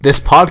This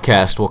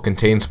podcast will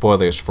contain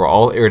spoilers for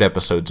all aired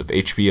episodes of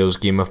HBO's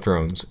Game of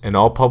Thrones and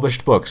all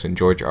published books in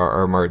George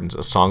R.R. Martin's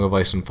A Song of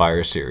Ice and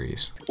Fire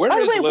series. Where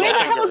is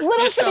Littlefinger?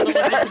 Just found the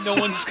one thing no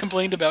one's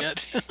complained about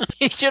yet.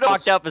 He should have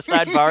walked out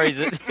beside Varys.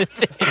 Varys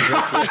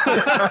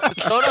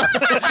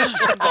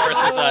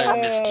says, I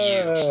missed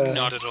you.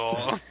 Not at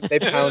all. They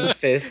pound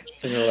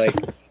fists and they're like,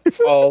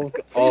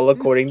 all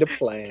according to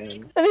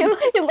plan. And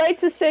he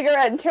lights a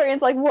cigarette and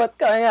Tyrion's like, what's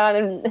going on?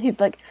 And he's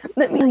like,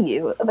 let me tell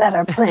you about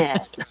our plan.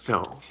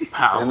 So,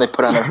 how? And then they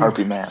put on their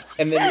harpy mask.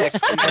 And then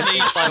next And they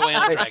each fly away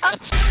on a dragon.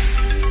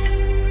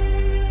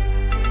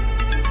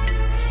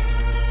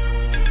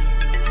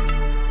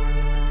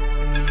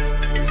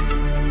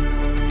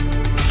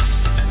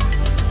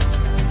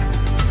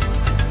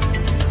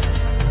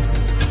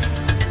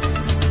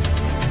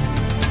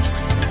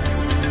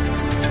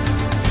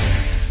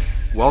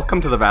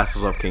 Welcome to the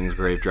Vassals of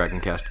Kingsgrave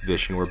Dragoncast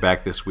edition. We're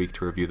back this week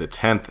to review the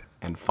 10th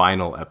and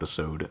final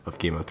episode of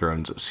Game of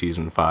Thrones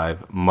Season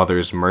 5,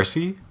 Mother's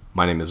Mercy.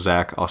 My name is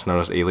Zach, also known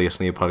as Alias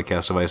in the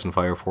Podcast of Ice and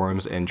Fire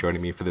forums, and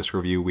joining me for this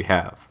review we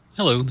have...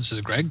 Hello, this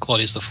is Greg,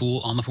 Claudius the Fool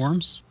on the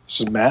forums.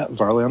 This is Matt,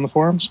 Varley on the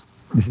forums.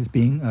 This is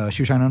Bing,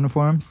 Shushan on the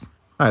forums.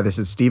 Hi, this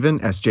is Steven,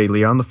 SJ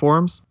Lee on the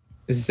forums.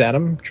 This is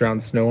Adam, Jon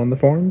Snow on the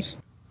forums.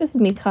 This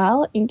is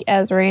Mikhail, Ink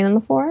as Rain on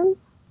the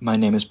forums. My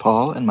name is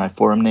Paul, and my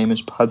forum name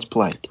is Pud's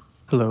Blight.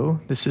 Hello,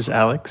 this is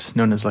Alex,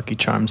 known as Lucky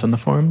Charms on the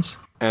forums.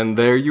 And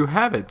there you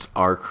have it,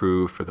 our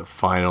crew for the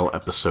final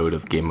episode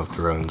of Game of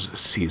Thrones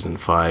Season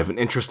 5. An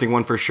interesting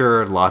one for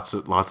sure. Lots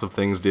of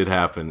things did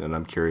happen, and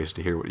I'm curious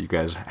to hear what you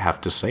guys have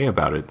to say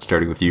about it.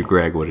 Starting with you,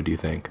 Greg, what did you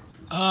think?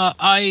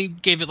 I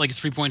gave it like a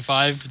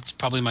 3.5. It's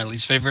probably my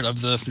least favorite of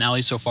the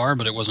finale so far,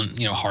 but it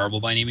wasn't, horrible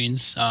by any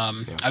means.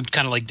 I'm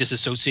kind of like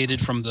disassociated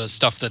from the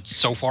stuff that's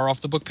so far off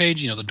the book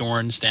page, the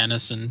Dorne,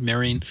 Stannis, and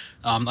Meereen.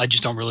 I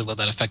just don't really let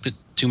that affect it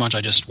too much.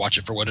 I just watch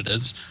it for what it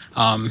is.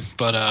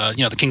 But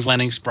the King's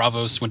Landing,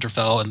 Braavos,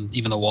 Winterfell, and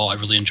even The Wall I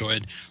really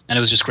enjoyed. And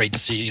it was just great to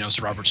see,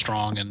 Sir Robert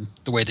Strong, and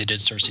the way they did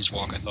Cersei's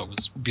walk I thought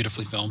was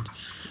beautifully filmed.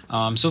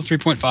 So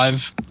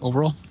 3.5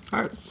 overall.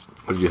 All right.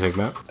 What did you think,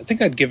 Matt? I think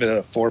I'd give it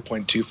a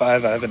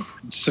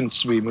 4.25.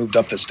 Since we moved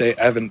up the state,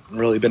 I haven't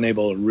really been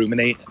able to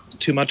ruminate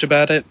too much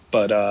about it.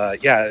 But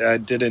I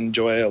did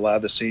enjoy a lot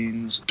of the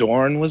scenes.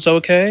 Dorne was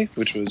okay,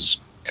 which was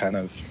kind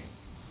of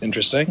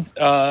interesting.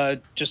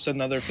 Just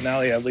another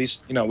finale. At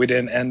least, we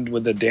didn't end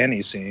with a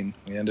Dany scene.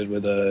 We ended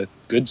with a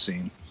good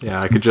scene.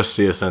 Yeah, I could just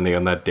see us ending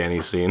on that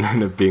Dany scene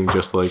and it being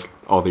just like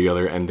all the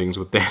other endings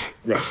with Dany.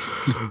 Right.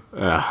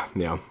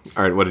 Yeah.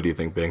 All right, what did you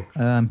think, Bing?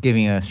 I'm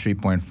giving a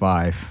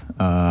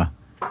 3.5.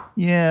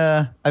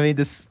 Yeah, I mean,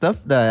 the stuff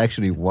that I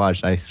actually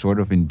watched, I sort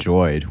of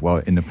enjoyed while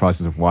in the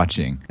process of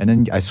watching. And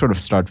then I sort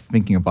of start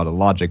thinking about the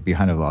logic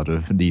behind a lot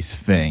of these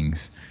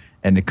things.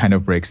 And it kind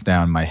of breaks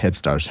down, my head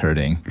starts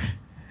hurting.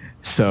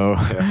 So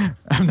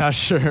I'm not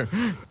sure.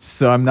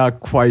 So I'm not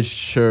quite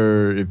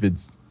sure if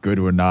it's good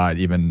or not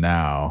even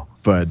now.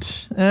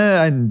 But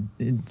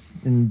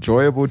it's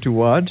enjoyable to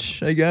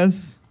watch, I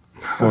guess.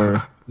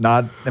 Or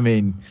not. I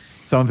mean,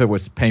 some of it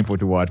was painful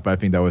to watch, but I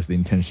think that was the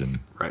intention.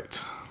 Right,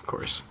 of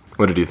course.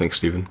 What did you think,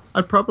 Steven?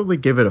 I'd probably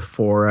give it a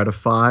 4 out of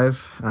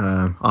 5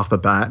 off the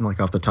bat and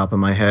off the top of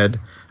my head.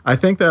 I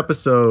think the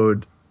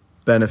episode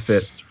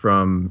benefits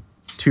from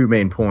two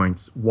main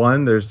points.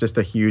 One, there's just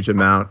a huge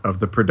amount of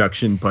the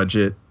production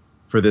budget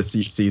for this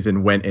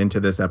season went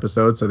into this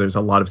episode, so there's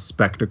a lot of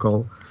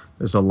spectacle.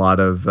 There's a lot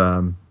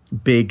of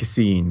big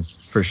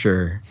scenes, for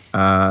sure.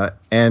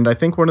 And I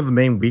think one of the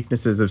main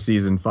weaknesses of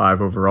Season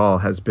 5 overall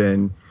has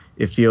been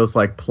it feels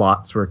like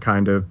plots were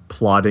kind of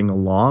plodding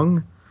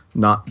along,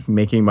 not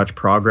making much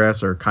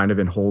progress or kind of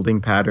in holding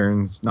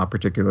patterns, not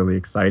particularly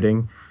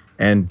exciting.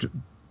 And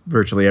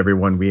virtually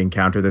everyone we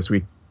encounter this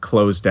week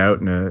closed out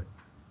in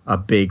a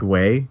big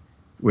way,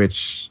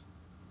 which,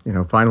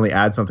 finally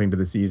adds something to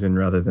the season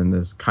rather than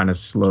this kind of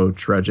slow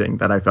trudging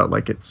that I felt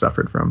like it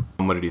suffered from.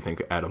 What did you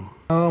think, Adam?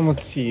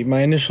 Let's see.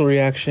 My initial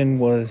reaction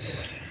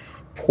was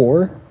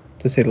poor,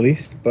 to say the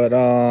least. But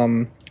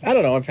I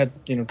don't know. I've had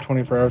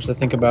 24 hours to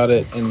think about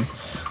it, and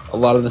a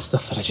lot of the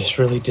stuff that I just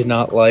really did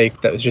not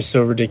like, that was just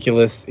so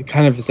ridiculous. It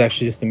kind of is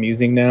actually just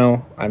amusing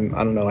now. I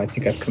don't know. I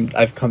think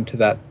I've come to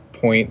that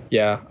point.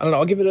 Yeah, I don't know.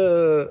 I'll give it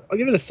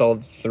a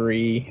solid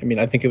 3. I mean,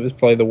 I think it was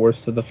probably the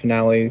worst of the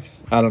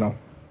finales. I don't know.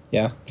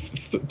 Yeah,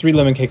 3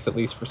 lemon cakes at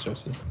least for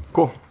Cersei.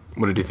 Cool.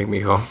 What did you think,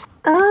 Miho?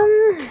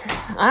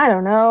 I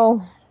don't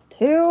know.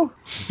 2.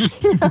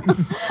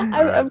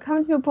 I've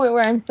come to a point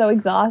where I'm so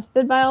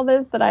exhausted by all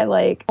this that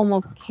I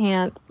almost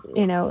can't.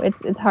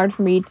 It's hard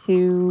for me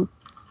to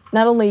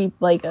not only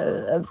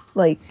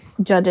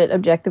judge it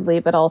objectively,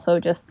 but also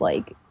just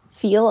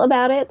feel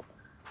about it.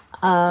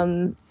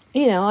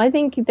 I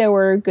think there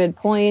were good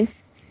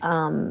points.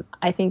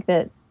 I think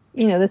that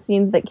the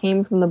scenes that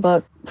came from the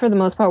book, for the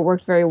most part,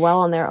 worked very well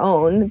on their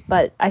own.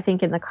 But I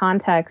think in the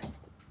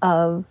context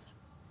of,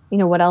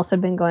 what else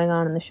had been going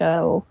on in the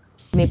show,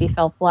 maybe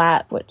fell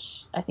flat,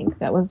 which I think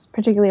that was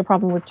particularly a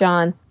problem with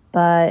Jon.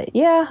 But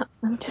yeah,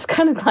 I'm just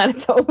kind of glad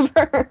it's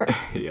over.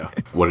 Yeah.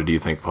 What did you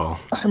think, Paul?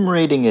 I'm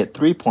rating it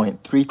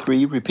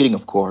 3.33, repeating,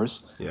 of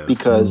course, Yes.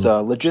 because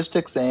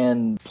logistics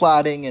and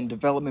plotting and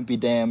development be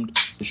damned.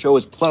 The show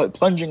is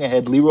plunging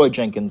ahead, Leroy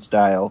Jenkins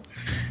style,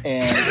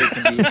 and it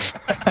can be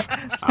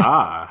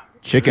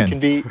Chicken. It can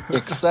be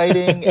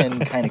exciting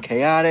and kind of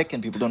chaotic,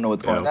 and people don't know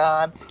what's going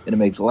on, and it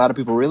makes a lot of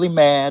people really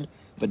mad.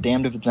 But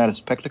damned if it's not a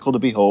spectacle to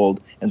behold,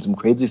 and some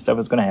crazy stuff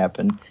is going to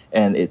happen,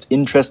 and it's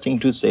interesting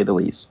to say the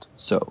least.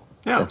 So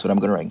that's what I'm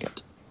going to rank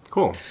it.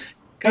 Cool.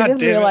 I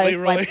just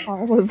realized why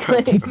Paul was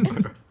like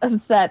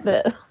upset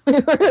that we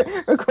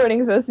were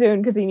recording so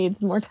soon because he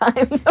needs more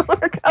time to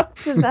work up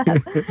to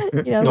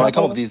that. You know, No, I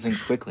come up with these things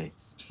quickly.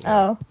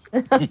 Oh.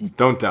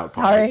 Don't doubt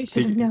Paul. Sorry, I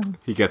should have known.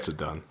 He gets it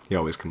done. He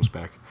always comes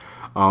back.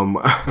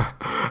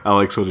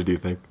 Alex, what did you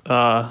think?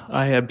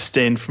 I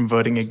abstained from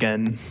voting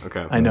again.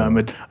 Okay. I know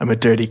I'm a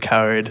dirty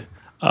coward.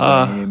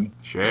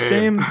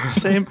 Shame.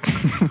 Same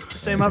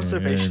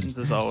observations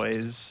as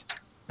always.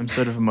 I'm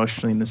sort of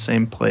emotionally in the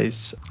same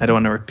place. I don't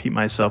want to repeat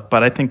myself,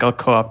 but I think I'll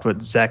co-opt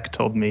what Zach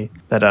told me,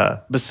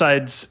 that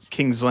besides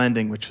King's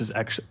Landing, which was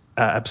actually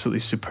absolutely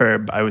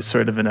superb, I was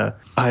sort of in a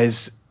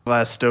eyes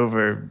glassed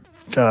over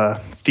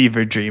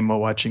fever dream while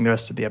watching the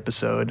rest of the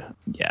episode.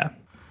 Yeah,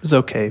 it was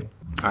okay.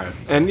 All right.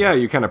 And yeah,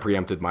 you kind of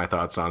preempted my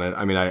thoughts on it.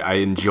 I mean, I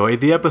enjoyed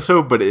the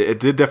episode, but it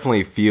did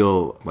definitely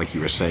feel, like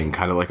you were saying,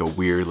 kind of like a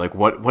weird, like,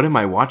 what am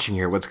I watching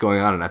here? What's going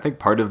on? And I think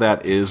part of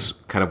that is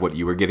kind of what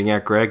you were getting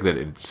at, Greg, that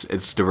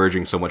it's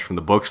diverging so much from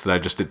the books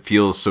that it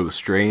feels so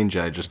strange.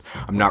 And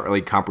I'm not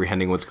really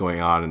comprehending what's going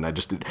on. And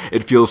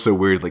it feels so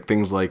weird. Like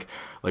things like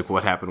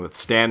what happened with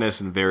Stannis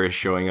and Varys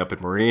showing up at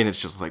Meereen.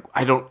 It's just like,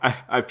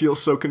 I feel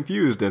so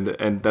confused.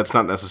 And that's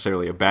not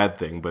necessarily a bad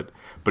thing, but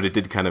it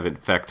did kind of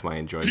infect my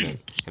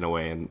enjoyment in a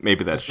way, and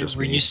maybe that's just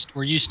we're me.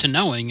 We're used to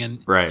knowing, and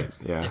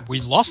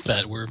we've lost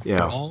that. We're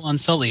all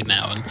unsullied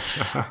now, and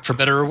for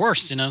better or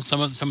worse, you know, some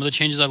of the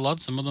changes I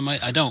love, some of them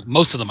I don't.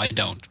 Most of them I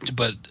don't,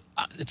 but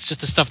it's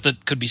just the stuff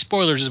that could be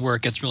spoilers is where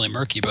it gets really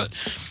murky. But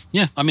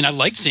yeah, I mean, I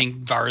liked seeing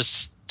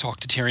Varys talk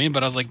to Tyrion,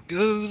 but I was like, this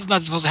is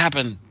not supposed to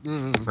happen.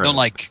 Don't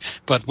like,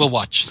 but we'll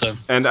watch. So,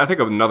 and I think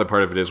another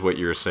part of it is what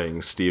you're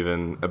saying,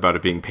 Stephen, about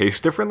it being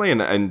paced differently,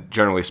 and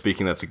generally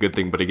speaking, that's a good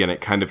thing. But again,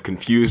 it kind of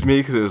confused me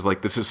because it was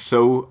like, this is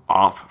so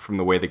off from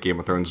the way that Game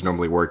of Thrones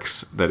normally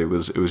works that it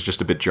was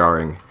just a bit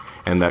jarring.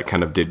 And that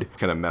kind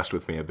of messed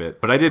with me a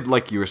bit. But I did,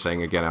 like you were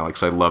saying again,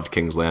 Alex, I loved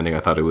King's Landing. I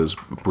thought it was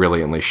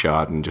brilliantly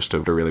shot and just a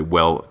really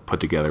well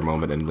put together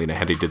moment. And Lena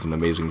Headey did an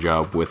amazing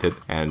job with it.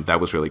 And that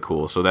was really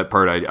cool. So that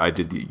part I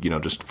did,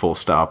 just full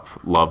stop,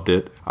 loved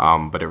it.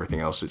 But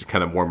everything else is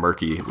kind of more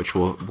murky, which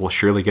we'll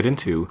surely get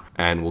into.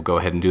 And we'll go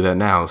ahead and do that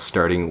now,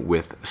 starting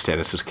with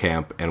Stannis'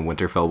 camp. And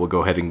Winterfell will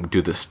go ahead and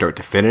do this start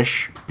to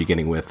finish,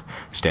 beginning with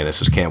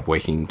Stannis' camp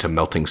waking to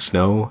melting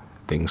snow.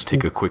 Things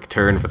take a quick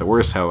turn for the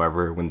worse,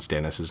 however, when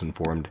Stannis is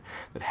informed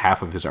that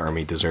half of his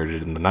army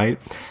deserted in the night,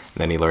 and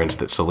then he learns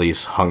that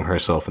Selyse hung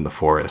herself in the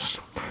forest.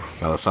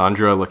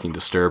 Melisandre, looking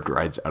disturbed,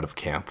 rides out of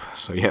camp.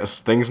 So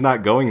yes, things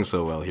not going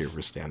so well here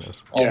for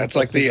Stannis. Yeah, it's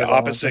like the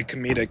opposite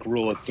comedic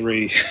rule of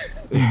three.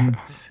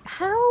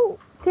 How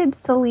did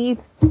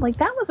Selyse, like,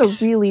 that was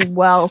a really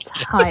well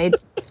tied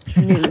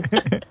noose.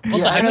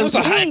 Also, that was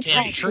a high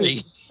damn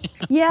tree.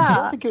 Yeah. I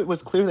don't think it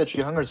was clear that she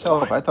hung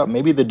herself. I thought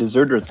maybe the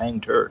deserters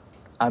hanged her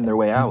on their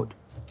way out.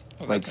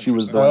 Like she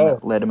was the one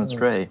that led him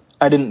astray.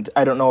 I don't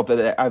know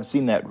if I've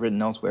seen that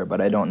written elsewhere, but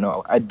I don't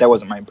know. That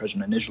wasn't my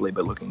impression initially,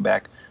 but looking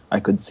back, I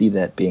could see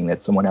that being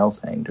that someone else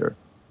hanged her.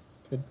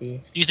 Could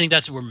be. Do you think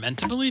that's what we're meant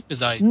to believe?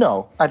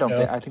 No, I don't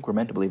think. I think we're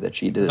meant to believe that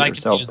she did it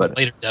herself, but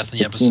later death in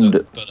the it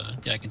episode,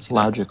 seemed I can see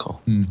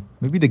logical.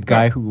 Maybe the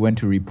guy who went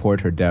to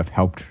report her death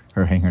helped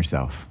her hang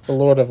herself. The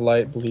Lord of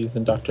Light believes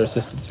in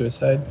doctor-assisted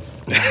suicide.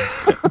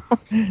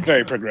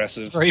 Very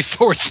progressive. Very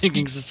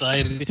forward-thinking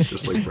society.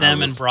 Just like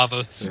them and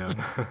Bravos. Yeah.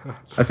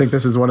 I think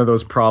this is one of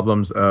those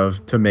problems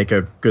of, to make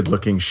a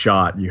good-looking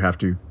shot, you have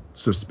to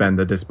suspend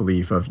the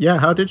disbelief of,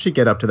 how did she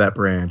get up to that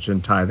branch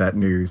and tie that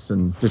noose,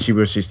 and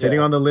was she sitting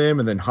on the limb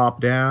and then hop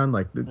down?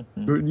 Like,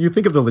 you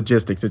think of the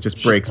logistics, it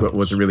just breaks what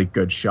was a really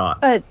good shot.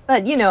 But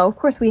of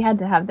course we had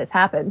to have this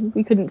happen.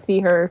 We couldn't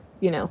see her,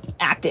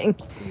 acting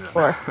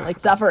or like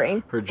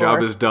suffering. Her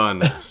job is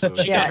done. So.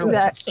 She got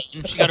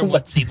her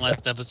one scene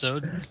last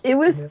episode. It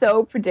was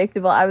so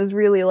predictable. I was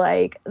really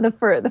like,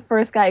 the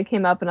first guy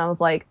came up and I was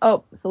like,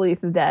 oh,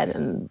 Selyse is dead.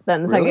 And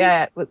then the second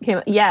guy came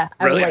up. Yeah.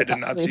 Really? I did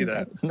not see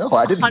that. No,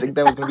 I didn't think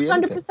that was going to be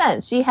anything.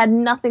 100%. She had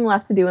nothing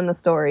left to do in the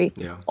story.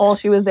 Yeah. All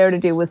she was there to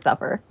do was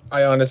suffer.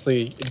 I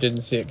honestly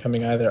didn't see it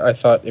coming either. I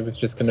thought it was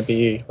just going to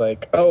be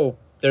like, oh,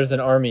 there's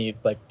an army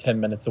like 10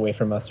 minutes away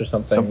from us or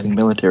something. Something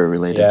military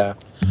related. Yeah.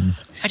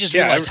 I just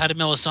realized, how did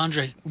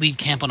Melisandre leave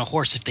camp on a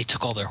horse if they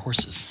took all their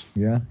horses?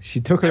 Yeah,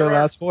 she took her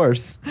last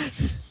horse.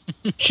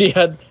 She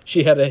had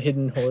a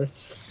hidden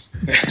horse.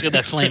 She had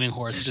that flaming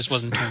horse. It just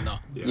wasn't turned on.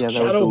 Yeah,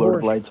 that was the Lord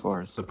of Lights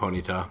horse. The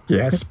Ponyta.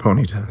 Yes,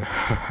 Ponyta.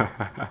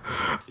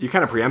 You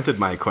kind of preempted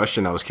my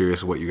question. I was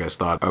curious what you guys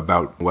thought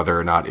about whether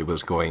or not it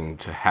was going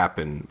to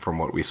happen from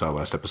what we saw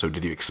last episode.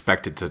 Did you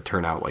expect it to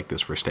turn out like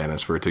this for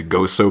Stannis, for it to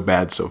go so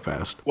bad so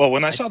fast? Well,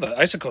 when I saw the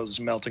icicles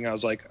melting, I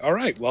was like, all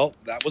right, well,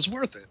 that was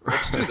worth it.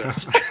 Let's do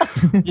this.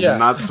 Yeah.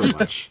 Not so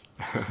much.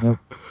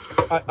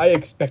 I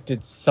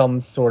expected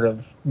some sort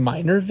of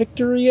minor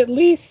victory at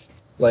least,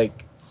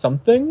 like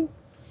something.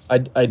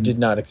 I did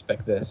not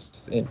expect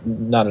this,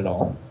 not at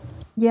all.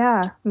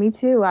 Yeah, me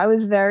too. I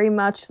was very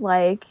much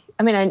like,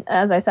 I mean,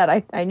 as I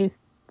said, I knew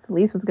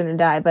Selyse was going to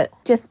die, but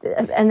just,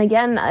 and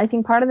again, I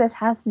think part of this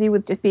has to do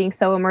with just being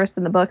so immersed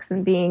in the books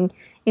and being,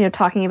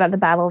 talking about the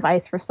Battle of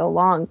Ice for so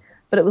long.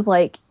 But it was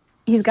like,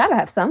 he's got to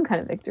have some kind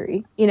of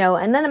victory,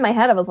 and then in my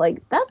head, I was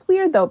like, that's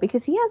weird though,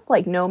 because he has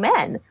like no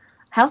men.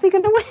 How's he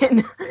going to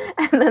win?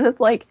 And then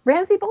it's like,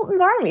 Ramsay Bolton's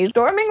army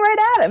storming right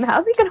at him.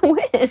 How's he going to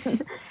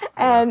win?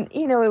 And,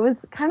 it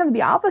was kind of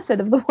the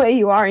opposite of the way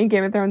you are in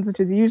Game of Thrones, which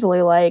is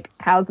usually like,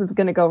 how's this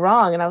going to go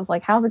wrong? And I was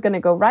like, how's it going to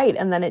go right?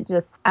 And then it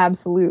just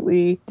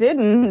absolutely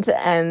didn't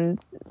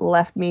and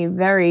left me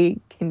very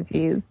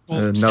confused.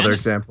 Well, another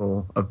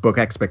example of book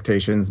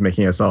expectations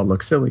making us all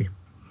look silly.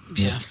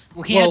 Yeah.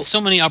 Well, he had so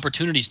many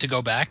opportunities to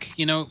go back,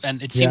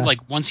 and it seemed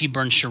like once he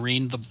burned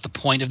Shireen, the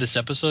point of this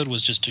episode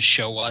was just to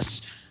show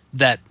us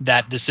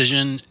that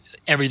decision,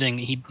 everything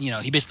he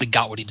basically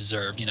got what he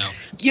deserved.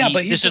 Yeah,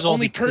 but he's the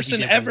only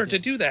person ever to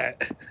do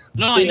that.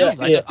 No, I know.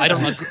 I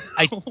don't agree.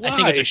 I think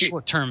it's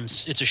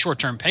a short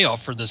term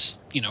payoff for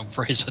this,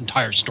 for his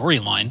entire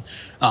storyline.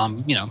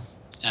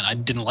 And I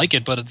didn't like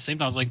it, but at the same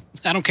time, I was like,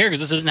 I don't care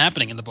because this isn't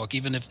happening in the book.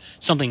 Even if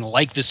something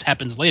like this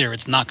happens later,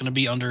 it's not going to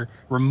be under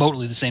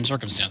remotely the same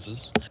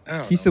circumstances.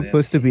 He's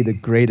supposed to be the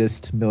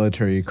greatest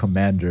military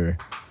commander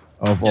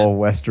of all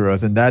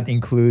Westeros, and that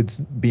includes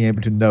being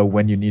able to know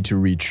when you need to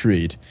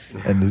retreat,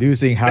 and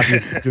losing half your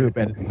troop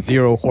and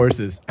 0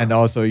 horses, and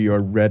also your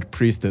red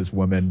priestess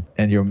woman,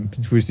 and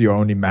who's your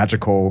only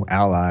magical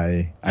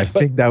ally. I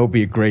think that would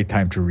be a great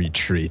time to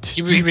retreat.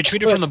 He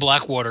retreated from the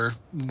Blackwater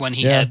when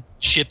he had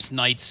ships,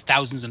 knights,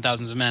 thousands and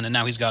thousands of men, and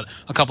now he's got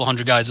a couple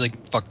hundred guys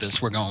like, fuck this,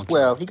 we're going.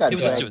 Well, he got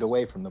dragged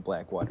away from the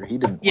Blackwater. He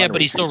didn't. Yeah,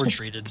 but he still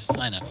retreated.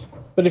 I know.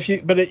 But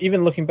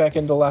even looking back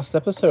into the last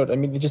episode, I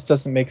mean, it just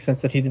doesn't make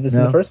sense that he did this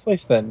in the first place.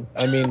 Then,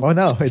 I mean, oh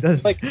no, it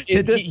doesn't. Like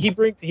he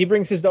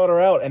brings his daughter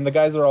out, and the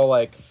guys are all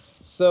like,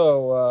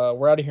 "So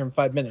we're out of here in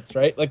 5 minutes,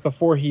 right?" Like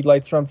before he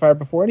lights her on fire,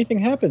 before anything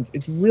happens.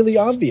 It's really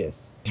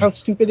obvious. How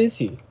stupid is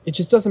he? It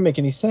just doesn't make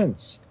any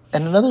sense.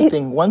 And another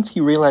thing, once he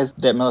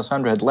realized that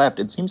Melisandre had left,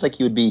 it seems like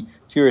he would be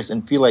furious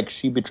and feel like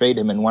she betrayed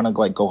him and want to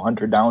like go hunt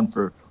her down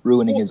for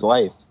ruining his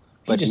life.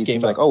 But he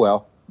seemed like, oh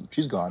well,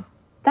 she's gone.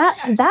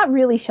 That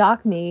really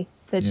shocked me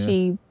that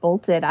she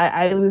bolted.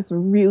 I was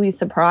really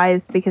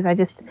surprised because I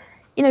just,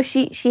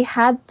 she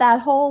had that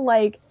whole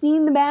like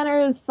seeing the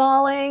banners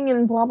falling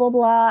and blah blah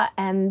blah,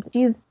 and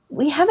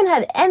we haven't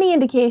had any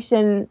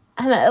indication.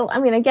 And I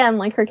mean, again,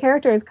 like her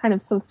character is kind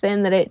of so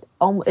thin that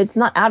it's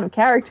not out of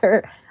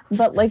character.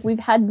 But like we've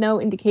had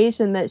no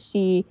indication that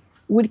she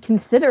would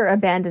consider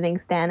abandoning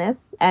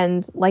Stannis,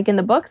 and like in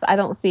the books, I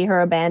don't see her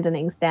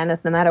abandoning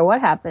Stannis no matter what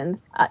happened,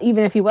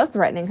 even if he was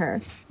threatening her.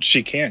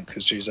 She can't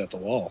because she's at the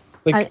wall.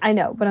 I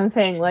know, but I'm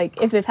saying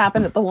like if this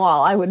happened at the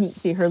wall, I wouldn't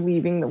see her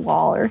leaving the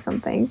wall or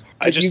something.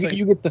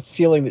 You get the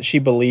feeling that she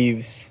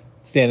believes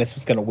Stannis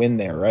was going to win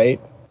there,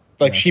 right?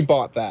 Like she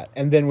bought that,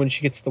 and then when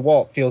she gets to the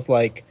wall, it feels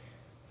like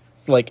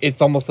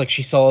it's almost like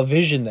she saw a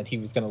vision that he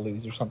was going to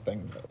lose or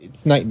something.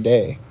 It's night and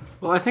day.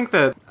 Well, I think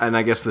that, and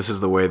I guess this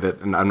is the way that,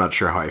 and I'm not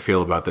sure how I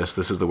feel about this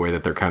is the way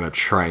that they're kind of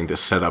trying to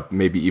set up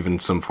maybe even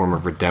some form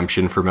of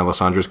redemption for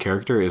Melisandre's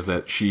character, is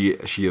that she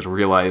has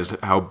realized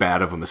how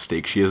bad of a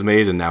mistake she has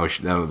made, and now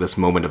this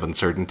moment of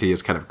uncertainty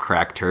has kind of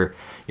cracked her,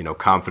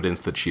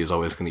 confidence that she is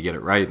always going to get it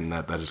right, and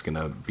that is going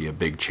to be a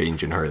big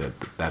change in her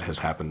that has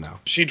happened now.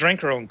 She drank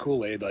her own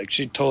Kool-Aid. Like,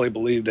 she totally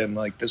believed him.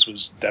 Like, this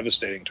was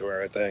devastating to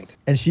her, I think.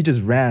 And she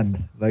just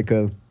ran like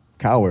a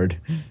coward.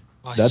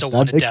 I so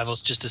wanted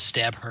Davos just to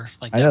stab her.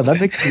 Like, I know, that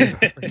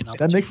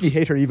makes me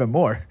hate her even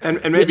more. And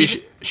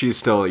maybe she's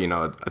still,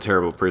 a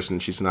terrible person.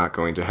 She's not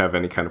going to have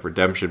any kind of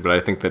redemption, but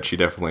I think that she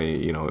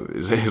definitely,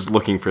 is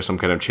looking for some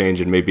kind of change,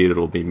 and maybe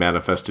it'll be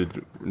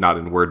manifested not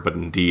in word but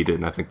in deed,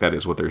 and I think that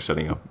is what they're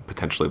setting up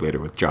potentially later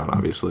with Jon,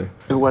 obviously.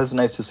 It was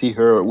nice to see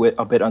her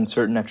a bit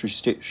uncertain after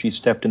she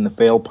stepped in the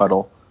fail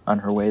puddle on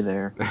her way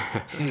there.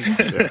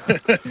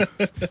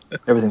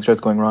 Everything starts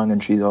going wrong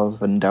and she all of a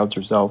sudden doubts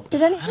herself.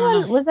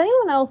 Was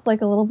anyone else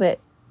like a little bit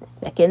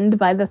sickened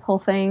by this whole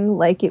thing?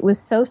 Like it was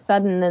so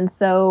sudden and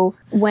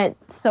went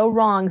so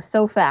wrong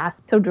so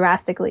fast, so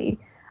drastically.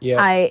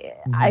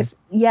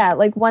 Yeah.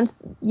 Like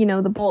once,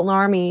 the Bolton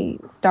army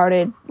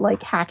started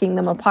like hacking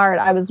them apart,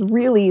 I was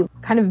really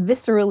kind of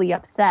viscerally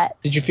upset.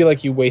 Did you feel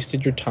like you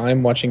wasted your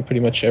time watching pretty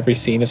much every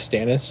scene of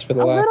Stannis for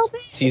the last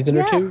season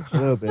or two? A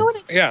little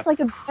bit. It's like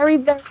a very,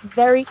 very,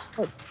 very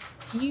short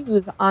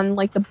fuse on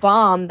like the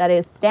bomb that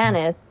is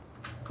Stannis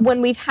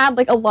when we've had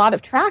like a lot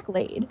of track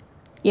laid.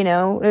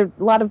 a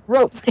lot of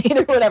ropes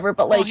or whatever.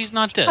 But Well, he's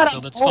not dead, so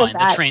that's fine.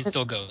 The train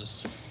still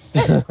goes.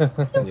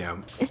 Yeah.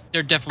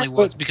 There definitely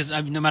was, because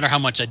no matter how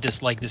much I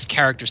dislike this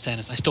character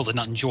Stannis, I still did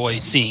not enjoy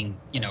seeing,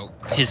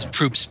 his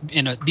troops.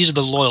 These are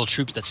the loyal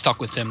troops that stuck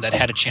with him, that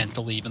had a chance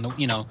to leave, and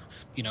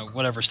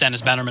whatever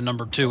Stannis Bannerman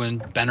number 2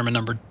 and Bannerman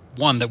number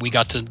 1 that we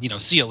got to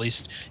see. At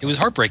least it was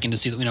heartbreaking to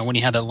see that when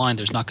he had that line,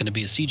 "There's not going to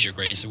be a siege, Your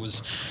Grace." It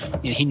was,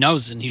 he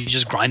knows, and he's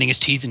just grinding his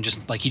teeth and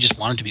just he just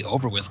wanted to be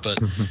over with. But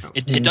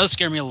it does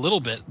scare me a little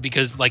bit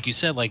because, like you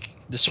said,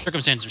 the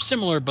circumstances are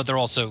similar, but they're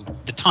also,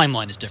 the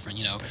timeline is different.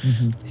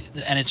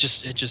 And it's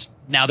just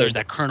now there's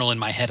that kernel in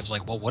my head of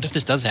well, what if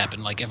this does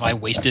happen? If I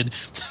wasted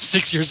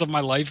 6 years of my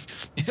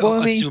life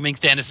assuming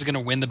Stannis is going to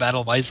win the Battle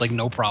of Ice,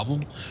 no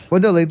problem.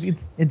 Well, no,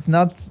 it's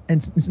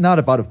not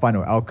about a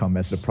final outcome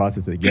as the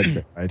process that gets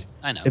there, right?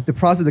 I know. If the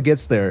process that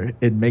gets there,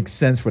 it makes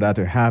sense for that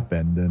to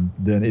happen,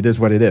 then it is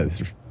what it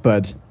is.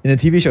 But in a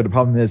TV show, the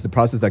problem is the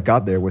process that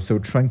got there was so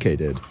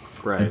truncated,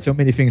 right, and so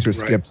many things were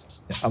skipped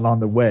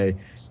along the way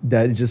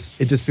that it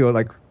just feels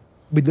like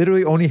we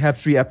literally only have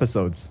 3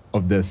 episodes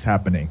of this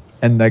happening,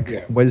 and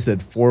what is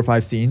it, 4 or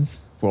 5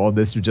 scenes for all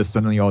this to just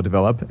suddenly all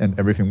develop, and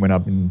everything went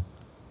up in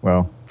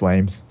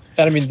flames.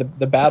 And I mean,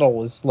 the battle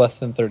was less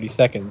than 30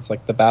 seconds,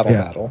 the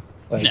battle.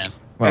 Yeah.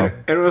 Well,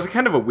 and it was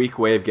kind of a weak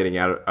way of getting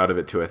out of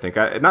it too. I think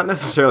not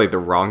necessarily the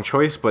wrong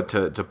choice, but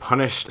to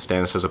punish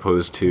Stannis as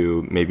opposed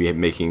to maybe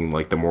making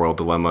the moral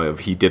dilemma of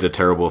he did a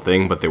terrible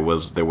thing, but there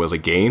was a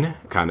gain,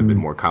 kind of been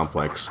more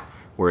complex.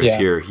 Whereas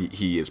here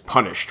he is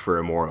punished for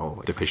a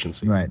moral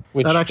deficiency, right?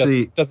 Which that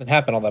actually doesn't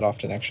happen all that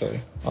often,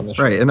 actually, on the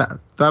show. Right, and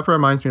that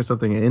reminds me of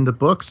something in the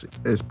books,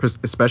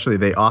 especially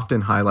they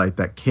often highlight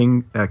that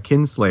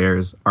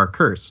kinslayers are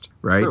cursed,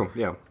 right? True,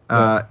 yeah.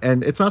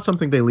 And it's not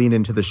something they lean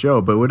into the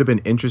show, but it would have been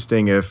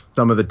interesting if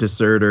some of the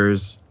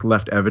deserters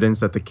left evidence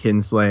that the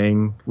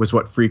kinslaying was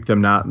what freaked them,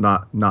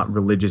 not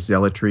religious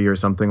zealotry or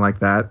something like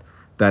that.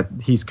 That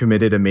he's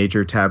committed a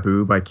major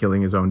taboo by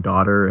killing his own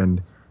daughter,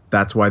 and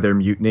that's why they're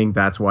mutinying.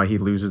 That's why he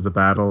loses the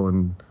battle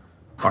and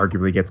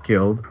arguably gets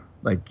killed.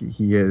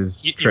 He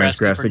is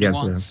transgressed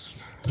against him.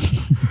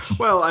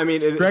 Well, I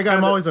mean, Greg,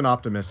 I'm always an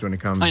optimist when it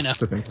comes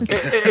to things.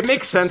 It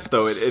makes sense,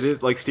 though. It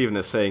is like Steven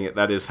is saying.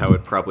 That is how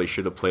it probably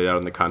should have played out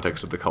in the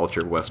context of the culture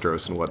of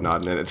Westeros and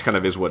whatnot. And it kind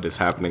of is what is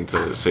happening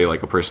to, say, a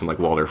person like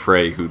Walder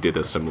Frey, who did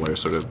a similar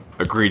sort of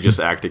egregious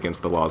act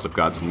against the laws of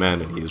gods and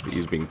men, and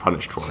he's being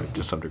punished for it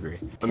to some degree.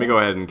 Let me go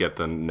ahead and get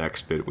the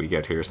next bit we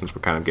get here, since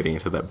we're kind of getting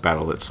into that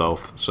battle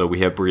itself. So we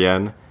have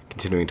Brienne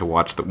continuing to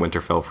watch the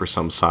Winterfell for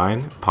some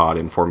sign. Pod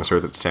informs her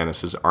that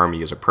Stannis'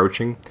 army is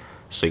approaching.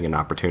 Seeing an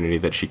opportunity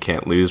that she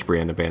can't lose,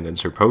 Brienne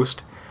abandons her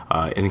post.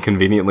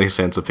 Inconveniently,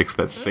 Sansa picks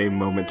that same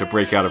moment to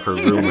break out of her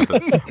room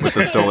with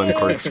a stolen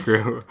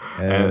corkscrew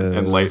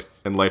and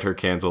light her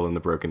candle in the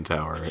broken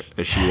tower.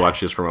 As she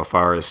watches from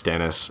afar as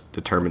Stannis,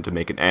 determined to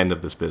make an end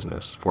of this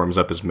business, forms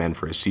up his men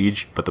for a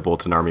siege, but the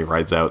Bolton army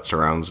rides out,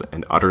 surrounds,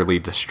 and utterly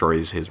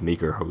destroys his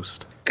meager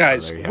host.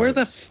 Guys, so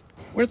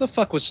where the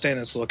fuck was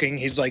Stannis looking?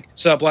 He's like,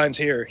 sublines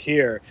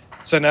here.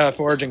 Send out a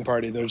foraging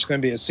party. There's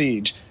going to be a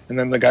siege. And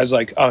then the guy's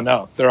like, oh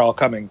no, they're all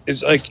coming.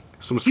 It's like,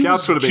 some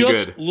scouts would have been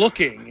good.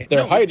 Looking.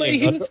 They're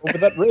hiding over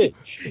that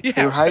ridge. Yeah,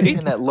 they're hiding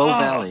in that low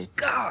valley.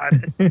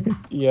 God.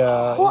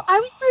 Yeah. Well, I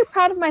was very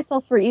proud of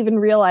myself for even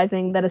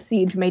realizing that a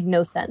siege made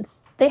no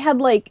sense. They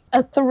had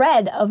a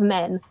thread of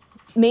men,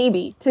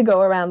 maybe, to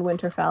go around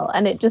Winterfell,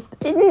 and it just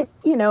didn't,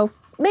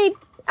 made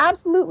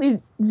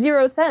absolutely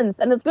zero sense.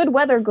 And the good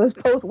weather goes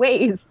both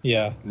ways.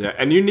 Yeah. Yeah,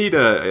 and you need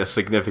a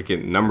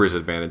significant numbers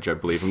advantage, I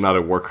believe. I'm not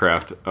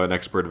an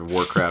expert of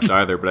Warcraft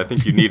either, but I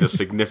think you need a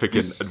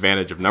significant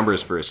advantage of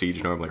numbers for a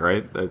siege normally,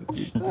 right?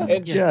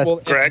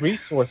 And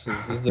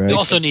resources is the. You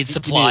also need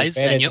supplies,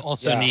 and you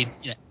also need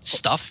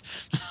stuff.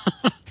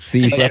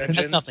 Stannis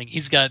has nothing.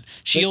 He's got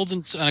shields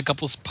and a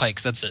couple of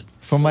pikes. That's it.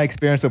 From my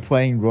experience of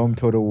playing Rome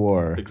Total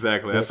War.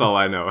 Exactly, that's all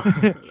I know.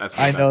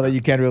 I know that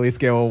you can't really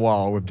scale a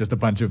wall with just a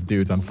bunch of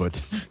dudes on foot.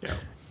 Yeah.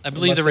 I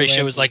believe the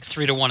ratio is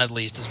 3-1 at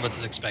least, is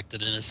what's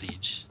expected in a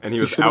siege. And he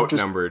was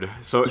outnumbered.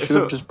 He should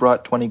have just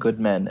brought 20 good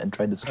men and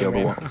tried to scale the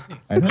walls.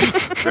 I know.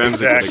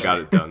 Ramsay would have got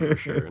it done for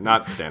sure.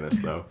 Not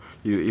Stannis, though.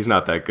 He's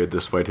not that good,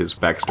 despite his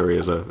backstory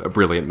as a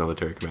brilliant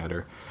military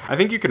commander. I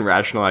think you can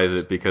rationalize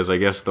it because I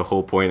guess the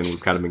whole point, and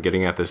we've kind of been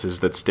getting at this, is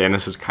that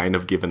Stannis has kind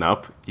of given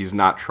up. He's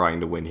not trying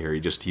to win here.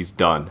 He's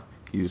done.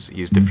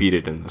 He's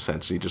defeated in a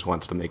sense. He just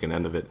wants to make an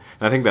end of it.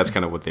 And I think that's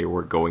kind of what they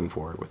were going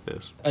for with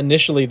this.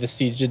 Initially, the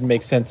siege didn't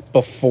make sense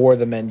before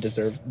the men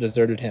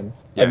deserted him.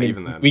 Yeah,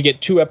 even then. We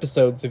get 2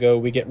 episodes ago,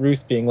 we get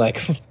Roose being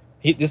like,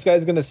 this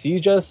guy's going to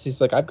siege us?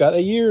 He's like, I've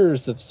got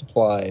years of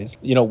supplies.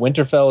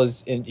 Winterfell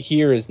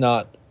is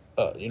not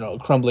a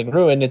crumbling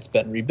ruin. It's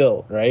been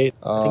rebuilt, right?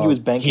 I think he was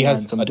banking on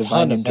some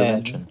divine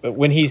intervention. But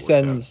when he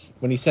sends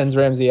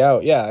Ramsay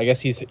out, yeah, I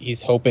guess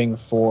he's hoping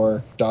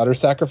for daughter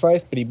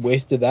sacrifice, but he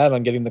wasted that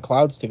on getting the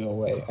clouds to go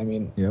away. I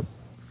mean, yep.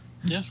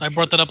 Yeah, I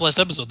brought that up last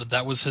episode,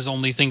 that was his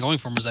only thing going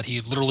for him, was that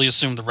he literally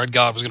assumed the Red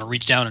God was going to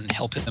reach down and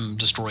help him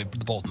destroy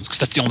the Boltons, because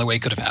that's the only way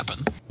it could have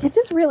happened. It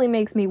just really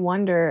makes me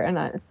wonder,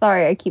 and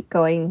sorry I keep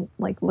going,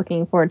 like,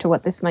 looking forward to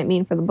what this might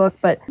mean for the book,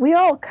 but we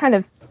all kind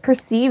of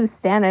perceive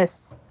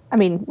Stannis. I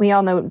mean, we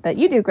all know that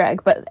you do,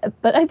 Greg, but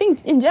I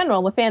think in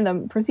general the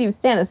fandom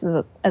perceives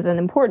Stannis as an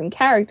important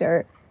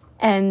character,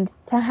 and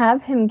to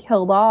have him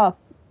killed off,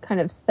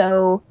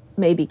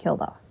 maybe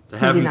killed off. To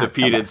have him Maybe not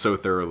defeated killed off. so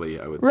thoroughly,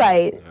 I would say.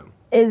 Right. Yeah.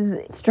 Is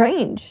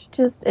strange.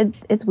 Just,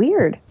 it's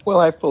weird. Well,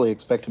 I fully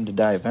expect him to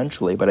die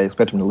eventually, but I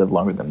expect him to live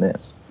longer than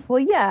this. Well,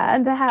 yeah,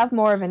 and to have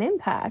more of an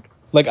impact.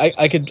 Like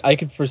I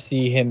could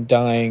foresee him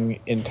dying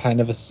in kind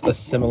of a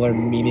similar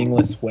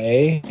meaningless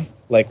way,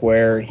 like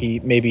where he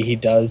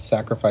does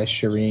sacrifice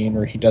Shireen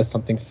or he does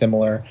something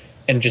similar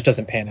and it just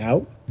doesn't pan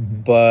out.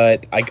 Mm-hmm.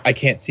 But I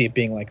can't see it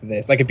being like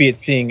this. I could be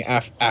seeing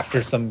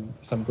after some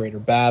greater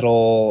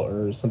battle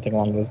or something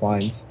along those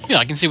lines. Yeah,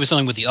 I can see it with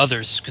something with the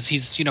others, because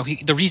he's,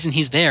 the reason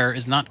he's there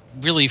is not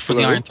really for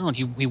the Iron Throne.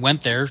 He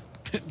went there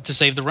to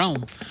save the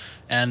realm,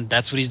 and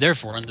that's what he's there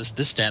for. And this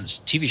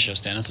Stannis TV show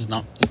Stannis is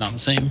not the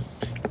same.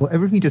 Well,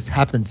 everything just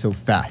happened so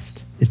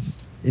fast.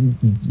 It's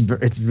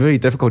really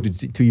difficult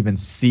to even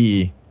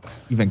see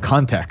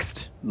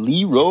context.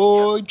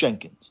 Leroy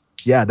Jenkins.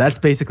 Yeah, that's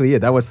basically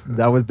it. That was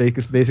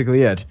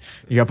basically it.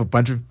 You have a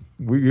bunch of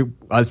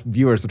us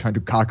viewers are trying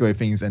to calculate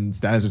things, and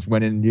Stannis just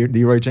went in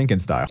Leroy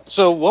Jenkins style.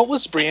 So, what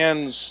was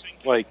Brienne's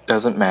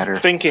Doesn't matter.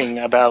 thinking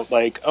about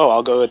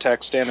I'll go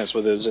attack Stannis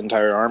with his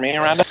entire army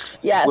around him?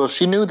 Yes. Well,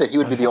 she knew that he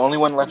would be the only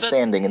one left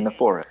standing in the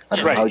forest. I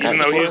don't know how Right, he even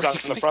got though in he the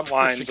was on the front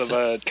lines of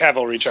a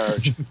cavalry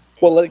charge.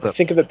 Well,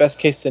 think of it best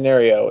case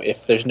scenario.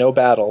 If there's no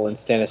battle and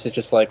Stannis is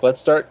just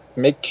let's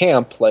make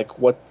camp.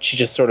 She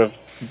just sort of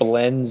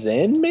blends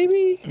in,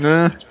 maybe?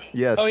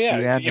 Yes. Oh yeah,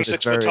 Brienne you're is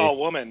 6 foot tall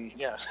woman.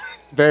 Yeah.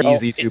 Very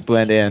easy to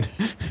blend in.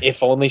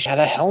 If only she had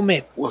a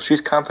helmet. Well, she's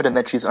confident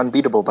that she's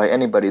unbeatable by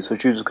anybody, so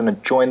she's just going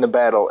to join the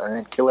battle and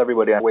then kill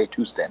everybody on the way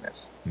to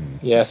Stannis.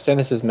 Yeah,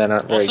 Stannis' men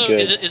aren't very Also,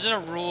 good. is it a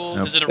rule?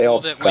 Nope. Is it a They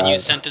all rule that when you die.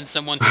 sentence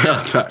someone to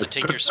death, you have to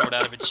take your sword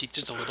out of its sheath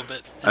just a little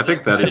bit? I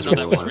think that is a that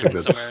rule. was I written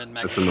think somewhere in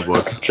that's in the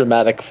book.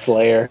 Dramatic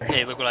flair.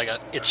 Hey, look what I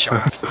got! It's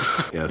sharp.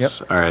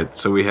 Yes. Yep. All right.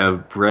 So we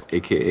have Brett,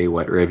 aka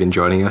White Raven,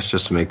 joining us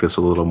just to make this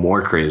a little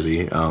more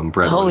crazy.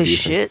 Brett, Holy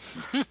shit!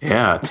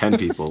 Yeah, 10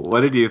 people. What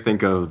did you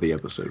think of the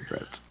episode,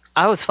 Brett?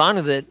 I was fine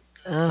with it.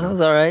 It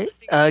was all right.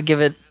 I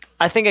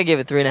think I gave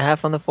it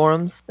 3.5 on the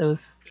forums. It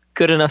was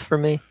good enough for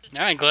me.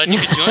 All right, glad you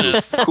could join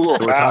us. Cool.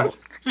 Wow.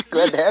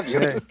 Glad to have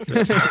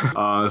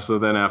you. So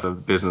then after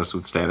business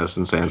with Stannis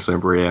and Sansa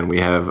and Brienne, we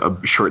have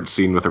a short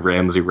scene with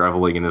Ramsay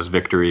reveling in his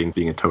victory and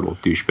being a total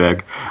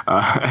douchebag.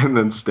 And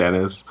then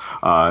Stannis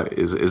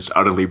is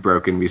utterly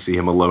broken. We see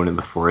him alone in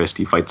the forest.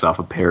 He fights off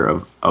a pair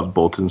of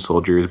Bolton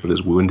soldiers but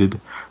is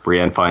wounded.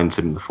 Brienne finds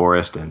him in the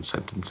forest and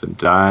sentences him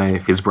to die.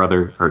 His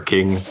brother, her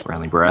king,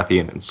 Renly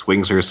Baratheon, and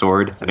swings her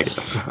sword. And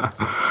it's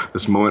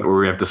this moment where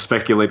we have to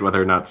speculate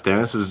whether or not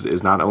Stannis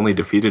is not only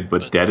defeated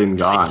but dead and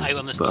gone.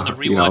 On the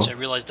rewatch, I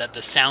realized that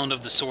the sound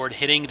of the sword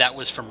hitting, that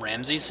was from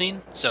Ramsay's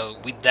scene. So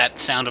that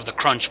sound of the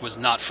crunch was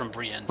not from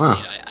Brienne's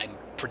scene. I'm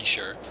pretty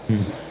sure.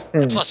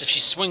 And plus, if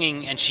she's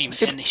swinging and she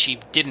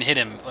didn't hit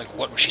him,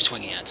 what was she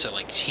swinging at? So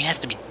he has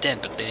to be dead,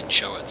 but they didn't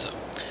show it. So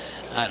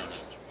I don't know.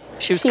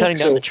 She was cutting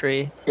down the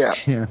tree. Yeah.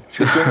 She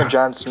was doing a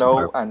Jon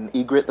Snow on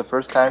Ygritte the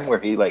first time where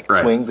he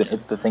swings and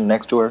hits the thing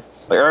next to her.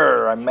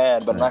 I'm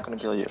mad, but I'm not going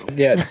to kill you.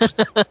 Yeah.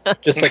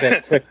 Just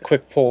a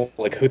quick poll.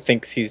 Who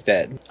thinks he's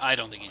dead? I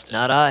don't think he's dead.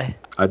 Not I.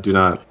 I do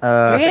not.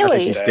 Really? I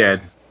think he's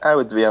dead. I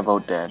would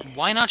vote dead.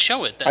 Why not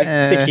show it? I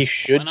think he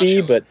should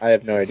be, but I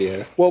have no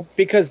idea. Well,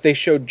 because they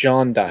showed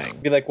Jon dying.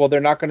 Be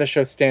they're not going to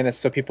show Stannis,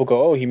 so people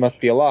go, oh, he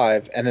must be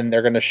alive. And then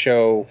they're going to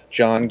show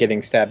Jon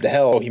getting stabbed to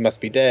hell, oh, he must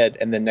be dead.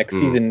 And then next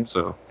season,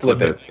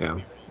 flip it.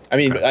 Yeah. I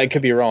mean, I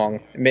could be wrong,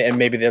 and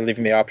maybe they're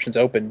leaving the options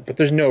open, but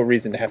there's no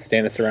reason to have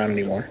Stannis around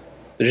anymore.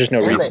 There's just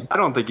no reason. I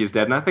don't think he's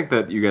dead, and I think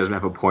that you guys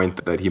have a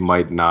point that he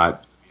might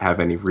not have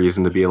any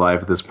reason to be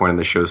alive at this point in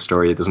the show's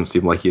story. It doesn't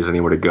seem like he has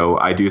anywhere to go.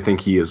 I do think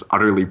he is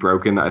utterly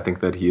broken. I think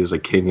that he is a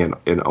king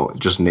in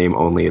just name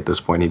only at this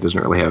point. He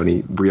doesn't really have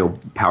any real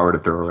power to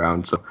throw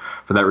around. So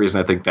for that reason,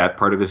 I think that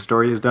part of his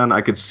story is done.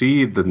 I could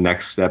see the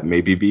next step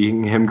maybe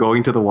being him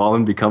going to the Wall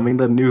and becoming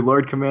the new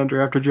Lord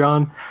Commander after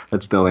Jon.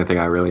 That's the only thing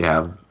I really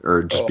have,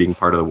 or just being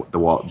part of the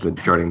Wall,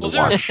 joining the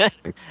Watch.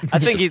 I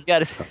think he's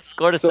got a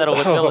score to settle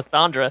with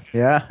Melisandre.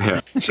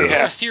 Yeah.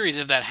 There are theories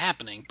of that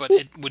happening, but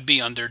it would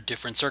be under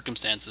different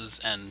circumstances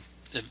and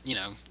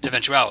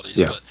eventualities.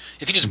 Yeah. But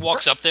if he just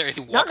walks up there, if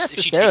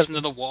she takes him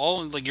to the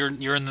Wall, you're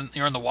in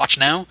the Watch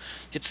now,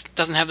 it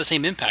doesn't have the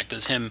same impact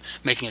as him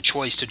making a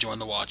choice to join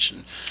the Watch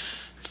and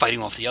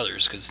fighting off the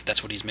others, because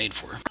that's what he's made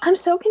for. I'm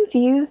so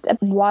confused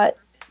at what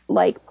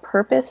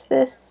purpose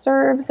this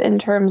serves in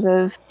terms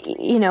of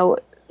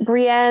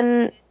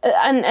Brienne,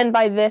 and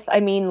by this I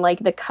mean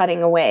the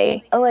cutting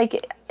away. Are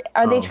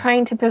they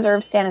trying to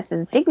preserve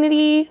Stannis'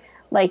 dignity?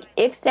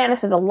 If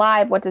Stannis is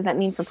alive, what does that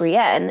mean for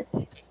Brienne?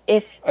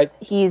 If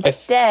he's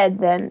dead,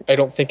 then I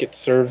don't think it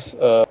serves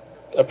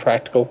a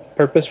practical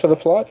purpose for the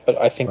plot, but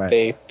I think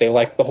Right. they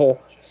like the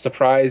whole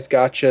surprise,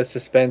 gotcha,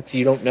 suspense.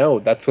 You don't know.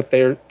 That's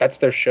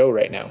their show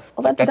right now.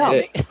 Well, that's dumb.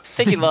 it. I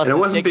think he lost And it his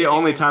wasn't the dignity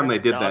only when time he they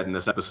hurt did his that dog. in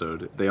this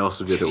episode. They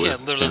also did it Yeah,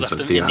 with literally Sansa left and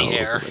them Theon in the a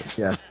little air. bit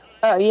later. Yes.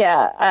 Oh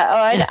yeah,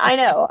 I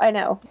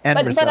know. And But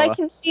I Marcella.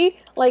 can see,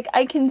 like,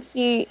 I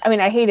mean,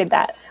 I hated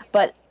that,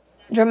 but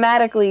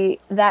dramatically,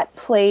 that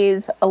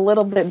plays a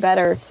little bit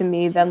better to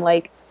me than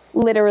like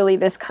literally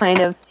this kind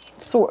of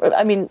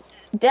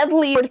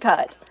deadly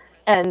cut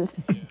and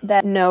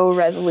that no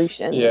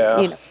resolution. Yeah.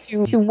 You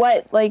know, to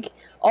what like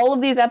all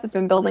of these episodes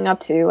been building up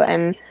to,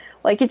 and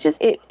like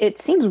it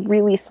seems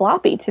really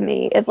sloppy to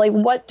me. It's like,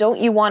 what don't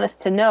you want us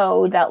to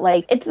know? That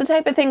like it's the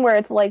type of thing where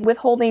it's like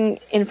withholding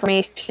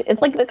information.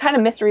 It's like the kind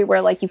of mystery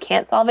where like you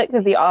can't solve it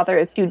because the author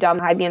is too dumb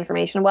to hide the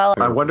information well.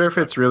 I wonder if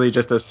it's really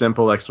just a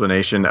simple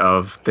explanation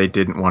of they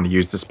didn't want to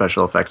use the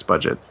special effects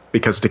budget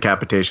because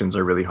decapitations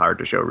are really hard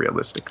to show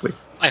realistically.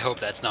 I hope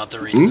that's not the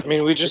reason. I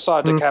mean, we just saw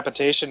a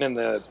decapitation in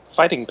the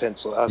fighting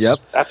pins last Yep.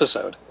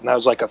 episode, and that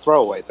was like a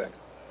throwaway thing.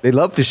 They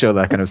love to show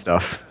that kind of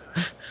stuff.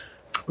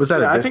 Was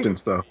at Yeah, a I think-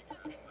 distance, though.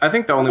 I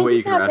think the only They way you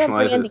didn't can have to have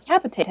rationalize Brienne it.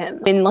 decapitate him.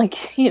 I mean,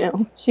 like, you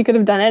know, she could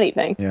have done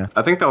anything. Yeah.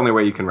 I think the only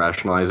way you can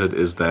rationalize it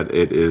is that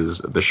it is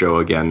the show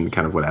again,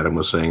 kind of what Adam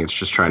was saying. It's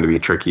just trying to be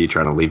tricky,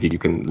 trying to leave you. You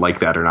can like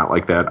that or not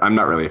like that. I'm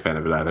not really a fan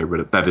of it either,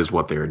 but that is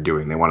what they're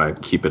doing. They want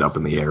to keep it up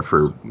in the air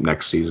for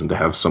next season to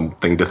have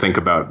something to think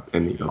about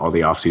in all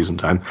the off-season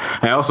time.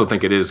 I also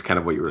think it is kind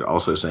of what you were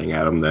also saying,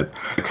 Adam, that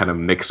kind of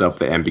mix up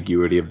the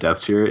ambiguity of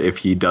deaths here. If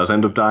he does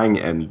end up dying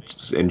and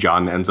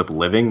Jon ends up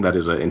living, that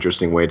is an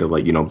interesting way to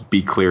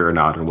be clear or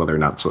not on whether or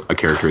not a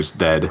character is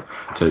dead.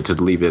 To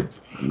leave it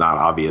not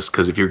obvious,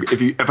 because if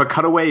a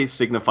cutaway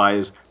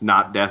signifies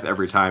not death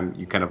every time,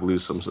 you kind of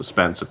lose some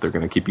suspense if they're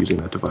going to keep using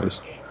that device.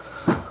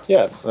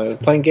 Yeah,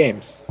 playing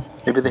games.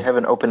 Maybe they have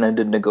an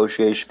open-ended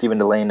negotiation, Stephen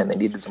Delane, and they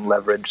needed some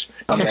leverage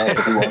on that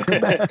if he won't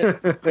come back.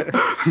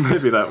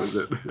 Maybe that was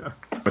it. Yeah.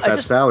 With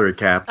that salary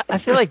cap. I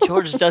feel like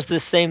George does the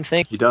same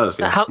thing. He does.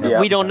 Yeah. Yeah.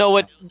 We don't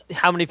know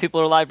how many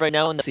people are alive right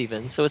now in this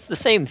even, so it's the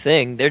same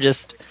thing. They're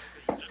just,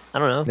 I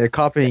don't know. They're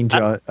copying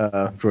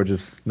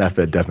George's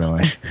method,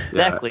 definitely.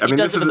 Exactly. Yeah. I He mean,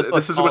 does this it in the book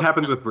is all what the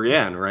happens time. with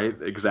Brienne, right?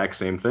 Exact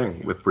same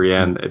thing with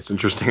Brienne. It's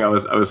interesting. I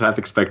was half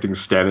expecting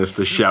Stannis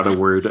to shout a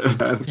word.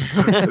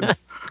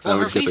 Well,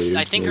 her face,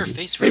 I think her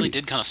face really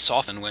did kind of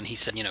soften when he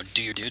said,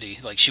 do your duty.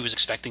 Like, she was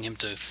expecting him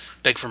to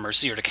beg for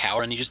mercy or to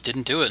cower, and he just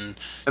didn't do it.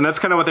 And that's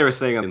kind of what they were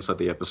saying inside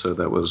the episode.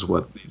 That was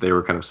what they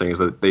were kind of saying, is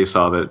that they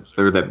saw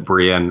that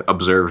Brienne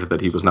observed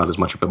that he was not as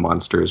much of a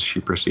monster as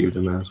she perceived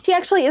him as. She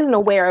actually isn't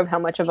aware of how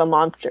much of a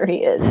monster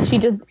he is. She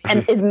just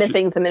is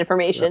missing some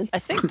information. I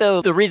think,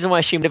 though, the reason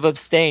why she would have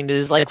abstained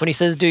is, like, when he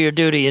says, do your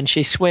duty, and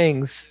she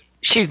swings,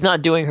 she's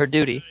not doing her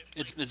duty.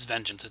 It's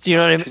vengeance. It's Do you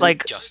know what I mean?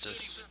 Like,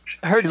 justice.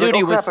 Her She's duty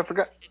like, oh, was...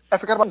 crap, I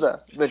forgot about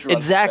that. Then she runs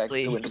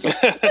Exactly. back to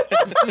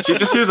Winterfell. She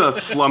just hears a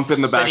thump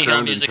in the Benny Hill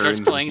background. music and starts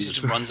turns playing, and she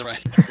sees- just runs away.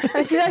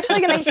 She's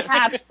actually going to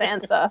catch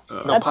Sansa.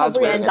 No, That's how Pod's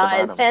waiting Brienne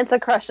at the dies. bottom.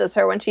 Sansa crushes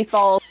her when she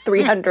falls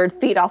 300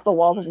 feet off the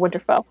walls of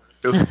Winterfell.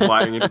 goes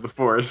flying into the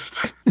forest.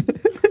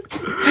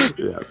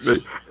 Yeah, but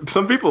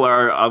some people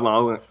are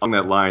along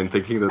that line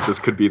thinking that this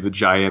could be the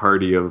giant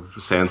party of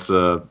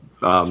Sansa,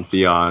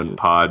 Theon,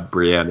 Pod,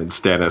 Brienne, and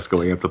Stannis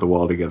going up to the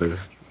wall together,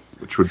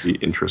 which would be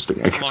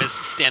interesting. As long as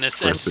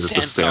Stannis and Versus the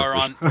Sansa are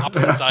on Sansas.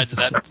 opposite sides of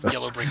that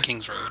yellow brick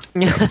King's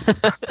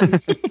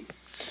Road.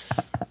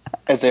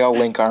 As they all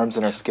link arms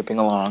and are skipping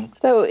along.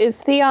 So is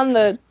Theon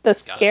the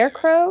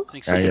scarecrow? I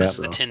think Stannis is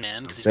the so. Tin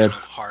Man, because he's got no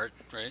heart,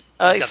 right?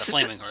 He's got the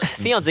flaming heart.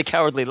 Theon's a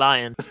cowardly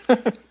lion.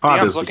 Pod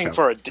Theon's is the looking coward.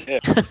 for a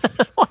dip.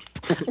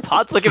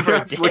 Pod's looking for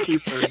a dick. Looking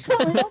for-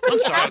 I'm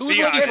sorry, who's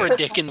looking for a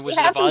dick in The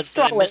Wizard of Oz?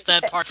 Did I miss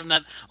that part from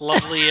that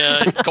lovely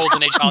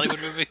Golden Age Hollywood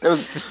movie? That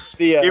was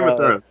Game of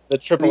Thrones. The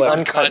triple the X.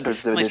 uncut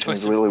Nice edition is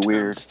choice of really terms.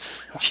 weird.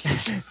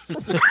 Jeez.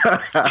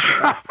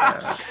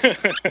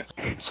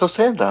 So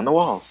Sam's on the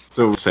walls.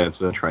 So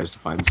Sansa tries to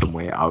find some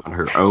way out on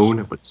her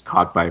own, but is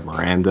caught by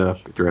Miranda,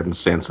 who threatens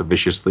Sansa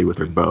viciously with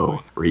her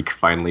bow. Reek,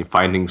 finally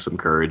finding some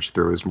courage,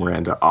 throws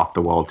Miranda off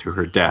the wall to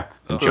her death,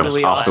 and jumps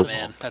Brutally off the awesome. wall.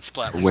 Man, that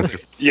splat was Winter.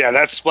 great. Yeah,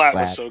 that splat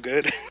was Splat. so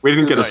good. We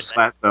didn't get a It was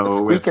splat though.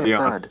 a with squeak and a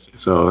Theon.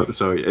 thud.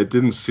 So it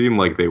didn't seem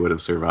like they would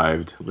have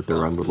survived with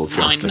their own little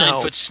Nine jump.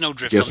 No. foot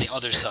snowdrifts Yes. on the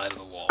other side of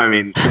the wall. I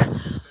mean,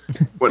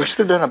 They what, should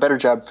have done a better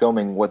job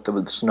filming what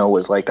the snow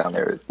was like on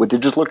there. With it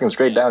just looking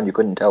straight down, you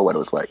couldn't tell what it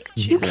was like.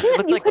 You Jesus, it can't.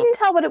 looked You like couldn't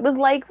tell what it was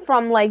like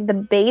from like the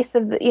base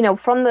of the,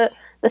 from the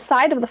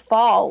side of the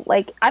fall.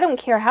 Like I don't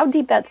care how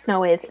deep that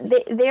snow is,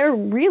 they're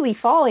really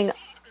falling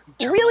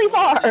really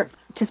far.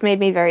 Just made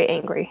me very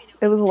angry.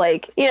 It was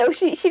like,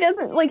 she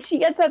doesn't like, she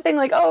gets that thing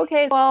like, oh,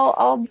 okay, well,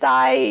 I'll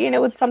die,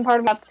 with some part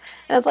of that,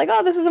 and it's like,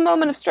 oh, this is a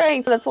moment of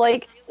strength. That's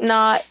like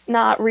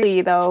not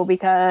really though,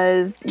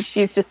 because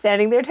she's just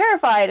standing there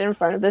terrified in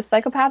front of this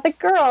psychopathic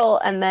girl,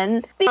 and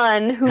then the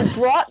one who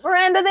brought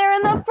Miranda there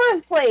in the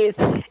first place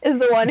is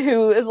the one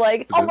who is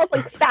like almost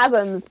like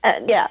spasms,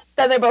 and yeah,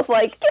 then they're both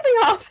like skipping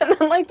off, and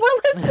then like, well,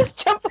 let's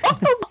just jump off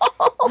the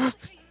wall.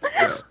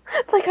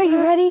 It's like, are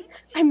you ready?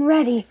 I'm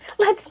ready.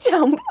 Let's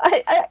jump.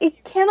 I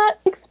cannot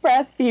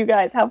express to you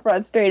guys how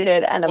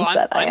frustrated and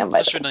upset I am by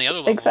frustrated this, on the other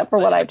level. except for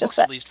what in the I've just books,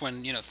 said. at least,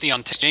 when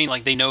Theon takes Jane,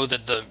 like they know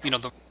that the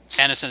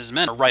Stannis and his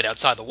men are right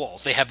outside the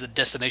walls. They have the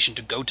destination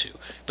to go to.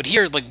 But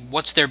here, like,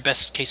 what's their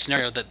best case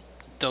scenario? That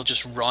they'll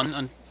just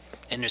run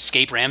and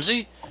escape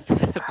Ramsay?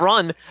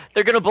 Run.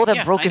 They're gonna both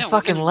have broken I know.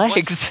 fucking And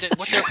legs.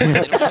 What's their plan? They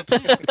don't have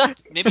a plan.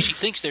 Maybe she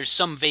thinks there's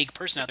some vague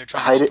person out there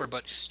trying to help her,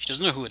 but she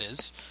doesn't know who it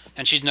is.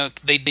 And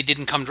they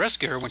didn't come to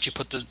rescue her when she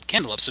put the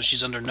candle up, so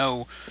she's under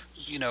no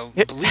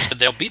belief that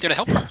they'll be there to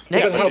help her.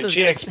 Did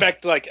she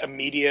expect like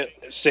immediate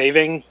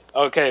saving?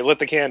 Okay, lit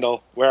the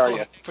candle. Where are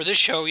you? For this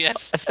show,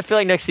 yes. I feel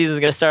like next season's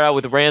gonna start out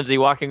with Ramsay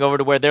walking over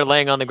to where they're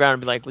laying on the ground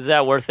and be like, "Was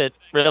that worth it?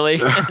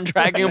 Really?" and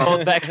dragging them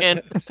both back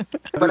in.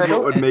 But I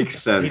don't. It makes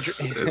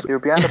sense. You're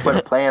beyond the point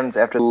of plans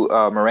after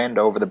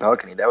Miranda over the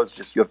balcony. That was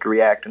just you have to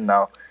react, and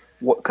now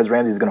because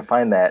Ramsay's going to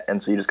find that,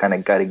 and so you just kind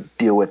of got to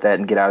deal with that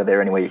and get out of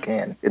there any way you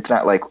can. It's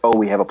not like, oh,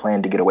 we have a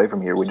plan to get away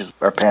from here. We just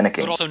are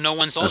panicking. But also, no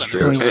one saw That's them. true.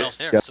 There was no one else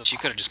there, Yeah. so she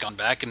could have just gone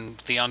back, and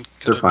Theon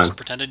could They're have fine. just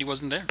pretended he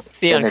wasn't there.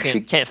 Theon then she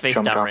can't face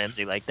jumped down off.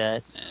 Ramsay like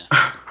that.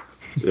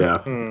 Yeah,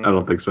 I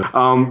don't think so.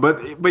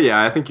 But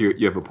yeah, I think you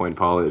have a point,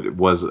 Paul. It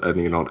was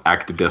an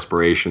act of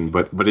desperation,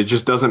 but it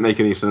just doesn't make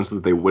any sense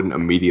that they wouldn't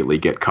immediately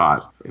get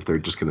caught if they're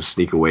just going to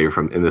sneak away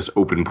from in this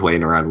open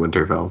plain around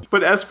Winterfell.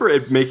 But as for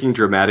it making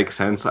dramatic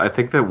sense, I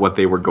think that what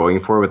they were going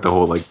for with the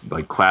whole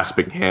like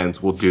clasping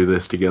hands, we'll do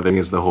this together,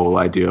 is the whole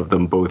idea of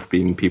them both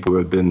being people who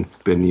have been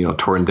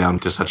torn down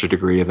to such a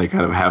degree, and they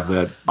kind of have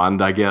that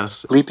bond, I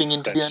guess. Leaping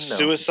into That the unknown.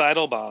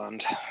 suicidal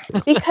bond.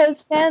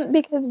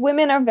 because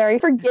women are very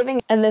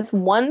forgiving, and this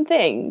one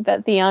thing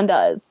that Theon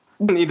does,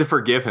 You don't need to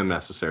forgive him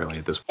necessarily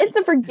at this point. it's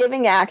a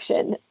forgiving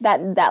action.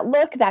 That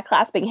look, that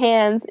clasping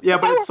hands. Yeah,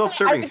 but If I it's were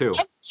self-serving, I would too.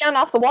 get Theon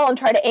off the wall and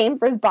try to aim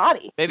for his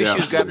body. Maybe Yeah. she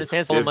was grabbing his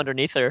hands, pulling him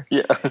underneath her.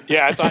 Yeah.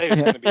 Yeah, I thought he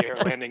was going to be her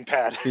landing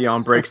pad.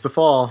 Theon breaks the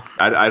fall.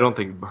 I don't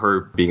think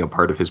her being a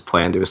part of his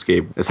plan to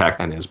escape is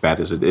and as bad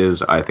as it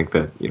is, I think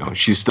that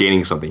she's still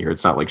gaining something here.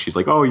 It's not like she's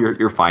like, oh,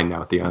 you're fine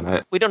now,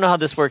 Theon. We don't know how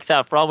this works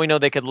out. For all we know,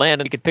 they could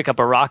land and he could pick up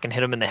a rock and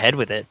hit him in the head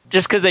with it.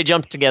 Just because they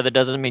jumped together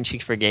doesn't mean she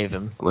forgave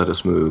him. Let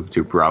us move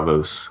to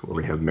Bravos, where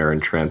we have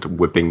Meryn Trent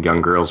whipping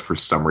young girls for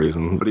some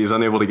reason, but he's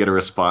unable to get a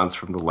response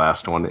from the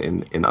last one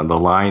in on the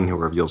line, who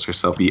reveals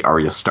herself to be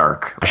Arya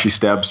Stark. She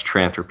stabs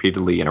Trent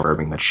repeatedly,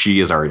 affirming that she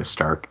is Arya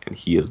Stark and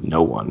he is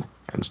no one,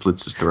 and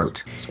slits his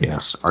throat. So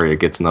yes, Arya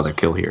gets another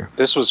kill here.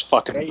 This was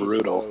fucking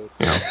brutal.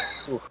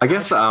 I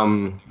guess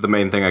the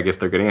main thing I guess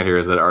they're getting at here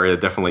is that Arya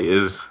definitely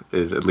is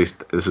at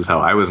least this is how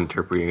I was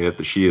interpreting it,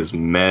 that she is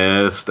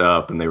messed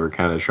up, and they were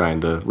kind of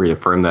trying to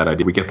reaffirm that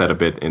idea. We get that a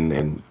bit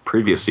in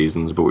previous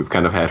seasons, but we've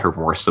kind of had her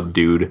more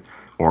subdued,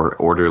 more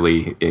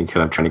orderly, in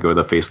kind of trying to go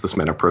the faceless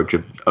man approach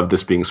of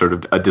this being sort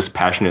of a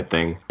dispassionate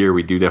thing. Here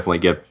we do definitely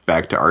get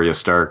back to Arya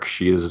Stark.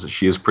 She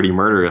is pretty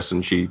murderous,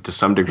 and she, to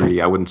some degree,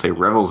 I wouldn't say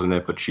revels in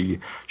it, but she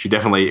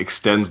definitely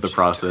extends the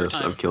process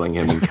of killing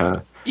him and kind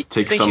of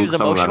takes some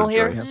amount of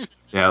joy. Here?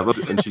 Yeah,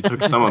 and she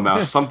took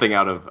something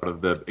out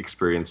of the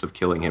experience of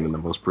killing him in the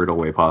most brutal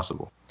way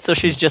possible. So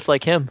she's just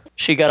like him.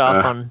 She got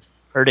off on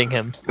hurting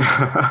him.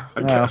 I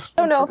guess.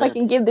 I don't know if I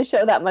can give the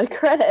show that much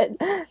credit.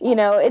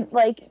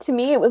 To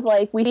me, it was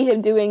like we see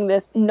him doing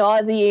this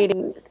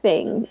nauseating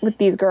thing with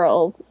these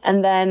girls,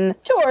 and then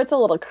sure, it's a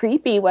little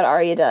creepy what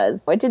Arya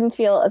does. It didn't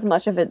feel as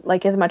much of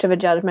a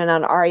judgment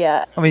on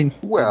Arya. I mean,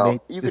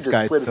 Well, you could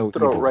just slit his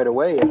throat right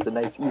away. It's a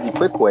nice, easy,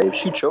 quick way. If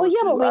she chose Well, yeah,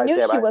 but we to, knew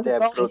she eye wasn't stab,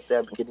 going. throat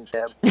stab, kidney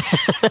stab,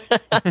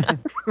 and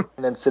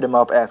then sit him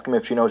up, ask him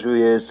if she knows who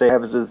he is,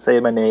 say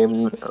my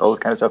name, all this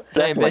kind of stuff.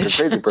 Say, Acting like a bitch.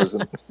 crazy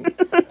person.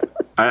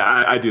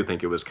 I do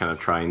think it was kind of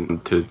trying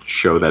to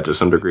show that to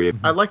some degree.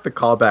 I like the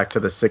callback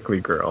to the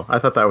sickly girl. I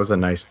thought that was a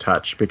nice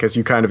touch because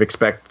you kind of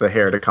expect the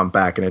hair to come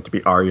back and it to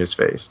be Arya's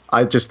face.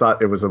 I just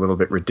thought it was a little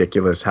bit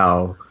ridiculous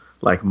how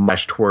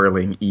mush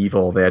twirling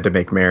evil they had to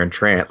make Meryn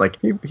Trant.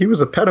 He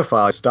was a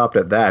pedophile. He stopped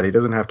at that. He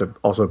doesn't have to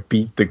also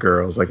beat the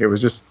girls. It was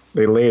just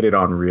they laid it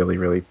on really,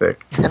 really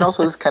thick. And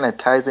also this kind of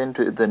ties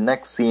into the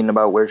next scene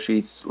about where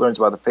she learns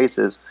about the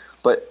faces,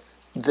 but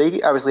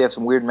they obviously have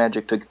some weird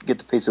magic to get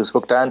the faces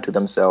hooked onto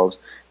themselves,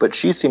 but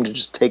she seemed to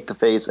just take the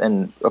face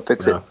and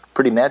affix it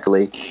pretty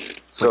naturally.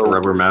 So like a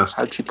rubber mask.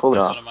 How'd she pull it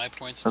off? One of my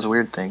points. That's a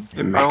weird thing.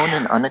 Unknown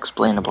and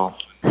unexplainable.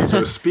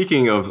 So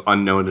speaking of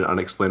unknown and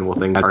unexplainable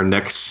things, our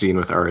next scene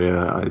with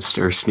Arya is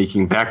her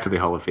sneaking back to the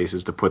Hall of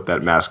Faces to put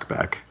that mask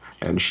back.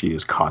 And she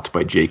is caught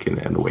by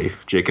Jaqen and the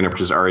waif. Jaqen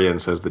approaches Arya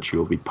and says that she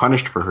will be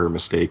punished for her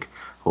mistake,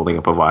 holding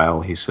up a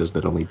vial. He says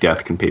that only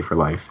death can pay for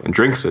life, and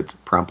drinks it,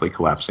 promptly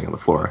collapsing on the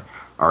floor.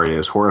 Arya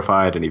is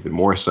horrified, and even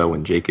more so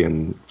when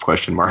Jaqen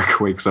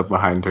wakes up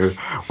behind her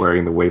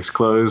wearing the waif's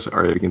clothes.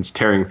 Arya begins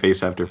tearing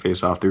face after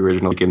face off the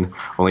original Jaqen,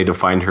 only to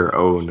find her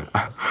own.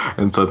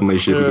 And suddenly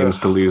she begins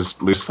to lose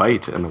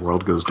sight, and the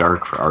world goes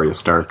dark for Arya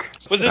Stark.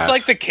 Was this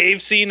like the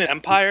cave scene in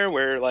Empire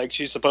where like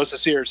she's supposed to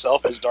see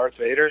herself as Darth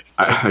Vader?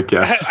 I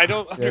guess. I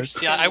don't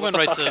understand. Yeah, I went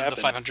right to happened.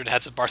 the 500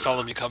 Hats of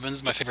Bartholomew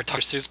Cubbins, my favorite Dr.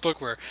 Seuss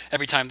book, where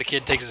every time the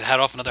kid takes his hat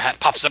off, another hat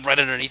pops up right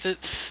underneath it,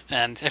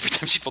 and every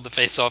time she pulled the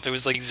face off, it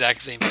was the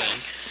exact same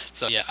thing.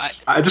 So yeah,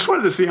 I just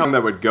wanted to see how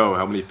that would go,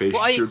 how many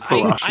faces she would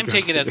pull off. I'm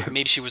taking it as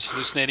maybe she was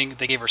hallucinating.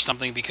 They gave her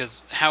something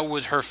because how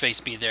would her face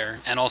be there?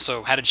 And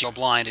also, how did she go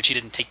blind if she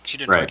didn't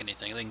drink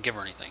anything? They didn't give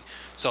her anything.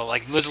 So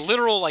like, there's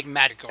literal like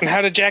magic going on. And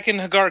how did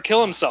Jaqen Hagar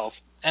kill himself?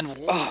 And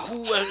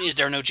is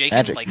there no Jaqen?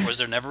 Magic. Like, was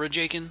there never a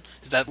Jaqen?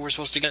 Is that what we're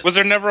supposed to get? Was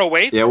there never a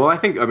waif? Yeah, well,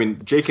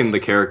 Jaqen, the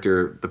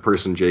character, the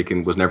person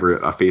Jaqen, was never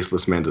a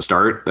faceless man to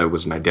start. That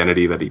was an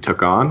identity that he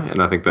took on,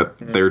 and I think that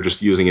they're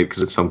just using it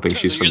because it's something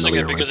she's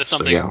familiar with. Because it's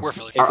something we're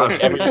familiar It's with.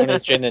 like everyone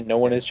is Jin and no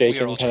one is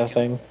Jaqen kind of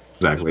thing.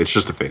 Exactly, it's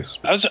just a face.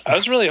 I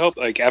was really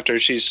hoping like after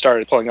she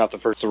started pulling out the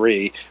first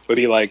three would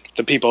be like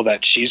the people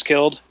that she's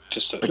killed.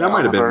 That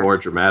might have been more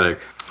dramatic.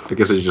 I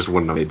guess it just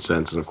wouldn't have made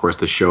sense, and of course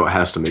the show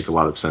has to make a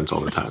lot of sense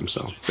all the time,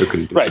 so they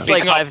couldn't do that. It's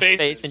like Hive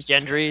Space and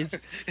Gendry's.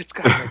 It's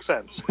gotta make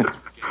sense.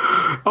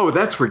 Oh,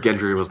 that's where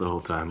Gendry was the whole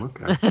time.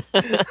 Okay.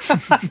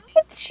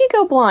 Did she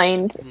go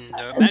blind?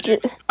 No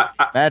magic.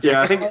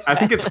 Yeah, I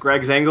think it's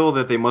Greg's angle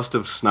that they must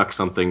have snuck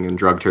something and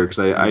drugged her, because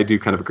I do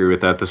kind of agree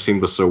with that. The scene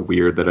was so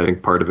weird that I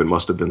think part of it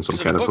must have been some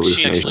kind of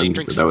hallucination.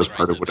 That was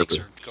part of whatever.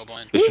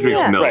 She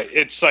drinks milk. Right,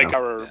 it's like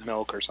our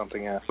milk or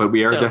something. Yeah. But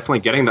we are definitely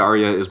getting the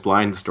Arya is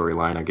blind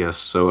storyline, I guess.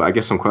 So I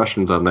guess some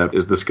questions on that.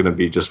 Is this going to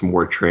be just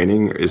more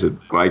training? Or is it?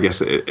 Well, I guess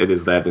it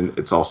is that, and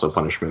it's also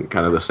punishment.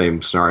 Kind of the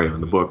same scenario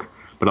in the book.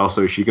 But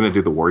also, is she going to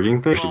do the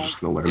warging thing? Or she's just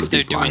going to learn to be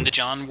blind? If they're doing the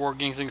John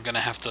warging thing, they're going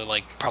to have to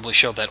like probably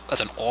show that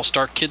that's an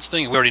all-star kids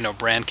thing. We already know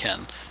Bran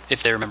can,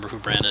 if they remember who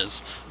Bran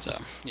is. So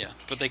yeah,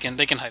 but they can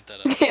hype that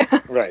up. Yeah.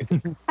 Right.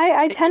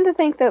 I tend to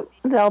think that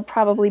they'll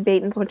probably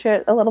bait and switch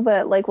it a little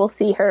bit. Like we'll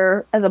see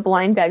her as a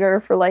blind beggar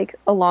for like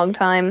a long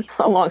time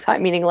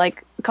meaning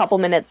like a couple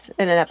minutes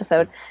in an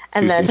episode,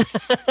 and then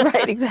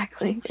right,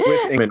 exactly. With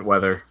inclement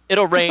weather.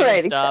 It'll rain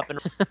Right, and stop.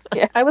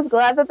 Yeah, I was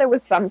glad that there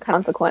was some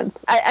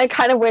consequence. I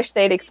kind of wish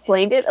they'd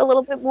explained it a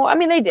little bit more. I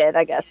mean, they did,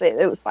 I guess.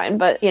 It was fine.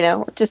 But,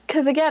 just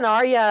because, again,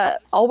 Arya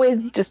always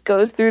just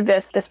goes through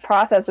this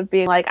process of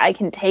being like, I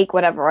can take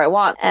whatever I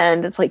want.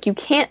 And it's like, you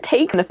can't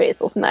take the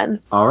Faceless Men.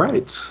 All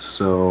right.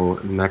 So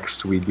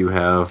next we do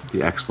have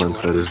the excellence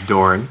that is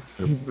Dorne.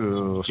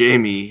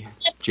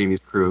 Jamie's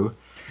crew,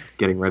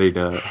 getting ready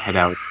to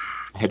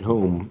head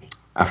home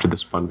after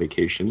this fun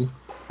vacation.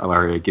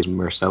 Arya gives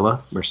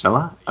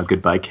Myrcella a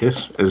goodbye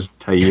kiss as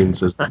Tyene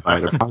says goodbye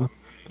to Bronn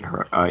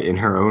in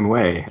her own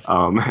way.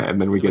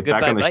 And then we get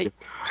back on the ship.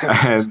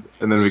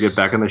 And then we get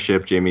back on the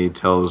ship. Jaime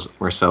tells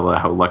Myrcella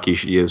how lucky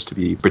she is to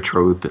be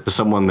betrothed to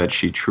someone that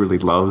she truly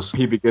loves.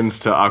 He begins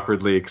to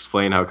awkwardly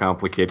explain how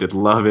complicated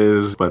love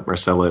is, but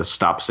Myrcella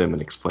stops him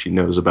and explains she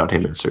knows about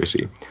him and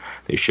Cersei.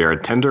 They share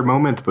a tender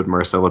moment, but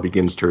Myrcella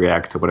begins to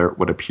react to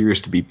what appears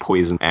to be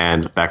poison.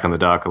 And back on the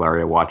dock,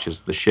 Arya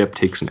watches the ship,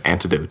 takes an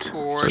antidote.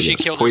 Or she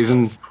killed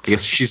poison. herself. I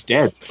guess she's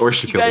dead. Or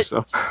she killed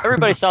herself.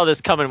 Everybody saw this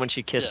coming when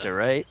she kissed her,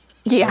 right?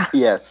 Yeah.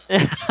 Yes.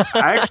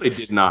 I actually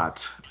did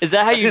not. Is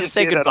that how you didn't just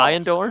say see it at goodbye all.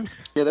 in Dorne?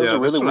 Yeah, that was a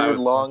really that's what I weird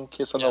was- long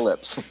kiss on the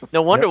lips.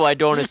 No wonder why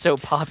Dorne is so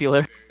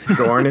popular.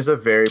 Dorne is a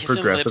very Kissing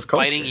progressive lips,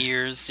 culture. biting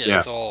ears.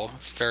 Yeah, Yeah.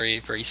 it's very,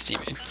 very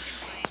steamy.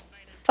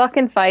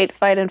 Fucking fight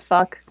and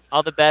fuck.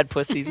 All the bad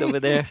pussies over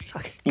there.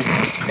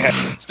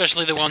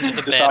 Especially the ones with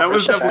the Just bad. offer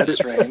was- shit that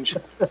that's was- strange.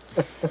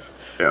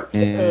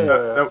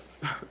 Yeah.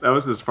 That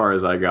was as far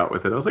as I got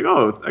with it. I was like,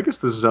 oh, I guess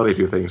this is how they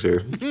do things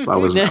here. I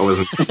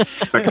wasn't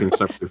expecting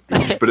something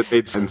huge, but it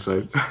made sense.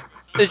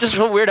 It's just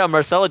so weird how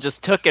Marcella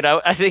just took it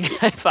out. I think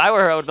if I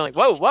were her, I would be like,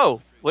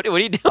 whoa, what are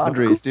you doing?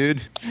 Andres,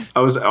 dude. I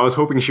was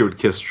hoping she would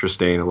kiss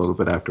Trystane a little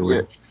bit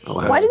afterward.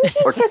 Why didn't she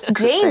Or kiss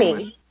Christine.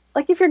 Jamie?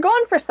 Like, if you're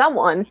going for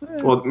someone.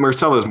 Well,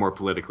 Myrcella's more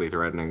politically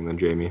threatening than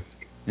Jamie.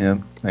 Yeah,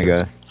 I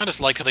guess. I just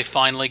liked how they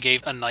finally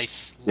gave a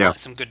nice,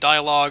 some good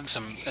dialogue,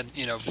 some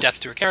depth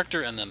to her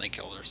character, and then they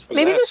killed her. So.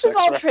 Maybe that a this is sex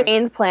all reference?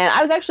 Trystane's plan.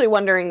 I was actually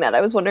wondering that. I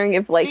was wondering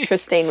if, like,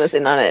 Trystane was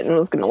in on it and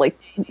was going to, like,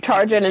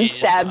 charge in and Genius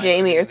stab behind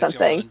Jamie or everything that's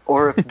going something.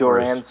 Or if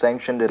Doran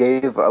sanctioned it,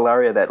 gave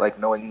Alaria that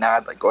knowing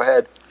nod, go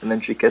ahead, and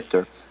then she kissed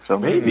her. So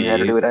Maybe. you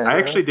had to do it. I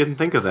actually didn't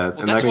think of that,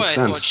 Well, and that's that why makes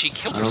I sense. thought she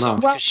killed I don't herself,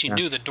 know. because she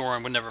knew that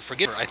Doran would never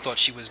forgive her. I thought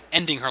she was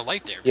ending her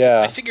life there.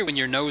 Yeah. I figure when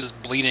your nose is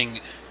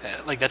bleeding,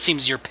 that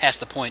seems you're past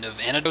the point of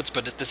antidotes,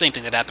 but it's the same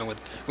thing that happened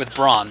with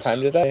Bronn. So.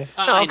 Time to die.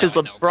 No, because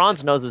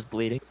LeBron's nose was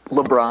bleeding.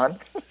 LeBron.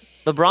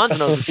 LeBron's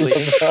nose was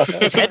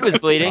bleeding. His head was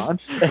bleeding. Well,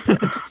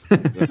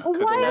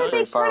 why are they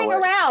very far turning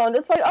away. around?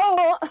 It's like,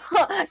 oh,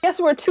 I guess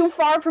we're too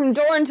far from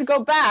Dorne to go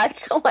back.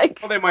 Like,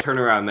 Well, they might turn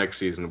around next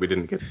season. We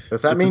didn't get.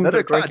 Does that It's mean another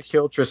they're going cut. to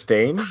kill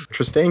Trystane?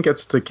 Trystane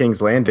gets to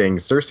King's Landing.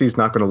 Cersei's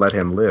not going to let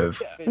him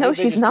live. no,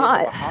 she's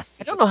not.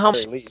 I don't know how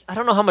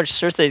much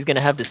Cersei's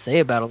gonna have to say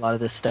about a lot of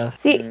this stuff.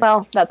 See,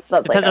 well, that's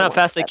Depends like on how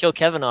fast they kill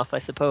Kevin off, I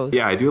suppose.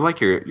 Yeah, I do like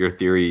your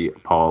theory,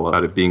 Paul,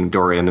 about it being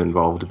Dorian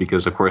involved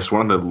because, of course,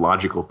 one of the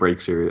logical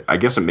breaks here. I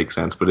guess it makes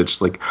sense, but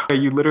it's like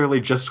you literally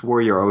just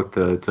swore your oath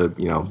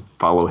to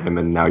follow him,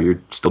 and now you're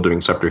still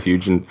doing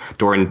subterfuge. And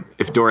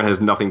if Doran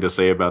has nothing to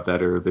say about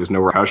that, or there's no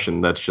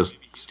repercussion, that's just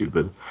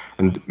stupid.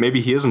 And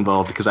maybe he is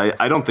involved because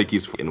I don't think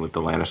he's in with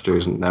the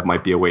Lannisters, and that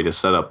might be a way to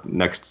set up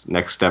next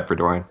step for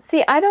Dorian.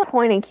 See, I don't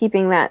point in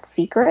keeping that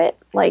secret.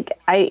 Like,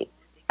 I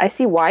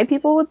see why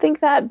people would think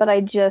that, but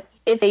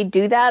if they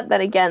do that,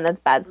 then again, that's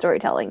bad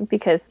storytelling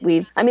because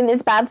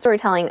it's bad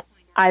storytelling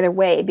either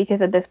way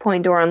because at this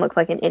point, Doran looks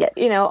like an idiot.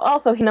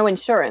 Also, no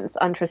insurance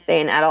on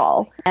Trystane at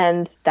all,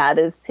 and that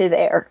is his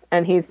heir,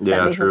 and he's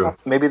sending him off.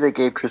 Maybe they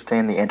gave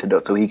Trystane the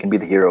antidote so he can be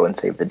the hero and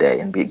save the day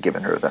and be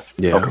giving her the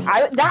helping.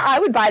 I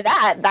would buy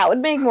that. That would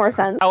make more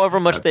sense. However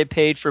much they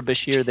paid for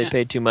Bashir, they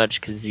paid too much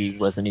because he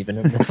wasn't even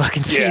in the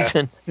fucking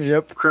season.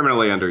 Yep.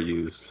 Criminally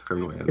underused.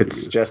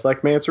 It's just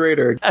like Mance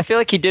Rayder. I feel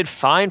like he did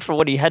fine for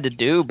what he had to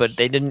do, but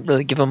they didn't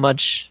really give him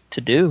much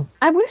to do.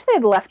 I wish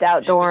they'd left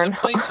out Dorne.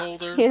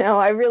 Placeholder.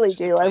 I really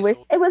do. I wish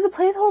it was a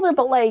placeholder,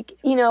 but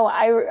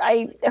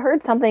I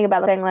heard something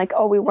about saying like,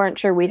 oh, we weren't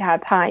sure we'd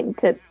have time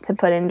to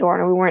put in Dorne,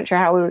 or we weren't sure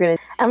how we were gonna.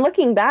 And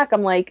looking back,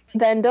 I'm like,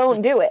 then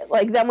don't do it.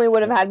 Like, then we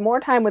would have had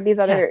more time with these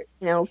other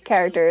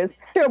characters.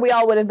 Sure, we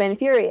all would have been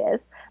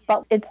furious,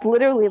 but it's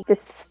literally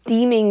this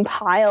steaming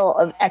pile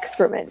of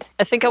excrement.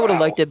 I think I would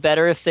have liked it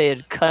better if they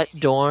had cut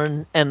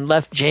Dorne and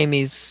left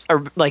Jaime's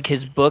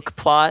his book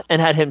plot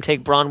and had him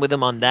take Bronn with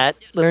him on that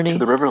journey. To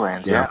the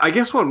Riverlands, yeah. I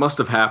guess what must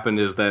have happened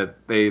is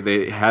that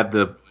they had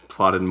the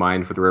plot in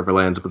mind for the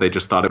Riverlands, but they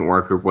just thought it didn't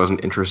work or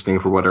wasn't interesting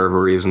for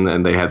whatever reason,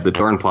 and they had the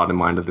Dorne plot in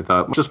mind, and they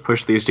thought, let's just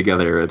push these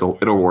together,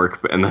 it'll work.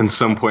 And then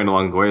some point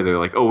along the way, they're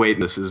like, oh wait,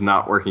 this is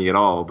not working at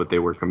all, but they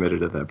were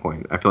committed at that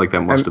point. I feel like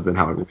that must have been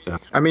how it worked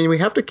out. I mean, we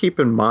have to keep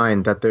in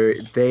mind that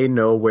they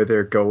know where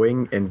they're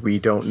going, and we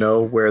don't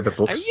know where the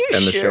books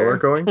and the show are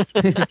going.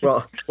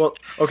 well,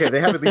 okay, they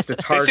have at least a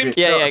target.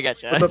 I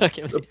gotcha.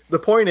 The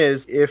point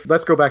is,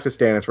 let's go back to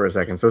Stannis for a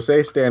second. So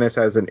say Stannis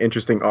has an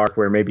interesting arc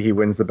where maybe he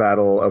wins the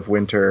Battle of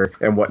Winter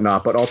and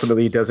whatnot, but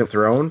ultimately he doesn't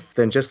throne,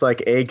 then just like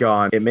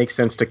Aegon, it makes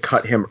sense to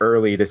cut him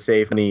early to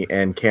save money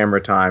and camera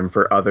time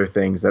for other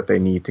things that they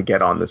need to get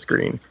on the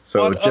screen.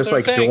 So What just other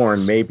like things?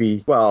 Dorne,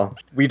 maybe,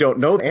 we don't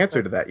know the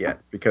answer to that yet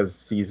because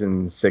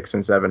season 6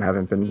 and 7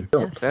 haven't been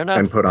filmed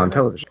and put on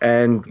television.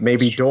 And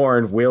maybe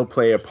Dorne will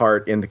play a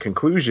part in the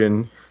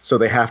conclusion, so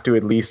they have to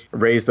at least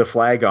raise the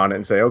flag on it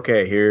and say,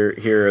 okay,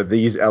 here are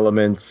these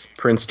elements.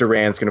 Prince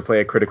Doran's going to play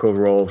a critical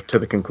role to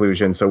the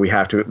conclusion, so we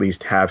have to at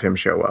least have him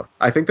show up.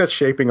 I think that's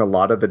shaping a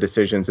lot of the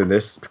decisions in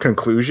this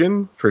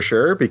conclusion, for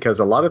sure, because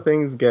a lot of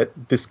things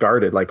get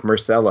discarded, like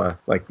Myrcella.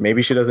 Like,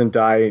 maybe she doesn't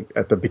die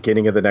at the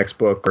beginning of the next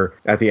book or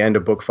at the end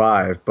of book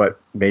 5, but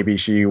maybe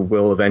she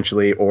will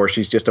eventually, or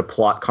she's just a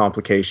plot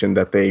complication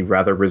that they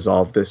rather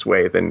resolve this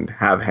way than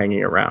have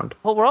hanging around.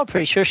 Well, we're all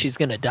pretty sure she's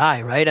going to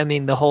die, right? I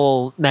mean, the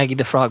whole Maggie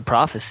the Frog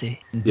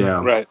prophecy.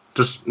 Yeah, Right.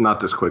 Just not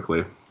this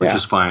quickly, which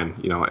is fine.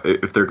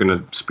 If they're going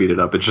to speed it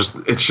up,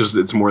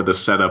 it's more the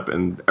setup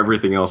and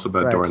everything else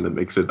about Dorne that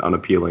makes it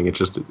unappealing.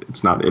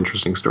 It's not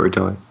interesting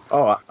storytelling.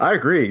 Oh, I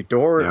agree.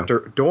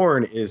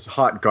 Dorne is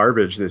hot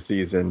garbage this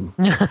season.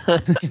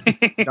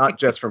 Not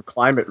just from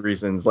climate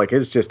reasons. Like,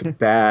 it's just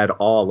bad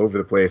all over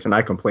the place. And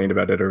I complained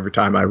about it every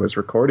time I was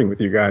recording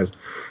with you guys.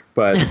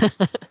 But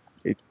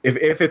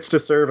if it's to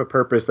serve a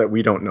purpose that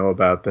we don't know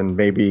about, then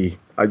maybe,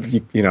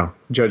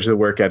 judge the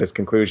work at its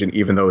conclusion,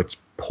 even though it's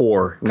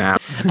poor now.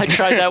 I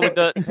tried that with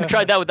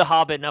the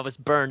Hobbit, and I was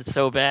burned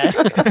so bad.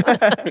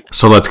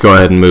 So let's go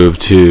ahead and move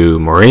to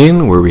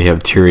Moraine, where we have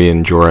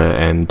Tyrion, Jorah,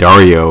 and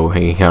Dario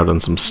hanging out on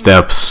some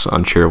steps,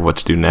 unsure of what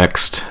to do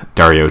next.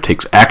 Dario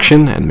takes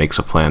action and makes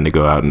a plan to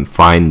go out and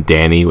find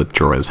Dany with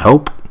Jorah's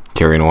help.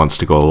 Tyrion wants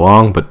to go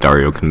along, but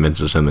Dario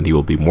convinces him that he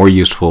will be more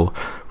useful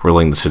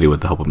ruling the city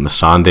with the help of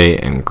Missandei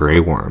and Grey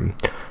Worm.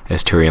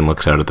 As Tyrion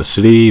looks out at the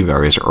city,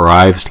 Varys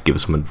arrives to give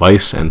some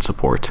advice and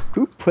support.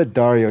 Who put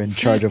Dario in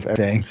charge of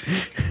everything?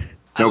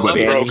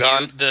 Nobody. I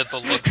love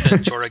the look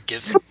that Jorah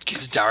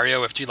gives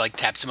Dario after he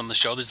taps him on the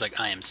shoulders, like,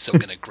 I am so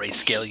gonna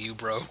grayscale you,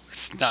 bro.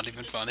 It's not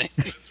even funny.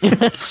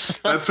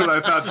 That's what I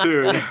thought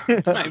too.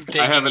 I'm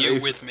taking you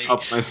with me.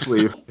 Up my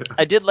sleeve.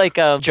 I did like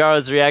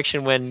Jorah's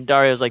reaction when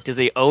Dario's like, does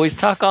he always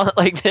talk on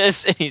like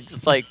this? And he's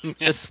just like,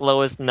 the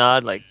slowest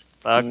nod, like,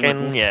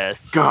 fucking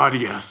yes. God,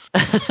 yes.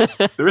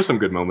 There are some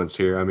good moments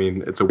here. I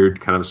mean, it's a weird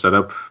kind of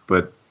setup,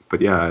 but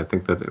But yeah, I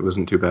think that it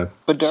wasn't too bad.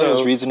 But Dario's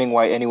So- reasoning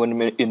why anyone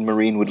in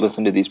Marine would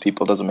listen to these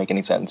people doesn't make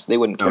any sense. They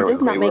wouldn't No, care it what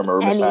does not Grey make Worm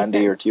or any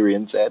Missandei or sense.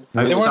 Tyrion said.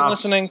 I've They weren't stopped-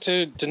 listening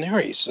to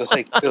Daenerys.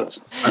 Like, ugh.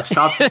 I've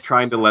stopped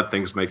trying to let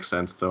things make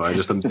sense, though. I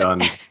just am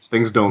done.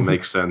 Things don't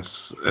make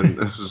sense, and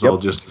this is all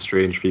just a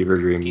strange fever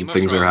dream. Game of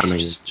Things are Thrones, happening.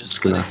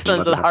 just gonna let it- Sons let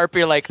of it the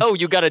Harpy are like, oh,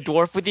 you got a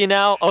dwarf with you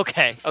now?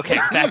 Okay,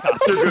 back off.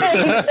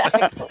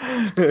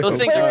 Those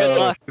things are good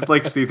luck. It's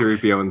like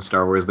C-3PO in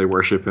Star Wars. They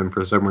worship him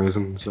for some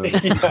reason. So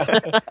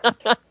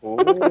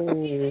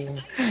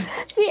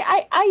See,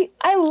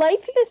 I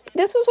liked this.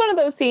 This was one of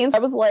those scenes I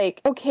was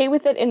like okay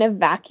with it in a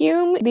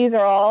vacuum. These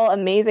are all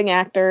amazing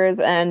actors,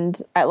 and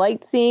I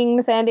liked seeing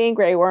Missandei and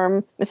Grey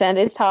Worm.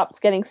 Missandei's top's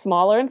getting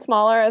smaller and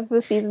smaller as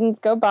the seasons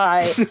go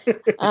by.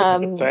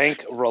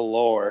 Thank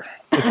R'hllor.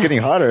 It's getting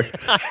hotter.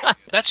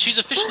 She's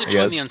officially I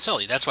joined guess. the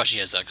Unsullied. That's why she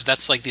has that, because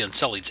that's like the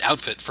Unsullied's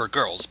outfit for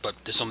girls, but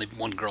there's only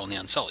one girl in the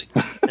Unsullied.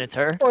 It's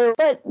her.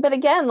 But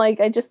again, like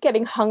I just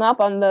getting hung up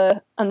on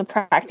the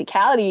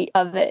practicality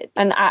of it,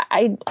 and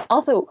I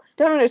also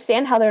don't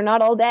understand how they're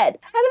not all dead.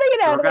 How do they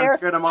get out of Drogon there?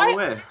 scared them all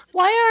away.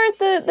 Why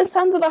aren't the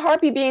Sons of the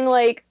Harpy being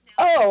like,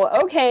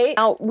 oh, okay,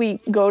 now we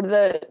go to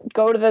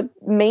the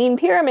main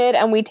pyramid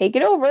and we take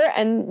it over,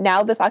 and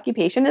now this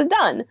occupation is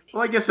done.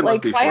 Well, I guess it Like,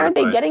 must be why aren't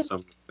they fortified getting to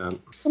some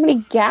extent. so many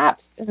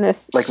gaps in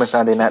this? Like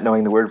Missandei not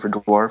knowing the word for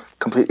dwarf,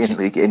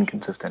 completely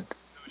inconsistent.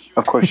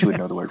 Of course she would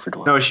know the word for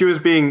dwarf. No, she was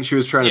trying Yeah, to be, she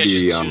was trying to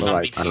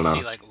be I don't know.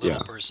 PC, like little Yeah.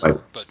 person,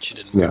 Like, but she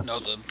didn't yeah. know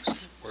the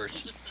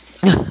words.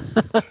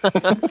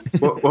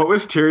 what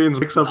was Tyrion's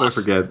mix-up? I Nos.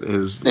 forget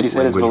his That he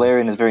said his language.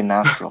 Valerian is very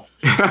nostril.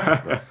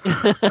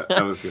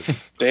 That was good.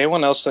 Did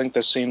anyone else think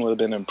this scene would have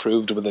been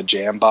improved with a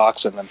jam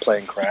box and then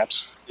playing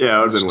craps? Yeah,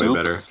 it would have been way Stoop.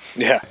 better.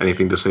 Yeah.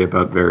 Anything to say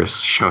about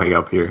Varys showing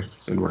up here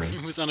in Marine?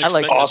 It was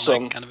unexpected.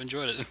 Awesome. I kind of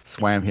enjoyed it.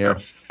 Swam here.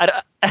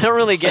 I don't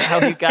really get how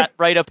he got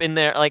right up in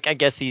there. Like, I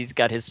guess he's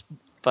got his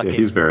fucking Yeah,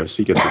 he's Varys.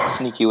 He gets it.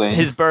 Sneaky way.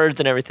 his birds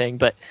and everything,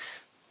 but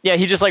yeah,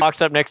 he just like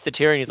walks up next to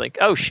Tyrion. He's like,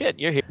 "Oh shit,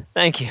 you're here.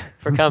 Thank you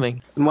for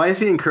coming." And why is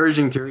he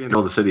encouraging Tyrion to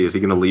build the city? Is he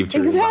going to leave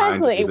Tyrion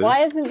behind? to Exactly. do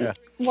this?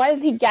 Why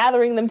isn't he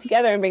gathering them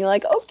together and being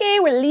like, okay,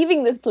 we're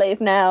leaving this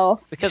place now?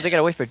 Because they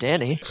gotta wait for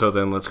Danny. So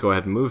then let's go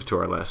ahead and move to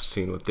our last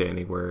scene with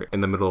Dany, where in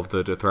the middle of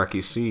the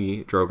Dothraki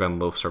Sea, Drogon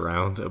loafs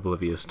around,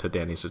 oblivious to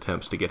Dany's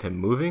attempts to get him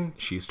moving.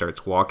 She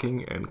starts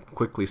walking and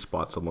quickly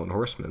spots a lone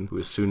horseman, who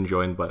is soon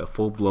joined by a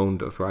full-blown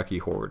Dothraki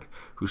horde,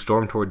 who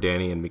storm toward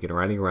Dany and begin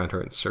riding around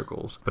her in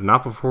circles, but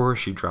not before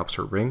she drops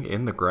her ring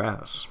in the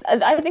grass.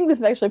 I think this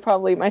is actually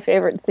probably my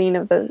favorite scene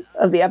of the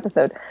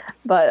episode,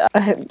 but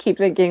I keep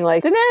thinking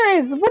like,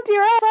 Daenerys, what do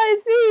your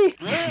eyes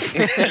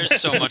see? There's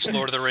so much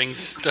Lord of the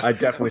Rings. I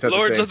definitely said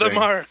Lords the of same the thing.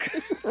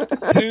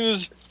 Mark.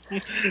 Who's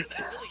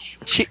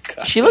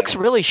She looks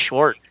really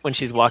short when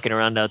she's walking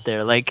around out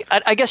there. Like,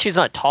 I guess she's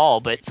not tall,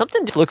 but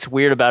something just looks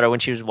weird about her when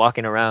she was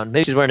walking around.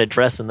 Maybe she's wearing a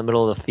dress in the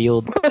middle of the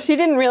field. Well, she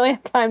didn't really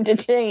have time to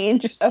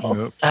change, so.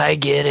 Nope. I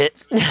get it.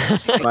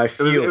 My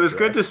It was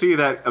good to see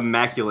that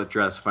immaculate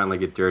dress finally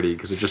get dirty,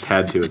 because it just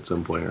had to at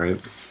some point, right?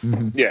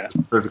 yeah?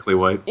 Perfectly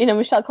white. You know,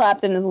 Michelle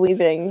Clapton is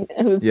leaving,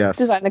 who's Yes.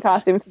 designed the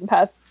costumes for the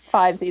past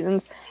 5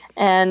 seasons,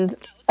 and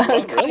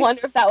I really?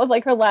 wonder if that was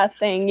like her last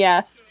thing. Yeah,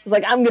 it was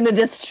like, I'm gonna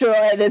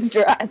destroy this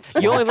dress.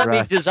 You only let me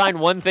Dress. design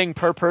one thing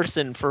per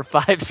person for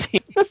 5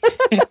 scenes.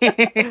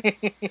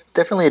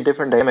 Definitely a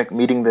different dynamic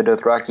meeting the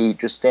Dothraki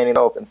just standing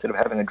up instead of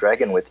having a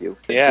dragon with you.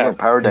 Yeah. Different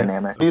power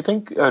dynamic. Do you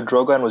think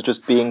Drogon was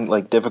just being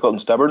like difficult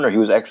and stubborn, or he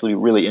was actually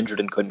really injured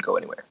and couldn't go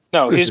anywhere?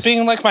 No, he's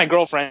being like my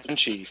girlfriend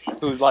Frenchie,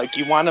 who like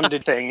you want him to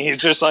thing. He's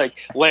just like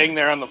laying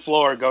there on the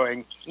floor,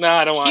 going, "No,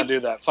 I don't want to do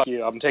that. Fuck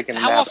you. I'm taking a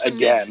How nap often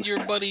again." is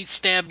your buddy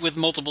stabbed with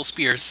multiple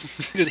spears?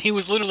 Because he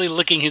was literally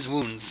licking his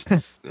wounds.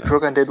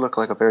 Drogon did look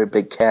like a very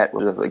big cat,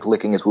 with like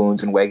licking his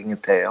wounds and wagging his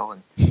tail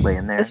and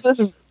laying there. This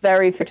was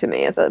very fair to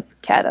me as a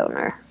cat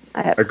owner.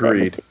 I have to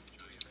Agreed. say.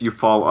 You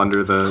fall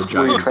under the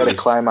Where you giant try to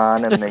beast. climb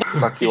on and they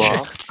fuck you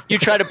off. You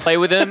try to play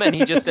with him, and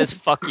he just says,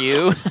 fuck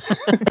you.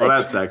 Well,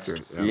 that's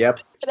accurate. Yeah. Yep.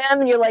 To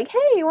them, and you're like, hey,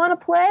 you want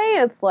to play?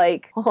 It's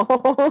like,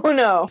 oh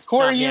no. Who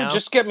are Not you? meow.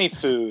 Just get me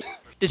food.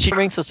 Did she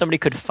ring so somebody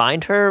could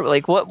find her?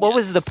 Like, what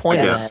was the I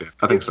point of guess. that? Yeah.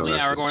 I think so. Yeah,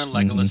 That's we're it. going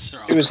to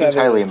Legolas. It was Seems either-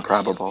 highly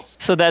improbable.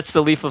 So that's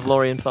the Leaf of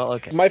Lorien fall.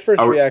 Okay. My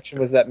first Oh. reaction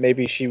was that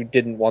maybe she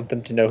didn't want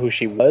them to know who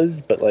she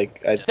was, but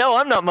like, No,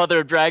 I'm not Mother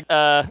of Drag.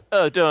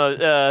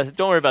 Don't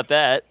worry about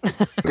that.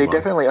 They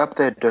definitely upped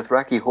the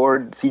Dothraki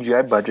Horde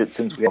CGI budget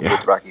since we had the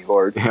Dothraki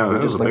Horde. Yeah, that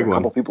was just a like big a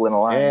couple one. people in a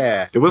line.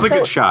 Yeah. It was a So-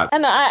 good shot.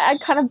 And I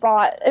kind of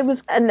bought it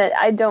was, and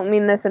I don't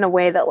mean this in a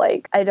way that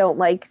like I don't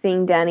like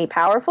seeing Dany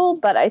powerful,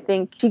 but I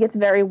think she gets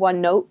very one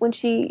note when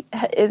she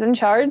is in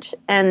charge,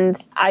 and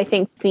I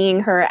think seeing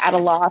her at a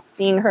loss,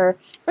 seeing her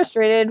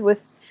frustrated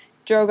with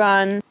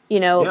Drogon,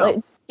 like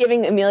just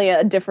giving Amelia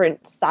a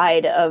different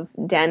side of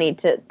Danny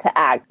to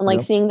act, and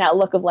like seeing that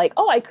look of like,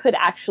 oh, I could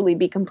actually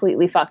be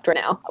completely fucked right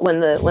now when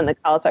the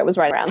Khalasar was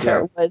right around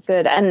her was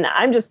good. And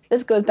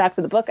this goes back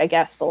to the book, I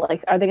guess, but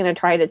like, are they going to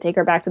try to take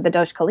her back to the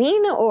Dosh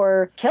Khaleen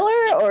or kill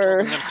her, or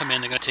they're going to come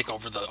in, they're going to take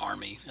over the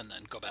army and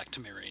then go back to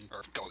Meereen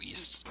or go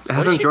east.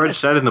 Hasn't George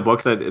said in the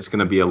book that it's going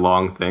to be a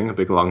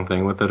big long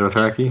thing with the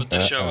Dothraki? But the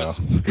show is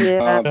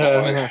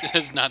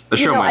not the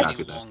show might not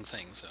be be a long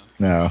thing. So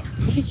No.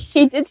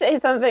 He did say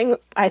something,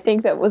 I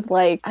think, that was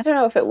like, I don't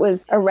know if it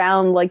was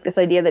around like this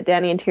idea that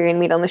Danny and Tyrion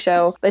meet on the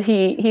show, but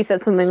he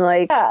said something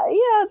like,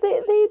 they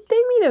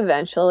meet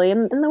eventually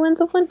in the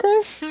Winds of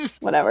Winter.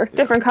 Whatever,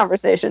 different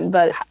conversation.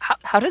 But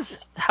how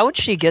would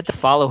she get to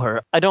follow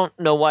her? I don't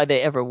know why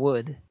they ever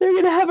would. They're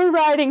gonna have a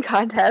riding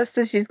contest,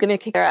 and she's gonna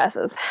kick their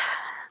asses.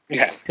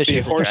 Yeah,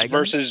 the horse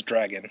versus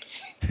dragon.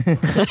 And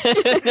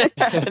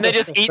they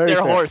just eat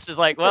their horse. It's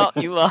like, well,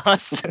 you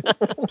lost.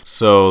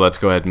 So let's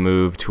go ahead and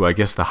move to, I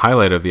guess, the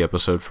highlight of the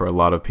episode for a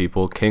lot of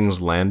people,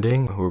 King's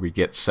Landing, where we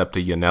get Septa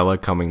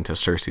Unella coming to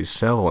Cersei's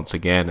cell once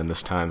again, and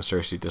this time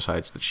Cersei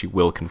decides that she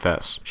will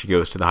confess. She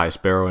goes to the High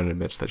Sparrow and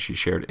admits that she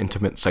shared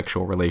intimate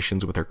sexual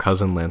relations with her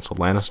cousin Lancel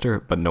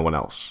Lannister, but no one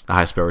else. The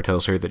High Sparrow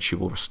tells her that she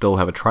will still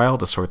have a trial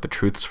to sort the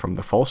truths from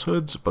the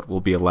falsehoods, but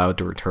will be allowed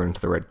to return to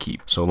the Red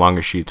Keep, so long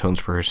as she atones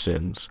for her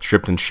sins.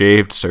 Stripped and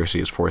shaved, Cersei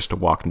is forced to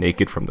walk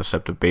naked from the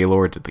Sept of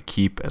Baelor to the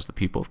keep as the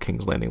people of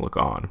King's Landing look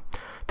on.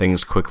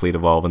 Things quickly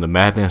devolve into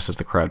madness as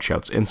the crowd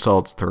shouts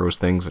insults, throws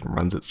things, and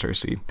runs at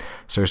Cersei.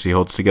 Cersei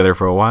holds together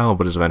for a while,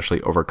 but is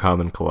eventually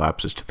overcome and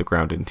collapses to the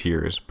ground in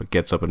tears, but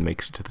gets up and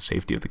makes it to the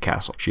safety of the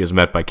castle. She is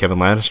met by Kevan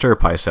Lannister,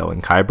 Pycelle,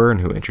 and Qyburn,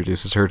 who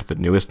introduces her to the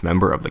newest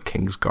member of the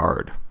King's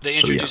Guard. They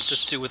introduced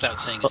us to without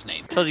saying his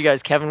name. I told you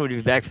guys Kevin would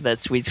be back for that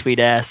sweet, sweet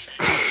ass.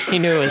 He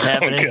knew it was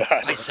happening.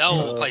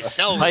 Pycelle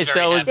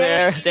was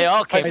there. They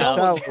all came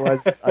out.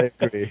 I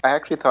agree. I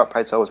actually thought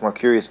Pycelle was more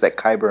curious that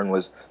Qyburn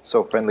was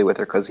so friendly with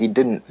her, because he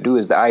didn't do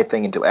his eye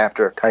thing until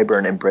after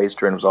Qyburn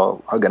embraced her and was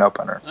all hugging up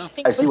on her.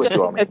 I see what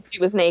you all mean. She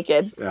was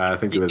naked. Yeah, I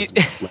think it was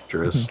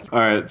lecherous. All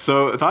right,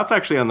 so thoughts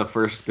actually on the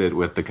first bit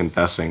with the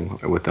confessing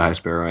with the High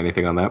Sparrow.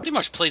 Anything on that? Pretty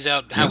much plays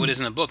out how it is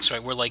in the books,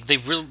 right? Where like they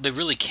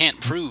really can't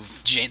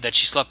prove that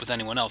she slept with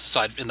anyone else.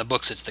 Aside in the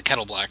books, it's the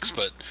Kettleblacks,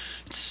 but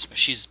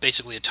she's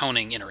basically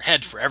atoning in her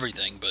head for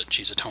everything, but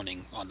she's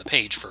atoning on the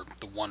page for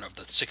the one of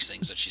the 6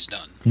 things that she's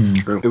done.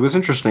 True. It was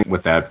interesting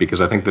with that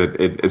because I think that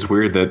it's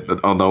weird that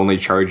the only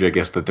charge I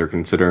guess that they're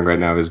considering right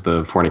now is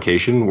the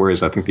fornication,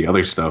 whereas I think the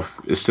other stuff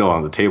is still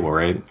on the table,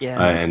 right?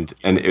 Yeah. And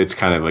it's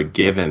kind of a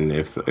given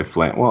if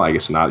well, I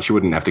guess not. She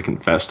wouldn't have to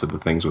confess to the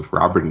things with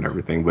Robert and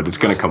everything, but it's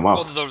going to come up.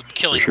 Well, the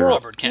killing of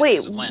Robert can't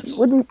wait, of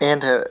Lancel.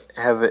 And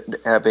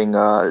having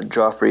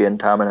Joffrey and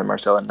Tommen and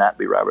Marcella not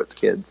be Robert's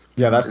kids.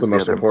 Yeah, that's the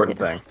most important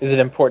thing. Is it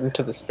important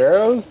to the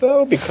Sparrows,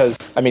 though? Because,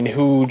 I mean,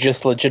 who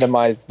just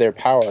legitimized their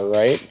power,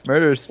 right?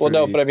 Murder's Well,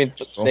 no, but I mean,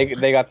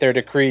 they got their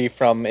decree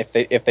from if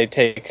they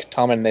take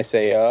Tommen and they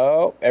say,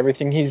 oh,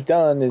 everything he's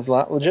done is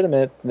not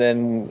legitimate,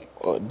 then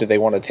do they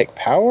want to take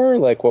power?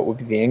 Like, what would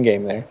be the end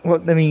game there?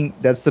 Well, I mean,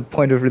 that's the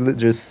point of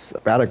religious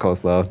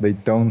radicals, though. They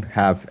don't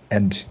have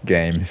end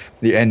games.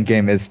 The end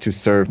game is to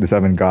serve the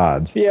 7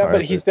 gods. Yeah,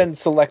 but he's been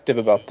selective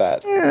about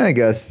that. Yeah, I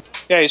guess.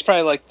 Yeah, he's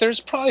probably like, there's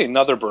probably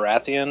another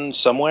Baratheon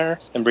somewhere,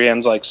 and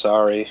Brienne's like,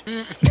 sorry.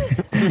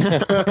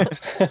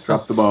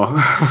 Drop the ball.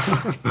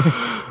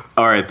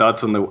 All right,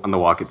 thoughts on the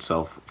walk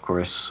itself. Of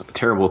course, a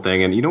terrible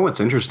thing. And you know what's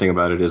interesting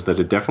about it is that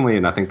it definitely,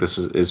 and I think this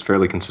is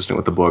fairly consistent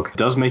with the book,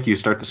 does make you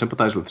start to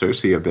sympathize with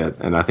Cersei a bit,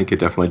 and I think it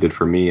definitely did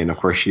for me. And of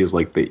course, she is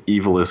like the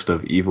evilest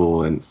of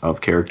evil and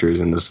of characters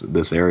in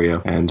this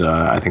area, and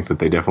I think that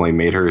they definitely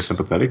made her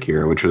sympathetic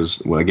here, which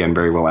was again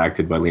very well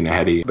acted by Lena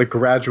Headey. The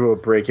gradual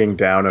breaking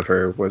down of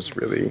her was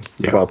really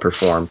well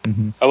performed.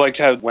 Mm-hmm. I liked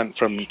how it went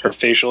from her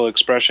facial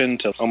expression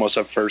to almost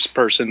a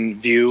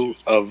first-person view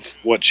of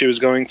what she was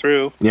going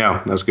through.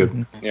 Yeah, that's good.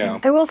 Mm-hmm. Yeah,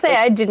 I will say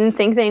I didn't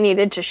think they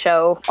needed to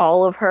show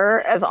all of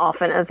her as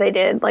often as they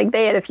did. Like,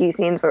 they had a few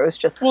scenes where it was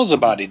just... Well, it was a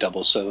body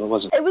double, so it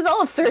wasn't... It was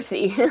all of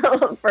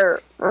Cersei,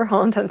 for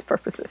all intents and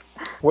purposes.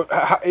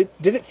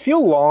 Did it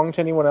feel long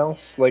to anyone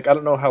else? Like, I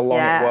don't know how long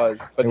it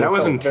was, but that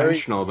was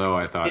intentional, though,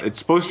 I thought. It's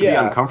supposed to be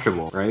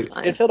uncomfortable, right?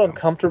 It felt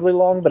uncomfortably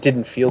long, but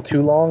didn't feel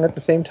too long at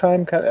the same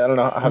time. I don't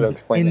know how to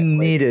explain it. It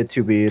needed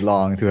to be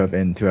long to have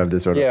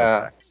this sort of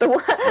effect.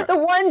 The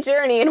one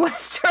journey in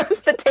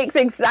Westeros that takes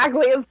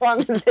exactly as long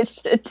as it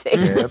should take.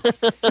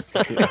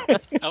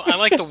 I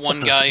like the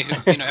one guy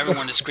who,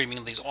 everyone is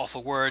screaming these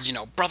awful words,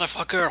 brother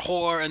fucker,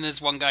 whore, and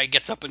this one guy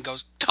gets up and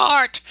goes,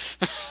 tart!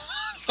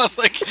 So I was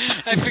like,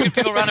 I figured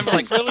people around him were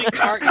like, really?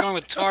 Tart? You're going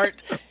with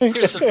tart?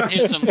 Here's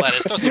some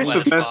lettuce. Throw some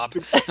lettuce, Bob.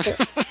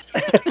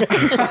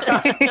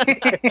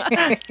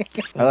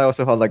 I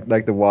also how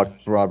like the walk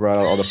brought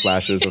out all the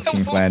flashes of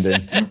King's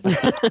Landing.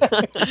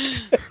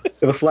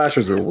 The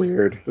flashes were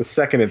weird. The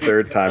second and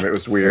third time it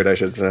was weird, I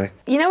should say.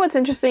 You know what's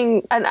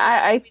interesting, and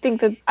I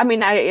think that, I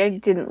mean, I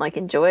didn't like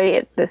enjoy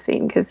it, this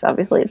scene, because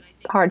obviously it's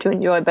hard to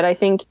enjoy, but I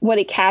think what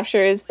it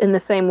captures in the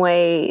same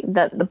way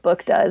that the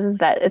book does is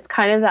that it's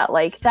kind of that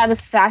like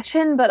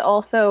satisfaction, but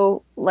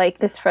also like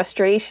this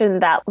frustration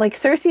that like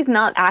Cersei's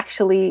not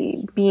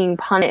actually being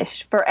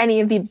punished for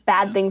any of the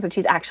bad things that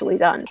she's actually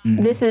done.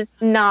 This is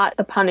not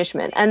the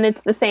punishment. And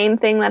it's the same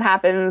thing that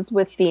happens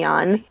with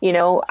Theon. You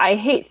know, I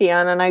hate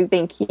Theon and I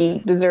think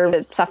he deserved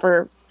to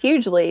suffer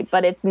hugely,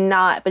 but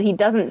he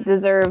doesn't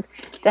deserve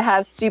to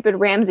have stupid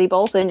Ramsay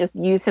Bolton just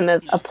use him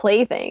as a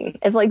plaything.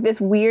 It's like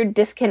this weird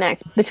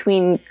disconnect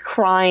between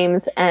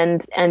crimes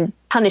and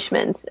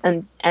punishment,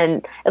 and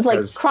it's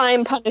like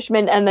crime,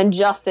 punishment, and then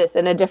justice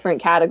in a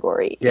different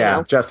category. Yeah, you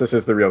know? Justice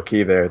is the real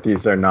key there.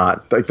 These are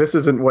not like, this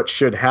isn't what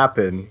should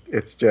happen.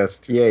 It's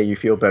just, you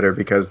feel better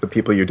because the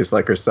people you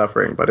dislike are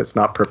suffering, but it's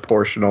not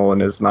proportional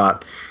and it's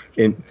not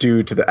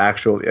due to the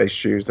actual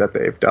issues that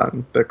they've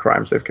done, the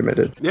crimes they've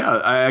committed.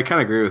 Yeah, I kind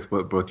of agree with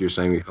what both you're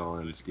saying, Michael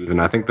and Steven.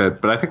 I think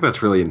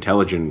that's really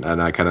intelligent,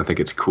 and I kind of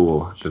think it's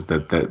cool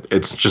that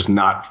it's just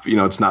not,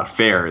 it's not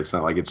fair. It's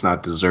not like it's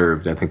not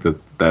deserved. I think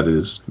that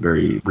is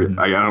very,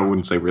 I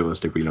wouldn't say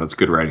realistic, but it's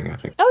good writing, I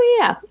think. Oh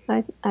yeah,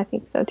 I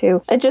think so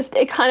too.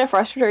 It kind of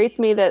frustrates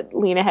me that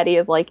Lena Headey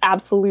is like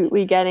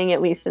absolutely getting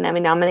at least an Emmy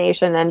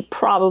nomination and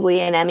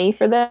probably an Emmy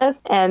for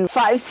this, and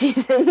 5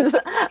 seasons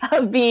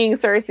of being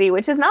Cersei,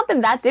 which has not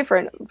been that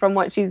different from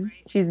what she's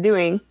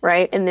doing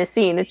right in this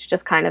scene. It's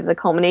just kind of the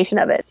culmination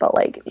of it. But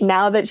like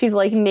now that she's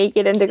like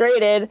naked and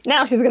degraded,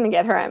 now she's gonna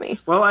get her Emmy.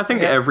 Well, I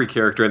think every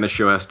character in the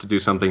show has to do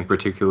something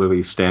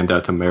particularly stand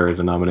out to merit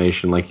a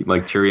nomination. Like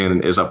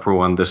Tyrion is up for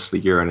one this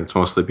year, and it's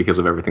mostly because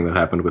of everything that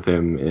happened with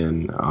him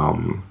in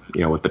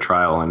with the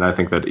trial. And I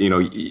think that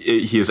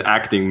his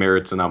acting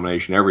merits a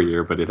nomination every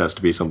year, but it has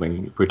to be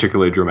something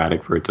particularly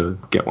dramatic for it to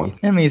get one.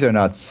 Emmys are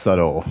not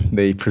subtle;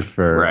 they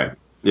prefer right.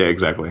 Yeah,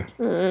 exactly.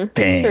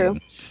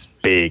 Things,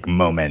 big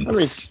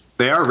moments.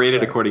 They are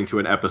rated according to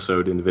an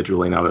episode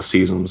individually, not a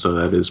season, so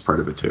that is part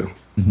of it too.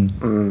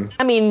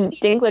 I mean,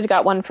 Dinklage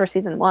got one for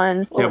season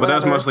 1. Yeah, but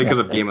that's mostly because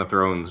of Game of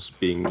Thrones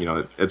being,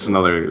 it's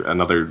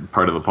another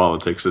part of the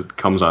politics. It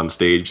comes on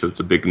stage, so it's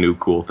a big new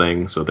cool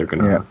thing, so they're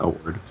going to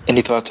award.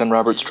 Any thoughts on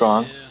Robert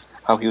Strong?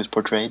 How he was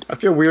portrayed? I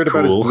feel weird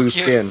about his blue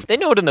skin. They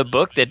know it in the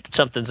book that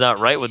something's not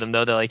right with him,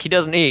 though. They're like, he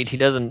doesn't eat, he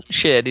doesn't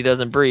shit, he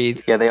doesn't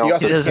breathe. Yeah, they all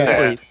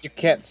you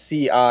can't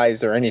see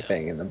eyes or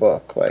anything in the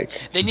book. Like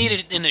they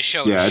needed it in the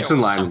show to show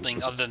us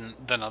something other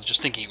than I was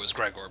just thinking it was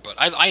Gregor. But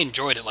I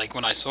enjoyed it. Like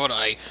when I saw it,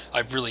 I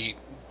really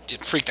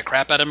it freaked the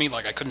crap out of me.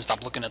 Like I couldn't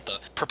stop looking at the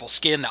purple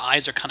skin. The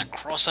eyes are kind of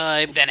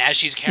cross-eyed. Then as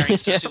she's carrying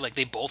Cersei, like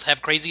they both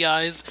have crazy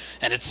eyes,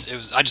 and it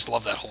was. I just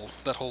love that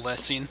whole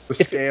last scene. The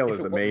scale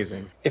is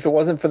amazing. If it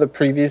wasn't for the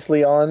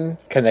previously on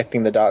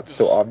connecting the dots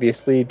so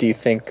obviously, do you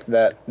think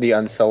that the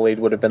Unsullied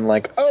would have been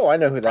like, oh, I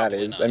know who that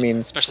is? Not. I mean,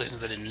 especially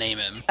since they didn't name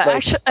him.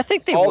 Actually, I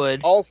think they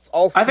would.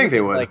 I think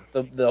they would. Like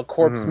the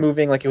corpse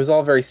moving, like it was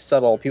all very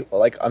subtle. People,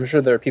 like I'm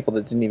sure there are people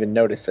that didn't even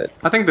notice it.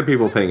 I think the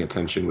people paying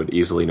attention would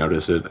easily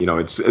notice it.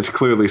 It's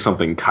clearly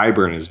something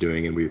Qyburn is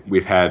doing, and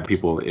we've had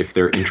people, if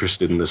they're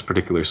interested in this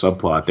particular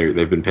subplot,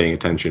 they've been paying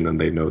attention, and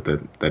they know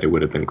that it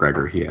would have been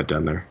Gregor he had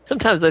done there.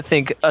 Sometimes I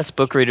think us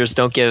book readers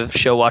don't give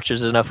show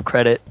watchers enough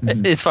credit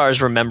as far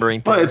as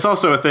remembering things. Well, it's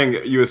also a thing,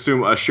 you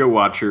assume a show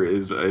watcher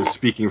is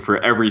speaking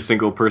for every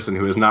single person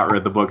who has not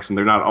read the books, and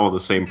they're not all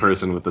the same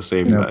person with the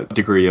same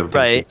degree of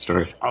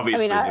story.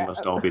 Obviously, they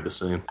must all be the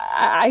same.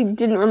 I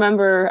didn't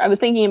remember. I was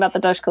thinking about the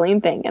Dutch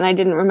Kaleem thing, and I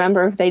didn't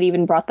remember if they'd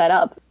even brought that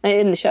up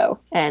in the show,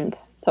 and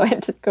so I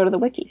had to go to the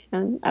wiki,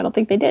 and I don't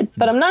think they did.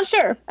 But I'm not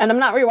sure, and I'm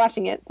not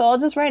rewatching it, so I'll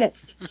just write it.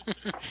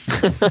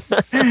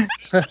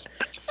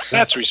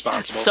 That's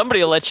responsible.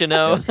 Somebody will let you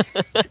know.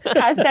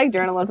 Hashtag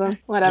journalism,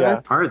 whatever.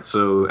 Yeah. All right,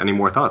 so any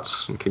more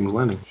thoughts on King's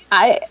Landing?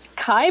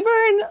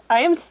 Qyburn,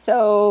 I am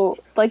so,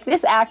 like,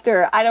 this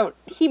actor,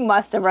 he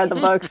must have read the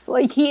books.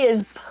 Like, he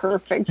is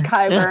perfect,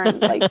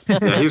 Qyburn. Like,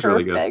 yeah, he's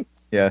really good.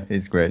 Yeah,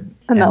 he's great.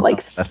 And that,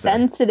 like,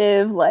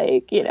 sensitive,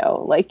 like,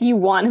 like, you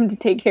want him to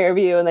take care of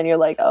you, and then you're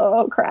like,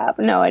 oh, crap,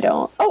 no, I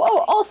don't.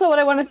 Oh, also, what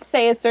I wanted to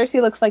say is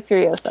Cersei looks like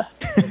Furiosa.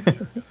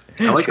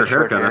 I like her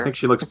haircut. I think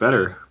she looks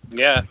better.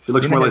 Yeah. She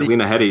looks more like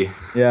Lena Headey.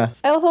 Yeah.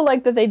 I also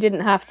like that they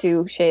didn't have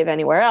to shave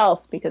anywhere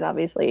else, because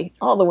obviously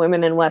all the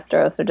women in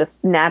Westeros are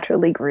just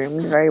naturally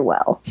groomed very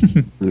well.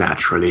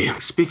 Naturally.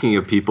 Speaking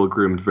of people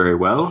groomed very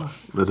well,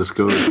 let us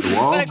go to the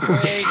wall.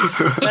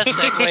 Segue. Best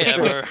segue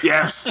ever.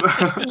 Yes.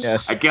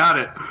 Yes. I got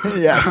it.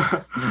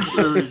 Yes.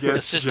 Where we get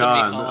Assist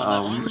John. me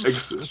on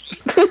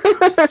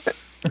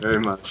Very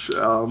much.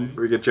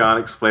 We get John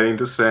explaining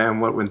to Sam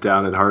what went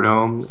down at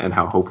Hardhome and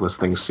how hopeless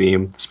things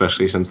seem,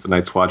 especially since the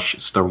Night's Watch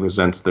still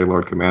resents their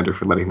Lord Commander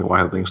for letting the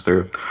wildlings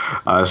through.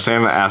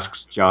 Sam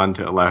asks John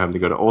to allow him to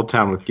go to Old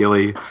Town with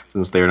Gilly,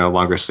 since they are no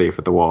longer safe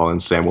at the Wall,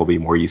 and Sam will be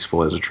more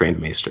useful as a trained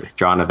maester.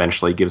 John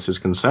eventually gives his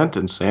consent,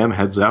 and Sam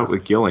heads out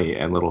with Gilly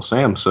and little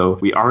Sam, so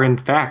we are in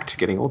fact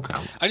getting Old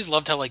Town. I just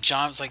loved how like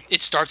John's like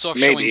it starts off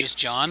Maybe. showing just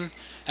John,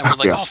 and we're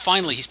like, Yes. oh,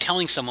 finally he's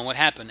telling someone what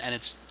happened, and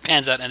it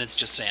pans out and it's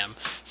just Sam.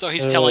 So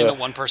he's telling the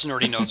one person who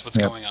already knows what's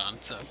going on.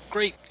 So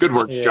great. Good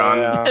work,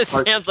 John.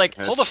 Sam's like,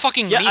 Hold a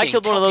fucking Yeah, meeting. I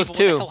killed one Tell of those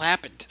people too. What the hell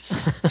happened?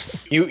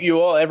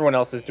 You all, everyone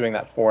else is doing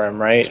that for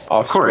him, right?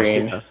 Off Of course,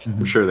 screen. yeah.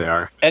 I'm sure they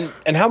are. And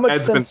how much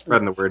Ed's been sense?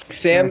 spreading the word.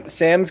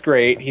 Sam's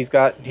great. He's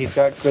got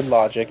good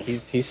logic.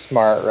 He's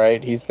smart,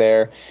 right? He's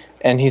there,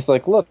 and he's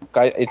like, look,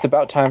 it's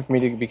about time for me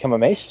to become a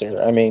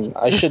maester. I mean,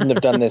 I shouldn't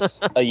have done this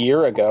a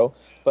year ago,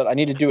 but I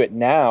need to do it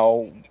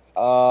now.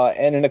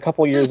 And in a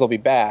couple years, I'll be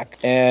back.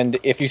 And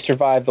if you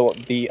survive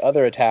the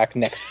other attack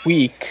next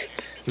week,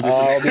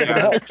 I'll be able to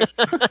help.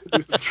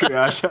 Do some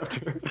triage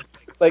after.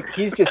 Like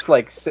he's just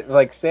like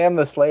Sam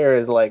the Slayer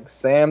is like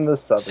Sam the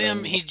Southern.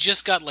 Sam, he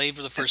just got laid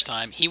for the first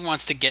time. He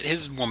wants to get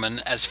his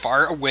woman as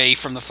far away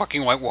from the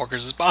fucking White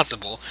Walkers as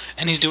possible,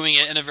 and he's doing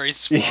it in a very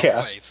suave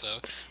way. So,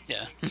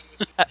 yeah.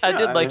 I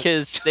did like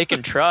his. They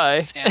can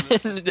try.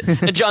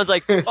 And John's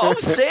like, "Oh,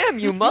 Sam,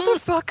 you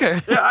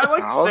motherfucker!" Yeah, I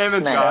like Oh, Sam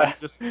and snap.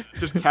 John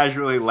just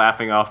casually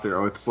laughing off their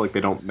oaths like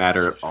they don't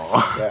matter at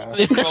all. Yeah.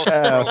 They've both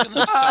broken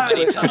them so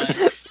many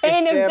times.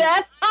 Pain Sam- of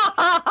death.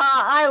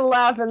 I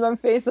laugh in the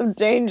face of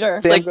danger.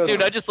 It's like, goes-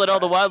 dude, I just let all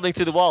the wildlings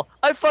through the wall.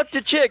 I fucked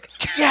a chick.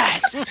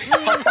 Yes.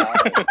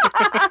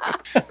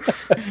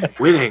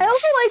 Winning. I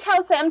also like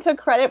how Sam took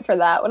credit for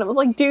that when it was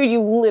like, dude,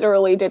 you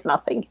literally did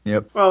nothing.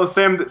 Yep. Well,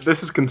 Sam,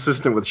 this is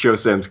consistent with Show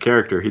Sam's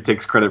character. He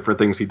takes credit for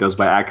things he does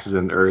by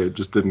accident, or it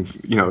just didn't,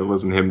 it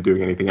wasn't him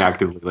doing anything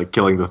actively, like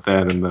killing the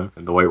Than and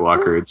the White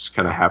Walker. It just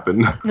kind of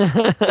happened.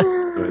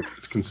 But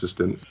it's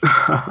consistent.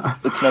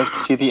 It's nice to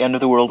see the end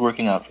of the world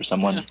working out for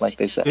someone, like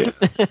they said.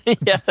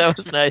 Yeah, that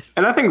was nice.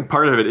 And I think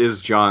part of it is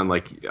John,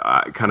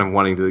 kind of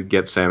wanting to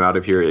get Sam out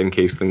of here in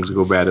case things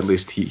go bad. At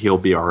least he'll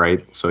be all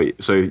right. So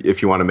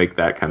if you want to make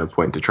that kind of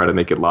point to try to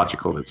make it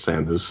logical that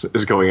Sam is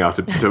going out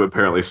to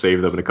apparently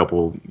save them in a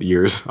couple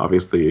years,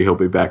 obviously he'll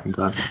be back in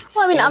time.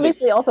 Well, I mean,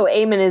 obviously, also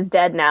Eamon is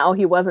dead now.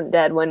 He wasn't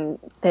dead when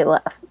they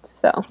left,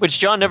 so. Which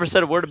John never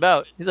said a word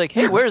about. He's like,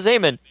 "Hey, where's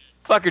Eamon?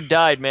 Fucker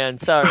died, man.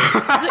 Sorry."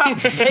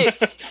 Hey,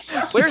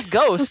 where's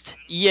Ghost?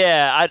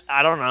 Yeah,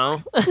 I don't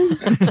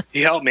know.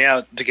 He helped me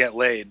out to get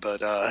laid, but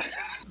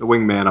The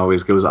wingman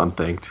always goes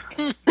unthanked.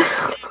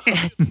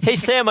 Hey,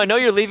 Sam, I know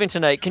you're leaving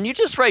tonight. Can you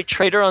just write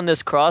traitor on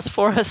this cross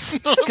for us?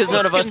 Because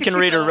none of us can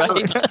read or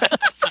write.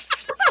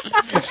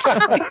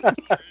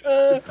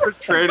 It's for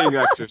training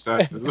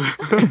exercises.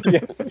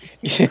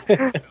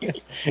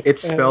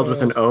 It's spelled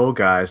with an O,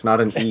 guys, not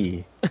an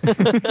E.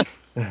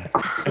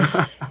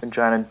 And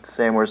John and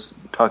Sam were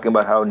talking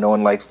about how no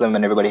one likes them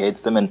and everybody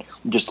hates them, and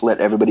just let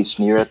everybody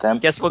sneer at them.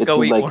 Guess we'll It go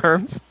seemed eat like,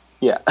 worms.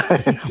 Yeah.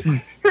 yes,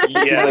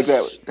 like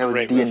that was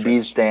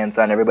D&B's stance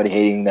on everybody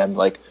hating them.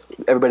 Like,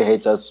 everybody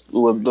hates us.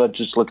 Let's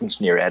just look and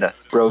sneer at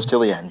us. Bros till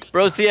the end.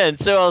 Bros, the end.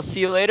 So I'll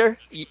see you later.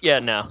 Yeah,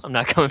 no, I'm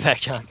not coming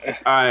back, John.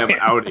 I am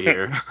out of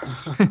here.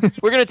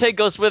 We're gonna take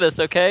Ghost with us,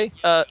 okay?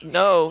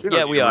 No. don't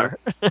Yeah, need we him, are.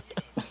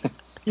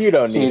 You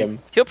don't need him.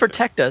 He'll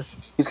protect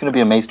us. He's going to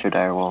be a maester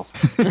direwolf.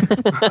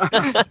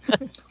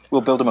 We'll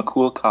build him a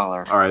cool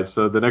collar. All right,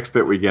 so the next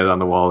bit we get on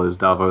the wall is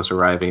Davos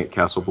arriving at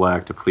Castle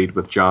Black to plead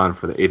with John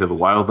for the aid of the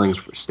wildlings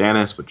for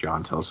Stannis, but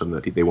John tells him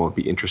that they won't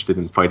be interested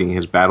in fighting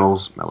his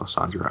battles.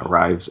 Melisandre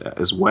arrives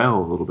as well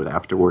a little bit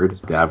afterward.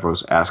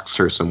 Davos asks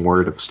her some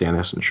word of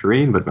Stannis and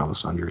Shireen, but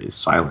Melisandre is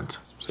silent.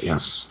 So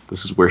yes,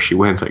 this is where she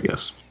wins, I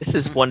guess. This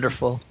is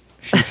wonderful.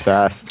 She's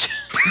fast.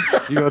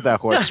 You rode that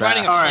horse He's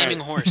riding a fast. flaming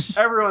horse.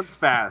 Everyone's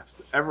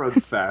fast.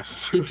 Everyone's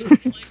fast.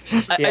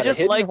 I just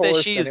like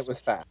that she's. It was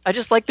fast. I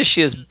just like that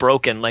she is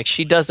broken. Like,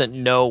 she doesn't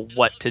know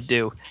what to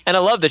do. And I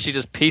love that she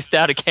just pieced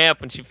out of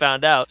camp when she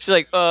found out. She's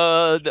like,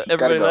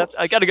 everybody go. left.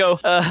 I gotta go.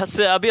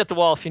 So I'll be at the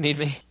wall if you need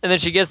me. And then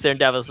she gets there and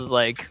Davos is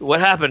like, what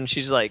happened?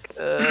 She's like,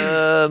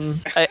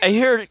 I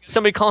hear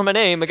somebody calling my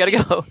name. I gotta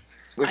go.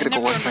 We're I going to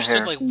go never wash my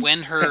understood hair.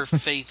 when her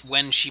faith,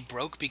 when she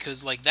broke,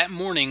 because that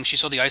morning she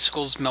saw the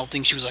icicles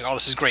melting. She was like, "Oh,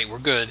 this is great, we're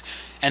good."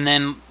 And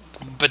then,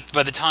 but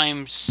by the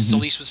time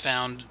Selyse was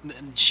found,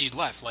 she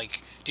left.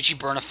 Like, did she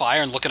burn a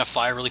fire and look at a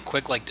fire really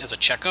quick, like as a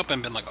checkup,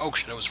 and been like, "Oh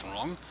shit, I was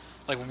wrong"?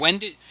 Like, when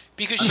did?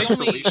 Because she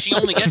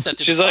only gets that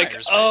through she's the like,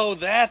 fires. oh,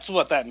 that's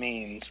what that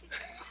means.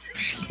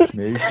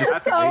 Maybe she's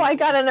just Oh, I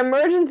got an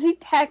emergency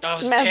text Oh,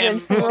 message damn!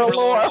 from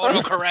Overlord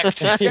R'hllor.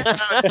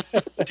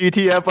 autocorrect.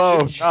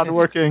 GTFO, not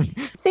working.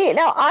 See,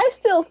 now I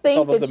still all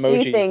think those that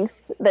emojis. she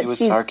thinks that It was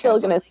she's still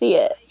sarcasm. going to see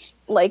it.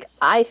 Like,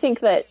 I think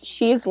that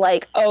she's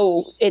like,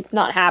 oh, it's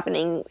not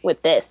happening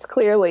with this,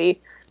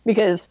 clearly,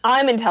 because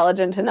I'm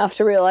intelligent enough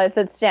to realize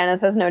that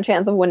Stannis has no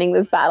chance of winning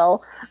this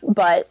battle.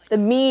 But the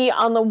me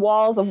on the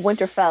walls of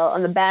Winterfell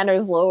and the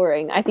banners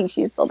lowering, I think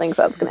she still thinks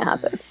that's going to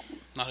happen.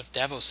 Not if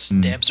Davos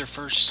stabs her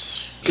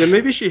first. Yeah,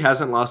 maybe she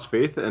hasn't lost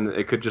faith, and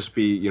it could just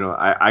be,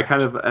 I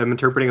kind of am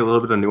interpreting a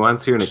little bit of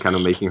nuance here, and it kind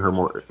of making her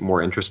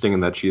more interesting in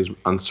that she is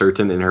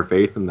uncertain in her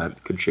faith, and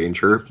that could change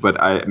her.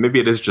 But maybe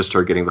it is just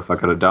her getting the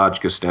fuck out of Dodge,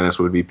 because Stannis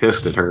would be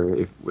pissed at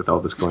her with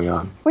all this going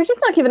on. We're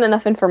just not given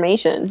enough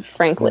information,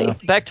 frankly.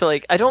 Back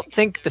to I don't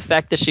think the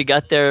fact that she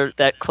got there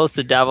that close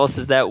to Davos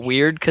is that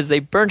weird, because they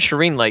burned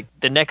Shireen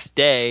the next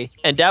day,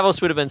 and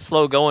Davos would have been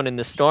slow going in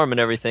the storm and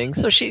everything.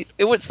 So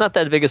it's not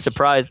that big a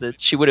surprise that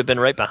she would have been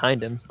right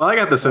behind him. Well, I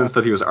got the sense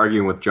that he was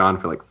arguing with Jon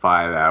for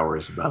 5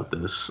 hours about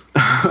this.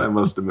 That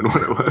must have been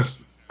what it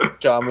was.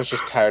 Jon was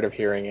just tired of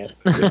hearing it.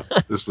 Yeah,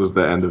 this was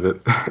the end of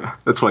it.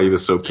 That's why he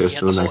was so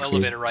pissed in the next whole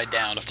elevator scene. ride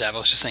down of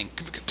Davos just saying,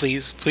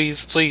 please,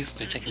 please, please.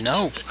 It's like,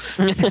 no.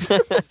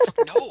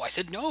 No, I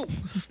said no.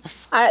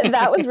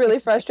 That was really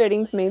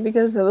frustrating to me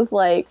because it was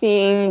like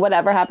seeing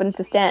whatever happened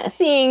to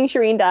seeing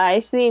Shireen die,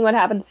 seeing what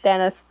happened to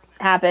Stannis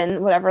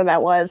happen, whatever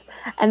that was,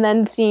 and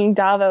then seeing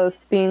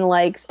Davos being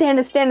like,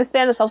 Stannis, Stannis,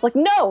 Stannis. I was like,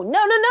 no,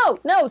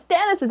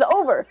 Stannis is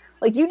over.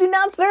 You do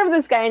not serve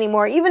this guy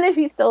anymore, even if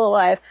he's still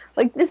alive.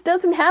 This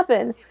doesn't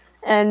happen.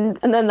 And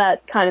then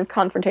that kind of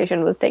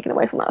confrontation was taken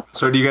away from us.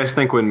 So do you guys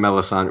think when he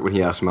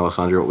asked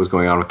Melisandre what was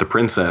going on with the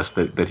princess,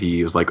 that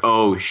he was like,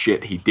 oh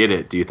shit, he did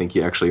it? Do you think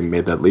he actually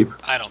made that leap?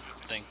 I don't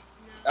think.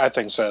 I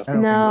think so.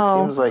 No.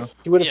 It seems like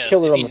he would have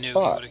killed her on the spot.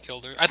 He would have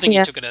killed her. I think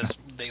he took it as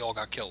they all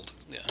got killed.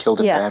 Yeah. killed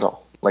in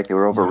battle, like they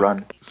were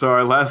overrun. So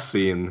our last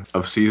scene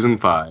of season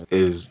 5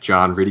 is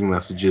Jon reading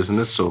messages in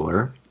his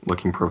solar,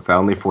 looking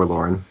profoundly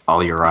forlorn.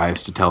 Ollie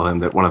arrives to tell him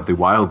that one of the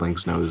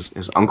wildlings knows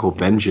his uncle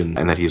Benjen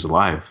and that he's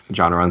alive.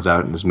 Jon runs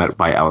out and is met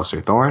by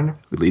Alliser Thorne,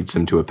 who leads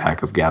him to a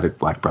pack of gathered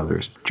Black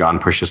brothers. Jon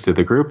pushes through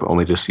the group,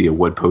 only to see a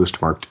wood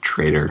post marked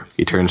traitor.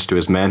 He turns to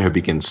his men, who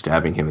begin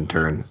stabbing him in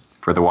turn.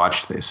 For the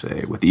watch, they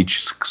say, with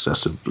each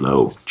successive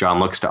blow. Jon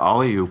looks to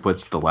Ollie, who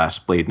puts the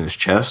last blade in his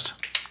chest.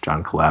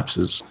 Jon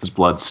collapses, his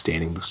blood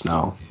staining the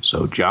snow.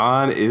 So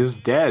Jon is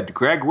dead.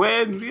 Greg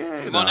wins!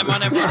 Yay! Money,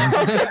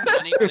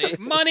 please.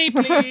 Money,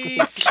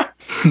 please.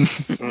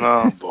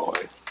 Oh boy.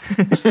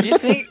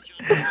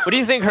 What do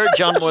you think hurt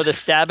Jon more, the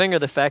stabbing or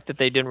the fact that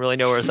they didn't really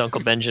know where his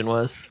Uncle Benjen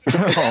was?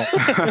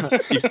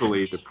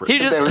 Equally depressed.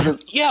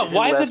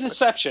 Why the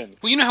deception?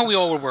 Well, you know how we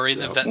all were worried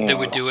that they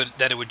would do it,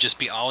 that it would just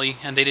be Ollie,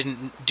 and they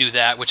didn't do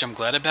that, which I'm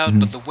glad about.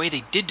 But the way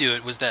they did do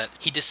it was that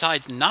he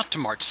decides not to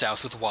march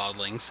south with the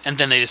wildlings, and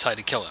then they decide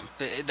to kill him.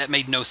 That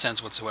made no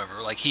sense whatsoever.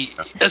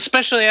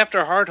 Especially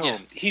after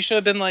Hardhome, he should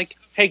have been like,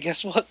 "Hey,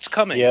 guess what's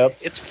coming? Yep.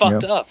 It's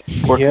fucked up."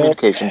 Poor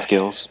communication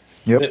skills.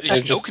 Yep.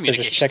 There's no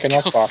communication checking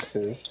off skills.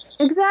 boxes.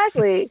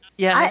 Exactly.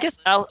 Yeah, I guess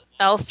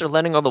Alistair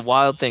letting all the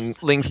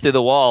wildlings through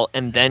the wall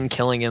and then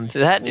killing him,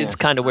 that is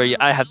kind of where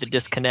I have to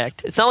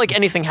disconnect. It's not like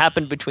anything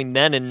happened between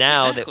then and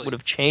now that would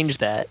have changed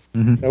that.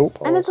 Nope.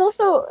 And it's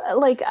also,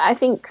 I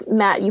think,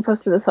 Matt, you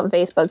posted this on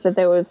Facebook, that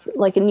there was,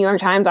 a New York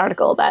Times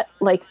article that,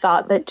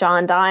 thought that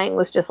Jon dying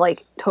was just,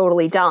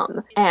 totally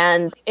dumb.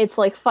 And it's,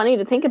 funny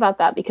to think about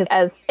that, because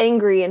as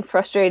angry and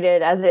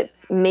frustrated as it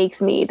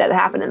makes me that it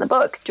happened in the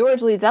book,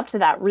 George leads up to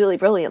that really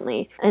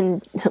brilliantly,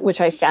 and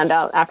which I found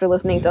out after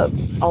listening to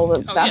all the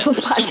Vassals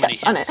there's so many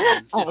podcasts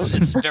on hints. it.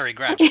 It's very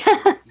graphic.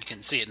 You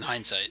can see it in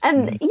hindsight.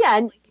 And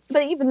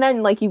but even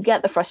then, you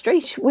get the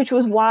frustration, which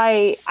was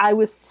why I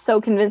was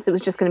so convinced it was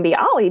just going to be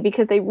Ollie,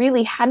 because they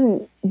really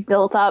hadn't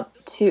built up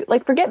to,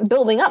 forget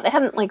building up. They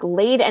hadn't,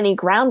 laid any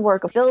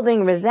groundwork of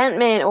building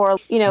resentment, or,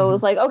 it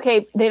was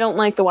okay, they don't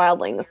like the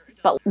wildlings,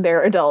 but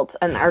they're adults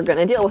and are going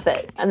to deal with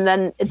it. And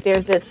then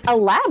there's this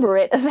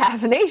elaborate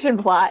assassination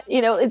plot.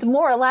 It's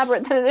more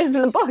elaborate than it is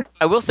in the book.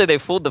 I will say they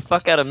fooled the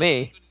fuck out of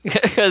me.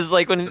 Because,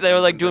 when they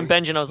were, doing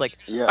Benjen, I was like,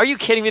 are you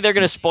kidding me? They're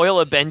going to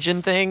spoil a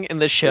Benjen thing in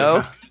the show?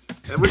 Yeah.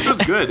 Which was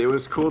good. It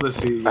was cool to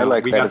see. I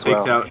liked that as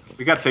well.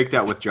 We got faked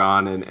out with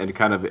Jon, and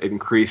kind of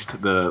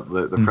increased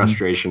the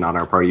frustration on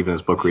our part, even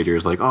as book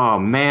readers. Oh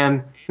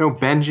man,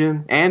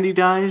 Benjen, Andy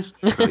dies.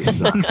 It really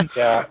sucks.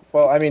 Yeah.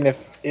 Well, I mean,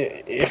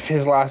 if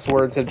his last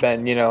words had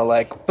been,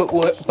 but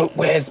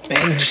where's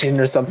Benjen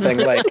or something,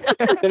 then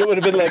it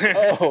would have been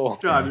oh,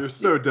 Jon, you're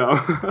so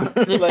dumb.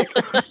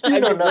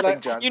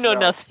 Jon. You know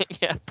nothing,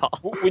 yeah, Paul.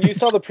 When you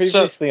saw the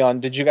previously on,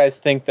 did you guys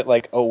think that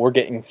we're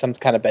getting some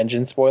kind of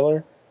Benjen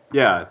spoiler?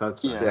 Yeah,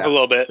 that's a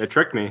little bit. They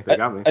tricked me. They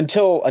got me.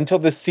 Until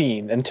this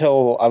scene,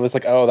 until I was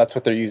like, oh, that's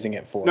what they're using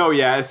it for. No,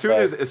 yeah. As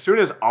soon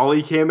as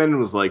Ollie came in and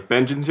was like,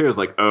 Benjen's here, I was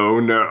like, oh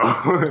no,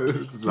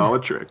 this is all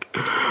a trick.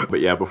 But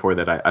yeah, before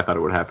that, I thought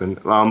it would happen.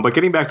 But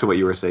getting back to what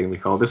you were saying,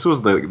 Mikhail, this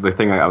was the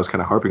thing I was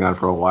kind of harping on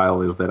for a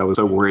while, is that I was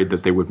so worried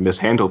that they would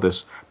mishandle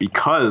this,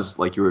 because,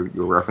 like you were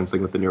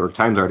referencing with the New York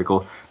Times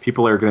article,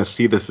 people are going to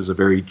see this as a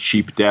very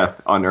cheap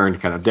death,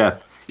 unearned kind of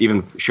death.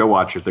 Even show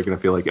watchers, they're going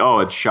to feel like, oh,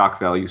 it's shock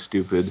value,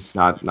 stupid.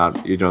 Not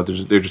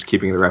they're just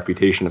keeping the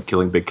reputation of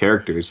killing big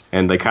characters,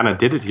 and they kind of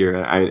did it here.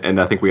 And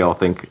I think we all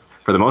think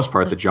for the most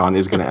part that Jon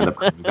is going to end up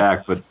coming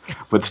back,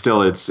 but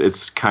still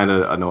it's kind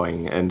of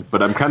annoying.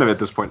 But I'm kind of at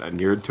this point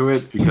inured to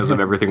it because of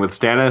everything with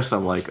Stannis.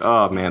 I'm like,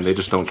 oh man, they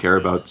just don't care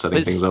about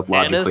setting things up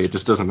logically. It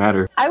just doesn't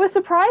matter. I was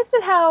surprised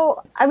at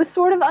how I was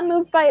sort of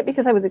unmoved by it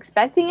because I was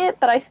expecting it,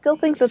 but I still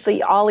think that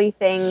the Ollie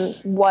thing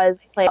was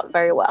played out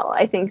very well.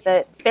 I think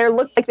that there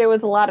looked like there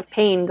was a lot of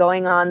pain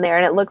going on there,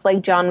 and it looked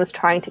like Jon was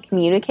trying to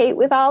communicate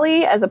with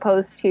Ollie as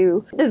opposed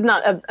to, this is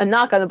not a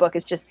knock on the book,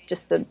 it's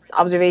just an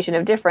observation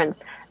of difference,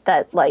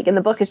 that like in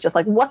the book is just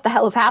like, what the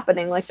hell is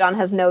happening? Like Jon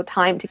has no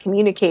time to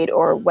communicate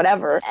or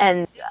whatever,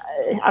 and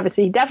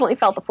obviously he definitely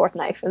felt the fourth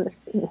knife in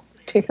this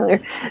particular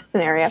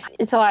scenario.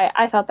 So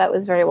I thought that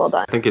was very well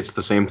done. I think it's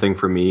the same thing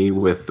for me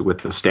with the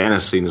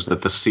Stannis scene, is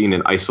that the scene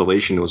in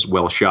isolation was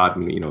well shot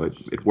and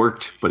it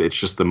worked, but it's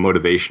just the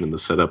motivation and the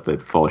setup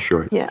that falls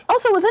short. Yeah.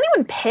 Also, was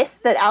anyone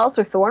pissed that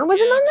Alistair Thorne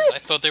wasn't on this? I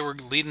thought they were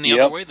leading the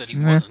other way that he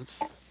wasn't.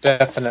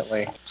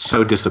 Definitely.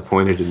 So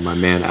disappointed in my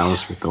man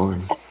Alistair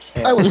Thorne.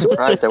 I was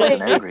surprised I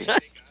wasn't angry.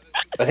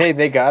 But hey,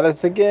 they got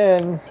us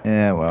again.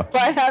 Yeah, well.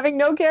 By having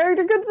no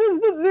character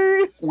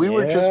consistency. We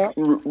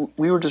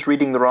were just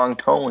reading the wrong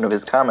tone of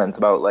his comments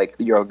about like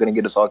you're going to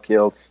get us all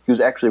killed. He was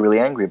actually really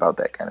angry about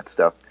that kind of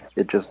stuff.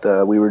 It just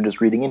we were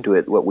just reading into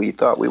it what we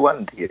thought we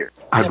wanted to hear.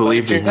 I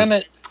believe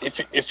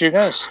if you're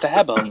gonna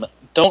stab him,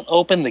 don't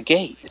open the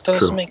gate. It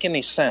doesn't make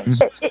any sense.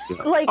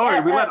 We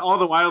let all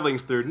the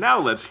wildlings through. Now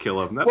let's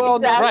kill him.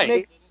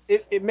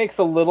 It makes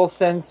a little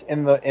sense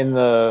in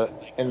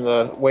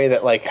the way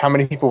that like how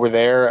many people were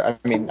there. I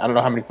mean, I don't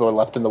know how many people are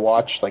left in the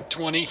watch, like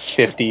 20,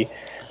 50,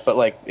 but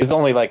like there's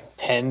only like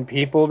 10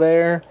 people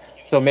there.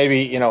 So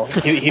maybe, he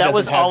that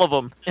was all of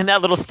them in that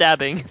little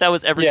stabbing. That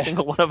was every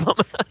single one of them.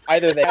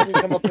 Either they haven't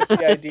come up with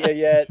the idea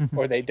yet,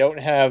 or they don't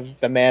have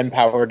the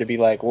manpower to be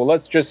like, well,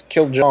 let's just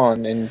kill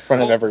Jon in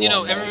front of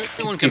everyone.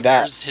 Everyone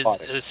compares his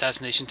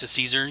assassination to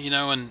Caesar,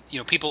 and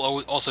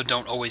people also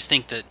don't always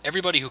think that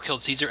everybody who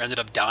killed Caesar ended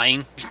up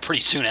dying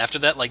pretty soon after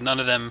that. Like none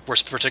of them were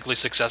particularly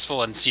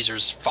successful, and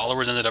Caesar's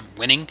followers ended up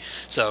winning.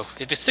 So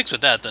if it sticks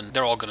with that, then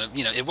they're all gonna,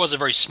 it was a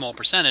very small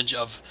percentage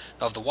of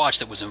the watch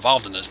that was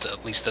involved in this.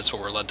 At least that's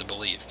what we're led to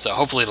believe. So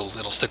hopefully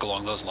it'll stick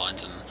along those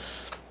lines, and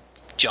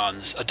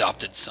Jon's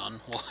adopted son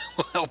will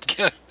help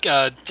take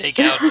out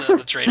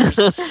the traitors.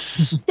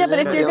 Yeah, but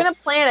if you're gonna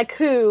plan a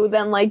coup,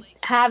 then like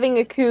having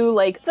a coup,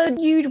 like the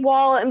huge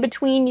wall in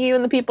between you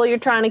and the people you're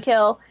trying to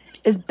kill,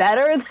 is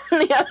better than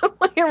the other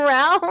way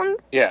around.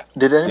 Yeah.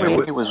 Did anybody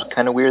think it was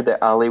kind of weird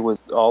that Ollie was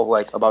all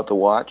like about the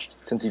watch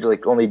since he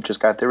like only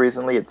just got there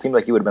recently? It seemed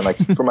like he would have been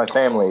like for my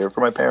family or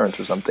for my parents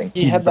or something.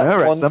 He had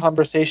that one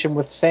conversation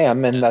with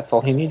Sam, and that's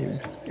all he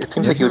needed. It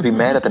seems like he would be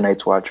mad at the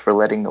Night's Watch for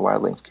letting the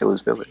wildlings kill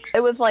his village.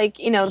 It was like,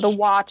 the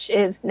watch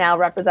is now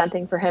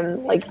representing for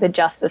him like the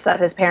justice that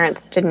his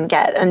parents didn't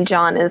get, and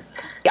Jon is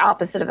the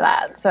opposite of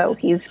that. So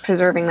he's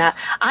preserving that.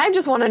 I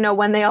just want to know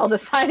when they all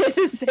decided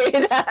to say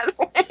that.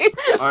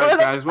 All right,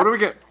 guys, what are we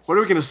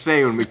gonna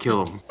say when we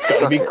kill him? It's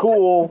gotta be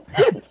cool.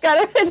 It's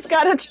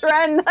got a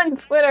trend on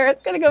Twitter.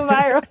 It's gonna go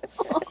viral.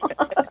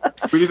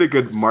 We need a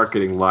good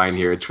marketing line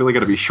here. It's really got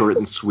to be short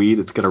and sweet.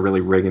 It's got to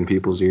really ring in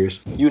people's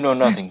ears. You know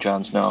nothing,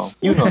 Jon Snow.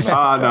 You know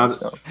nothing, Jon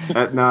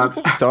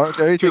Snow.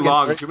 Sorry, too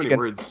long. Too many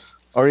words.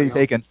 Already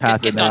taken.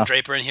 Pass Get it now. Don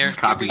Draper in here.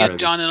 Can we get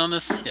Jon in on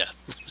this? Yeah.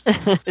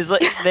 It's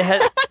like they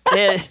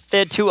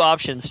had two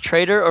options: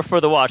 traitor or for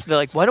the watch. They're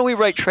like, why don't we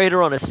write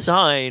traitor on a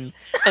sign,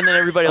 and then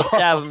everybody will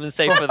stab him and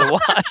say for the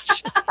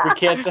watch. We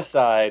can't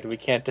decide.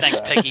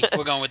 Thanks, Peggy.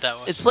 We're going with that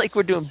one. It's like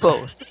we're doing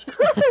both. They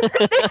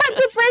had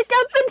to break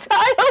up the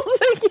titles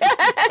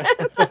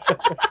again.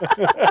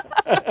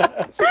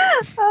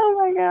 Oh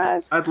my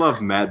gosh. I'd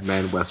love Mad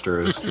Men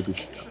Westeros to be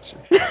honest.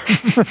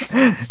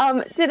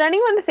 Did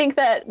anyone think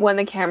that when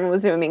the camera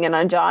was zooming in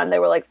on Jon, they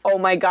were like, oh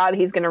my god,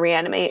 he's gonna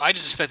reanimate? I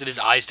just expected his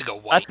eyes to go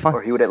white.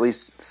 Or he would at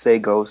least say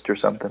ghost or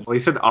something. Well, he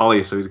said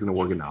Ollie, so he's going to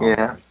work it out.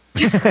 Yeah.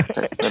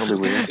 That'll be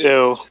weird.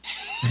 Ew.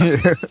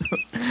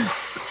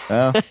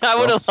 I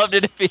would have loved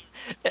it if he.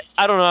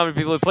 I don't know how many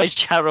people would play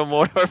Shadow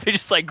Mordor if he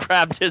just like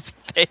grabbed his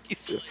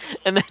face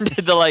and then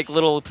did the like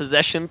little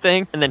possession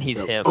thing, and then he's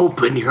him.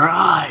 Open your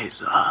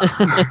eyes.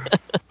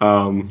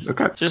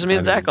 Okay. It's just me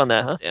and Zach on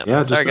that, huh?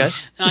 Yeah. Sorry,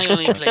 guys. I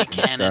only play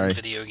canon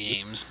video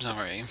games.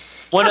 Sorry.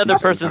 One other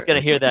person's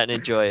going to hear that and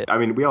enjoy it. I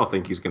mean, we all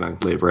think he's going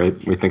to live, right?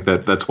 We think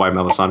that's why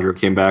Melisandre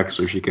came back,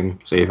 so she can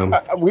save him.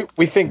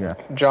 We think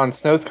Jon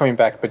Snow's coming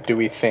back, but do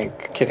we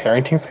think Kit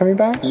Harington's coming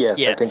back?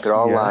 Yes, I think they're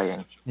all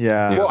lying.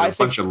 Yeah. Well, they're a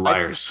bunch of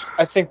liars.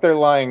 I think they're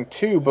lying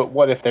too, but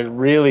what if they're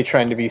really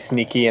trying to be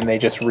sneaky and they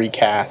just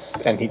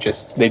recast and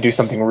they do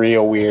something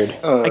real weird?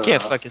 I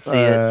can't fucking see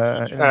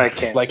it. I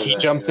can't. Like he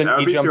jumps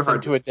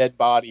into a dead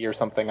body or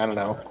something. I don't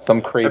know.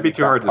 Some crazy. That'd be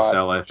too hard to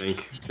sell, I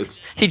think.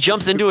 He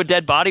jumps into a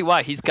dead body?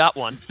 Why? He's got one.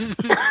 one.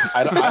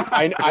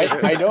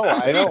 I know.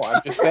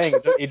 I'm just saying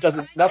it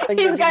doesn't. Nothing.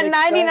 He's really got makes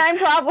 99 sense.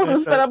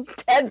 problems, but a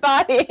dead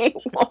body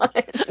ain't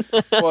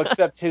one. Well,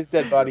 except his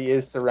dead body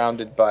is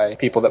surrounded by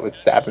people that would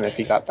stab him if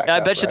he got back I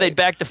up. bet you right? they'd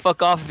back the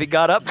fuck off if he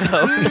got up,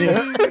 though.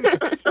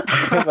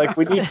 Like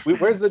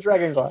where's the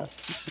dragon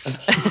glass?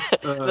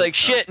 Like,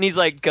 shit, and he's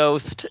like,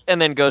 Ghost.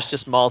 And then Ghost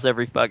just mauls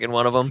every fucking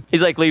one of them.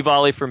 He's like, leave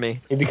Ollie for me.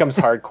 He becomes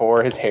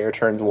hardcore. His hair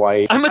turns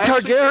white. I'm a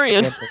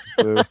Targaryen.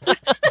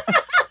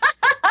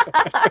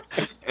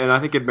 And I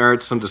think it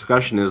merits some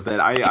discussion is that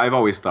I've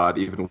always thought,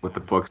 even with the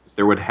books, that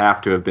there would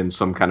have to have been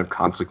some kind of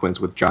consequence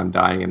with Jon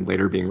dying and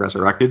later being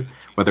resurrected,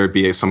 whether it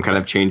be some kind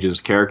of change in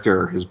his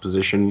character or his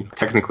position.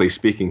 Technically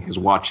speaking, his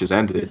watch is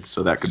ended,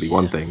 so that could be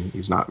one thing.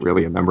 He's not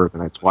really a member of the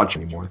Night's Watch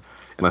anymore,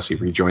 unless he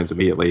rejoins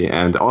immediately.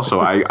 And also,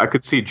 I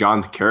could see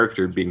Jon's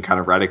character being kind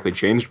of radically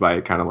changed by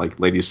it, kind of like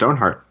Lady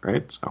Stoneheart,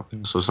 right?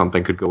 So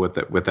something could go with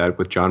that,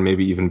 with Jon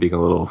maybe even being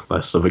a little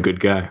less of a good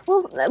guy.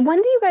 Well,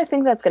 when do you guys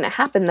think that's going to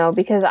happen, though?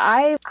 Because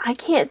I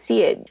can't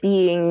see it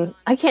being...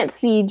 I can't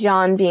see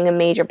Jon being a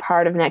major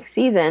part of next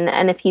season,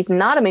 and if he's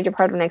not a major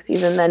part of next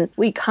season, then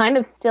we kind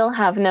of still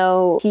have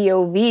no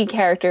POV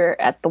character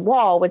at the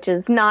Wall, which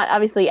is not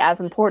obviously as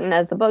important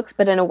as the books,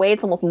 but in a way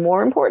it's almost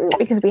more important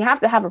because we have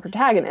to have a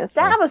protagonist.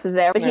 Davos is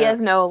there, but he has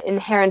no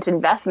inherent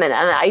investment,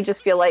 and I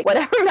just feel like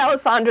whatever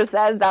Melisandre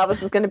says,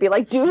 Davos is going to be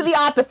like, do the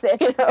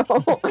opposite, you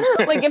know?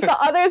 Like, if the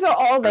others are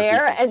all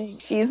there,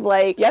 and she's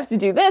like, you have to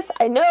do this,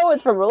 I know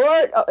it's from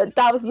Lord,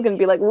 Davos is going to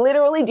be like,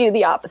 literally do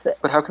the opposite.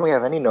 But how can we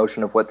have any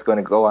notion of what's going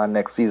to go on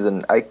next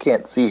season? I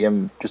can't see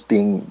him just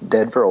being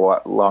dead for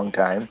a long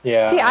time.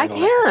 Yeah. See, I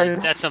can.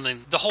 That's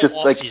something. The whole Just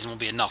off like- season will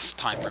be enough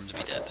time for him to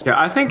be dead. Yeah,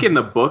 I think in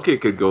the book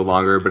it could go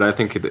longer, but I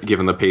think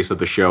given the pace of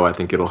the show, I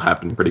think it'll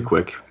happen pretty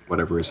quick,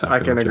 whatever is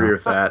happening. I can agree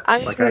with that. I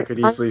Like, I could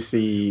easily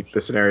see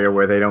the scenario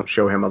where they don't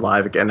show him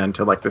alive again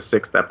until like the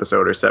 6th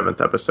episode or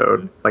 7th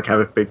episode. Like, have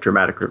a big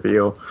dramatic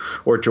reveal,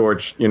 or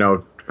George,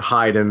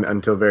 hide him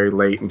until very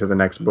late into the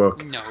next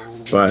book. No.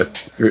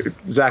 But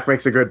Zach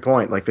makes a good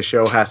point. Like, the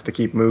show has to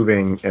keep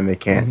moving, and they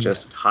can't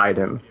just hide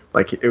him.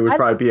 Like, it would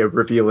probably be a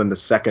reveal in the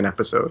 2nd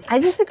episode. I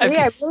disagree.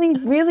 I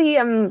really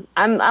am.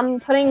 I'm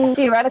putting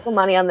theoretical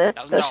money on this.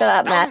 So shut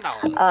up, Matt.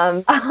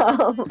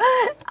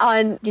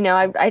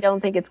 I don't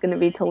think it's going to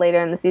be till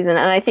later in the season,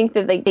 and I think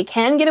that they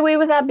can get away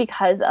with that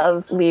because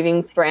of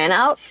leaving Bran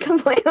out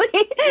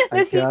completely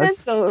this season.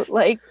 So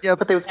Yeah,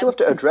 but they would still have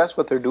to address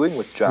what they're doing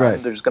with Jon.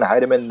 Right. They're just going to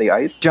hide him in the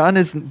ice. Jon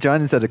is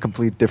at a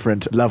complete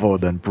different level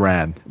than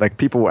Bran. Like,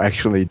 people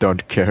actually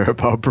don't care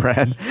about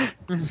Bran.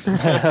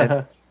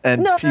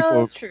 And no,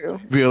 people that's true.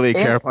 really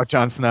care about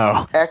Jon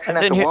Snow. Action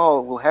at the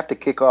Wall will have to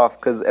kick off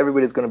because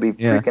everybody's going to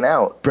be freaking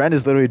out. Bran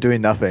is literally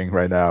doing nothing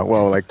right now.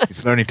 Well, like,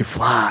 he's learning to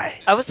fly.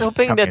 I was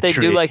hoping that they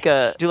do like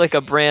a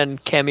Bran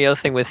cameo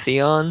thing with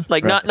Theon,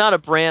 like not a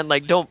Bran,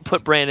 like don't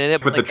put Bran in it,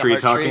 but With like the tree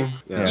heart talking? tree.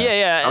 Yeah.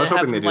 Yeah. I was and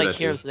hoping have they him, do like that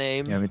hear too. his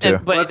name. Yeah, me too.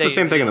 Well, that's the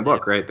same thing in the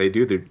book, right? They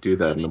do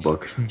that in the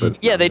book.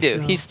 But Yeah, they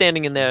do. He's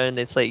standing in there, and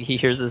it's like he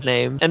hears his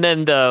name, and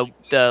then the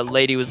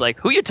lady was like,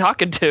 "Who you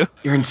talking to?"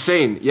 You're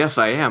insane. Yes,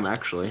 I am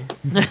actually.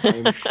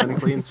 I'm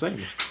clinically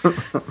insane.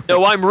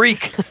 No, I'm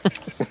Reek.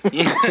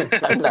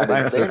 I'm not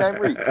insane, I'm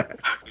Reek.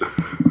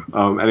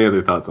 Any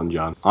other thoughts on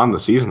Jon? On the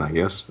season, I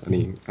guess.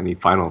 Any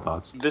final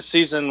thoughts? This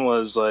season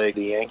was like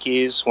the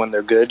Yankees. When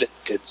they're good,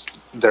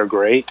 they're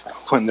great.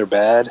 When they're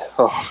bad,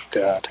 oh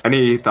god.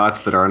 Any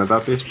thoughts that aren't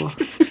about baseball?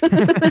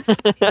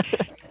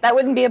 That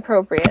wouldn't be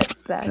appropriate,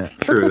 Zach.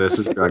 True, this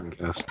is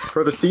Dragoncast.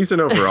 For the season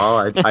overall,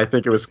 I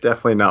think it was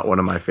definitely not one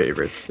of my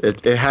favorites.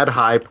 It had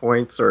high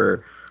points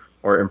or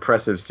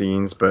impressive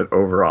scenes, but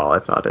overall I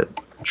thought it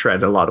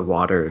tread a lot of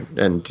water,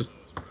 and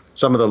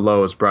some of the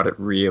lows brought it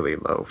really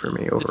low for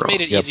me overall. It's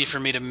made it easy for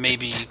me to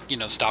maybe,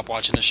 stop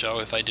watching the show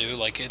if I do.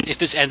 Like, if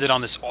this ended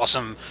on this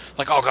awesome,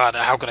 like, oh god,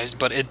 how could I?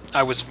 But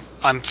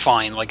I'm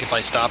fine. Like, if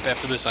I stop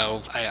after this, I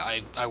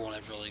won't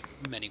have really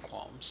many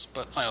qualms.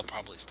 But I'll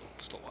probably still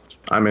watch.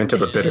 I'm into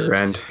the bitter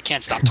end. I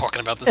can't stop talking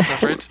about this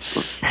stuff, right?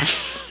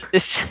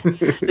 This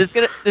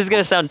is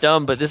gonna sound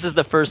dumb, but this is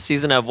the first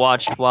season I've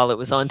watched while it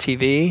was on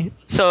TV.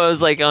 So I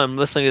was like,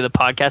 listening to the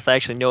podcast, I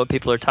actually know what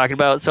people are talking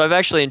about. So I've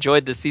actually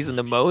enjoyed this season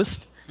the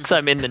most because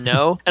I'm in the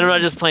know, and I'm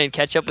not just playing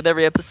catch up with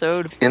every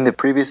episode. In the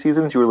previous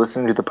seasons, you were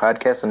listening to the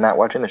podcast and not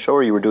watching the show,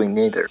 or you were doing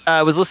neither?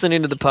 I was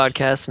listening to the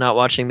podcast, not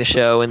watching the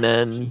show, and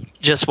then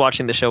just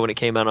watching the show when it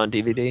came out on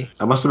DVD.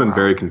 That must have been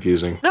very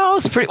confusing. No, it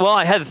was pretty. Well,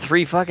 I had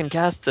 3 fucking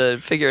casts to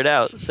figure it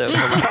out, so.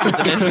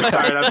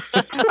 Alright,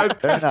 I've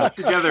put it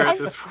together at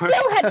this point.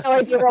 Still had no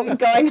idea what was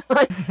going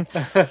on.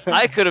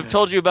 I could have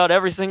told you about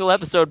every single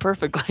episode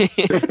perfectly.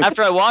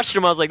 After I watched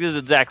them, I was like, this is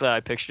exactly how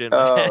I pictured it.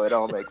 Oh, it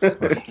all makes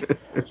sense.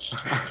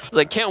 I was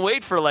like, can't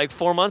wait for like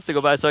 4 months to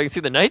go by so I can see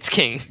the Night's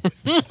King.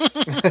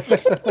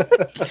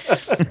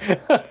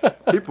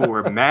 People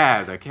were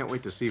mad. I can't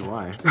wait to see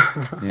why.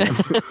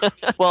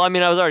 Well, I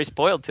mean, I was already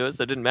spoiled to it,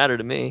 so it didn't matter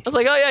to me. I was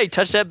like, oh yeah, you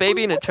touched that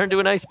baby and it turned to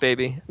a nice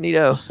baby.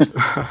 Neato.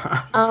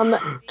 Am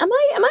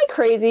I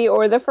crazy,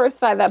 or the first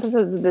 5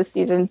 episodes of this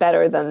season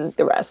better than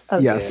the rest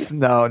of Yes.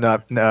 No.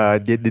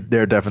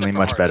 They're definitely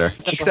much better.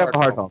 Except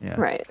for Hard Home. Yeah.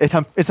 Right.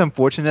 It's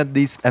unfortunate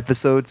these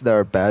episodes that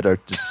are bad are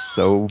just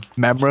so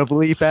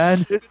memorably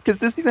bad because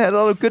this season had a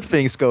lot of good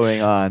things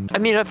going on. I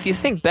mean, if you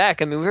think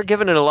back, I mean, we were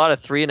giving it a lot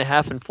of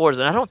 3.5 and 4s,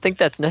 and I don't think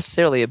that's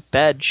necessarily a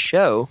bad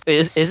show.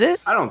 Is it?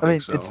 I don't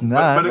think so. It's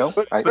not.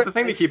 But the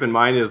thing to keep in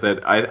mind is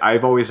that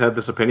I've always had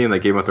this opinion that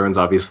Game of Thrones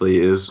obviously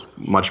is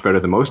much better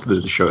than most of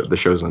the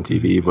shows on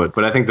TV.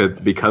 But I think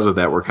that because of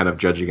that, we're kind of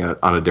judging it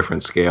on a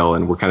different scale,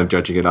 and we're kind of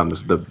judging it on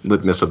the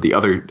litmus of the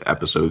other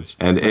episodes.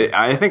 And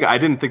I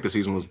didn't think the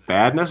season was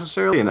bad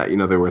necessarily, and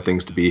there were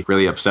things to be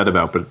really upset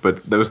about.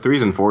 But those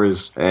 3s and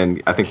 4s,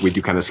 and I think we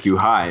do kind of skew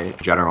high in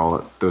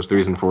general. Those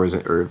 3s and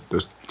 4s, or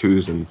those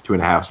 2s and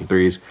 2.5s and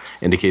 3s,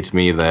 indicates to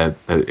me that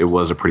it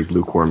was a pretty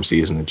lukewarm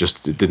season. It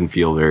didn't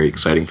feel very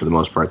exciting for the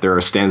most part. There are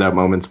standout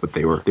moments, but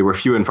they were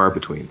few and far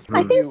between.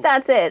 I think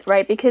that's it,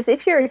 right? Because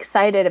if you're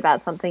excited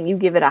about something, you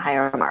give it a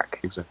higher mark.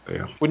 Exactly.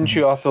 Yeah. Wouldn't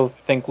you also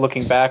think,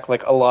 looking back,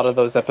 like a lot of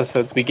those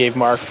episodes we gave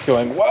marks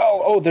going,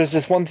 well, oh, there's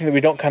this one thing that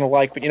we don't kind of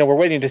like, but we're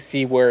waiting to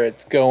see where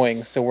it's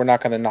going, so we're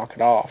not going to knock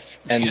it off.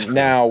 And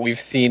now we've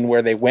seen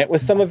where they went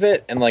with some of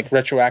it, and like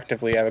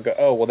retroactively, I would go,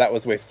 oh, well, that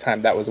was waste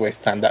time. That was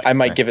waste time. That I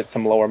might give it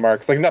some lower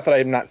marks. Like, not that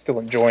I'm not still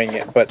enjoying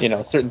it, but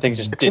certain things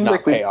just did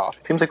not pay off.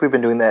 It seems like we've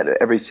been doing that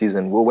every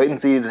season. We'll wait and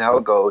see how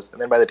it goes,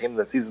 and then by the time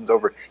the season's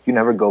over, you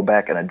never go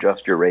back and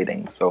adjust your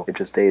ratings. So it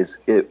just stays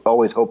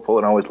always hopeful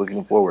and always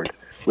looking forward.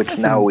 Which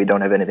now we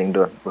don't have anything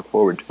to look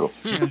forward to.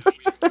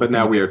 But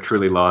now we are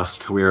truly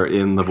lost. We are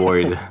in the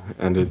void,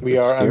 and we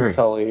it's are scary.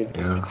 unsullied.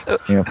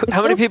 Yeah.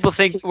 How many people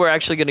think we're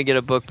actually going to get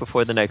a book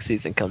before the next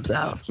season comes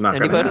out? Not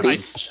gonna Anybody?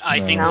 happen. I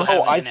think No. we'll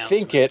have I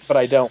think it, but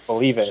I don't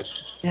believe it.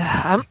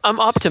 Yeah, I'm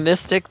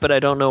optimistic, but I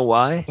don't know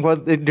why. Well,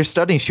 they're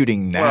starting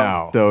shooting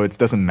now, so it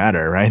doesn't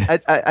matter, right?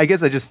 I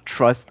guess I just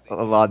trust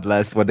a lot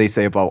less what they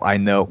say about I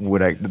know what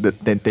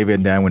David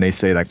and Dan when they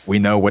say like we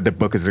know what the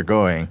book is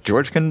going.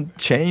 George can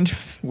change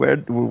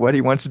what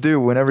he wants to do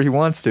whenever he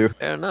wants to.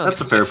 Fair enough.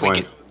 That's a fair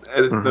point.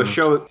 The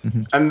show,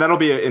 and that'll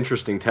be an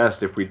interesting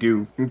test if we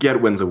do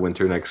get Winds of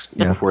Winter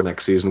before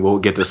next season. We'll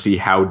get to see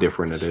how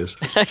different it is.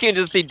 I can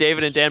just see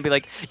David and Dan be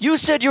like, "You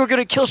said you were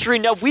going to kill Shireen.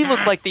 Now we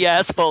look like the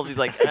assholes." He's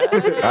like,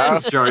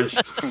 George.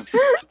 Just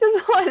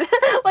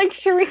like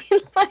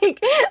Shireen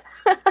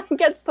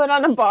gets put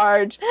on a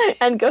barge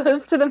and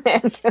goes to the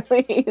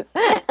Manderleys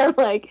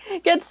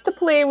and gets to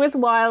play with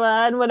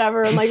Wyla and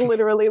whatever and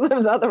literally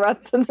lives out the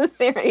rest of the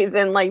series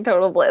in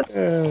total bliss.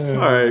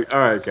 All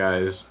right,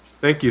 guys.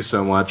 Thank you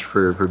so much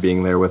for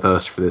being there with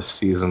us for this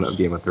season of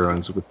Game of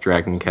Thrones with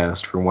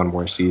Dragoncast for one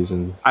more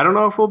season. I don't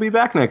know if we'll be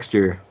back next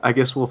year. I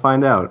guess we'll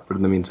find out. But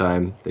in the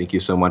meantime, thank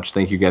you so much.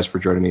 Thank you guys for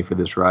joining me for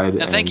this ride.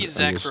 And thank you,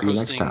 Zach, for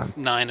hosting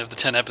 9 of the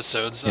 10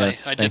 episodes. Yeah,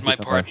 I did my you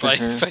so part by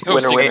much.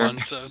 hosting Winner. one.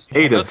 So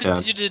 8 of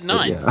 10. You did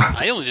 9. Yeah.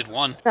 I only did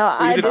 1. No,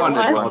 I did did one,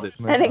 one,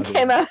 and it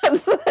came out.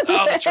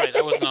 Oh, that's right.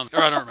 I wasn't on.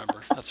 Or I don't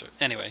remember. That's right.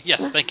 Anyway,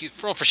 yes, thank you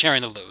for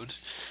sharing the load.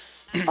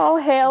 All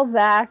hail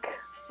Zach,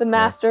 the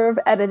master of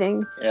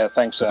editing. Yeah,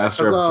 thanks, Zach.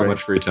 Master of so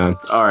much free time.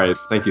 All right.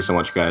 Thank you so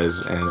much, guys.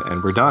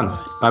 And we're done.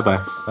 Bye-bye.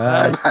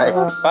 Bye.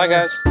 Bye. Bye,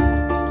 guys.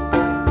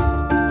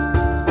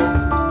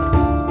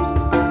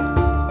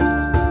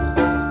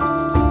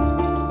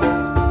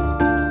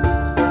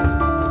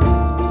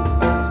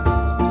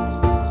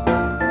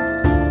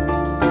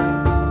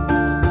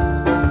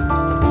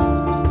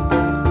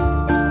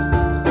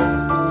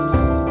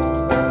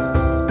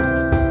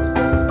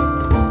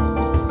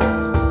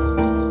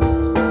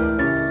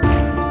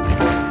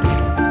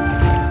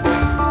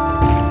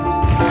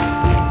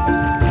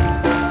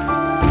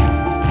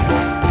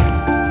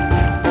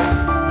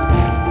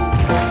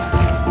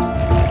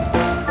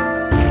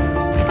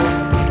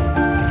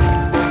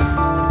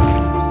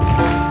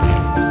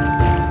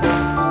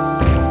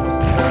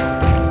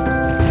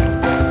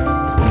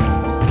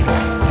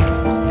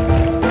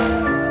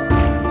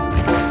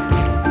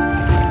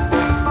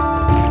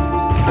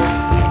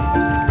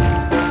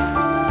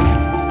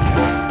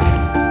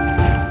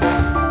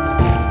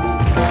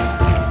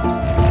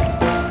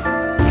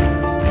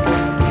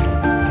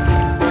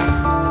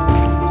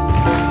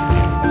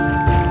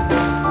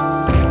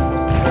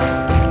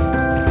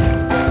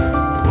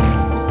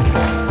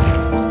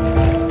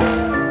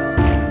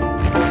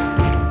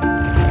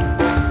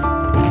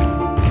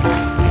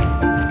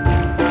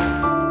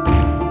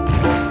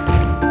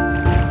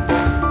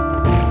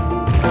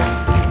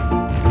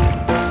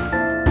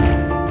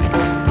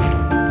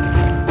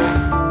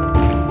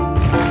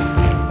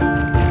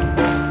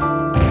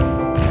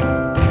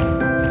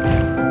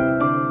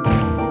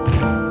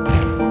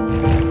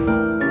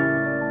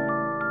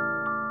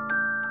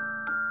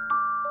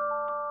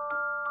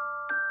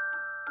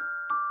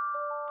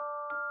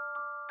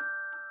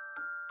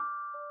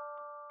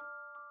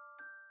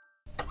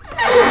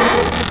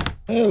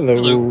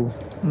 Hello.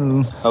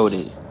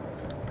 Howdy.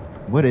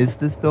 What is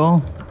this doll?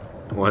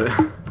 What?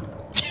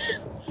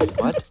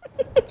 What?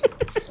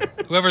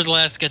 Whoever's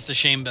last gets the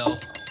shame bell.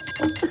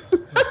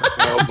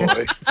 Oh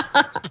boy.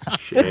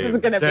 This is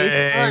gonna be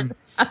Shame.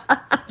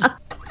 fun.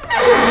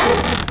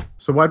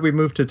 So why'd we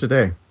move to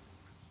today?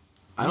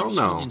 I don't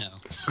Really know.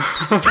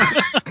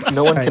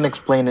 No one can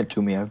explain it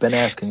to me. I've been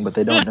asking, but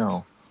they don't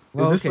know.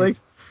 Is this like?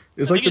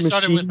 Is I like think the it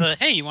started machine? with,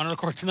 hey, you want to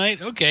record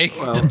tonight? Okay.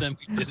 Well, And then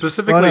we did it.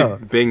 Specifically, Oh, no.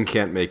 Bing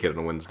can't make it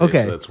on Wednesday,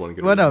 Okay. so that's one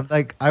good Well, no, reason.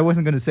 like I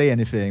wasn't going to say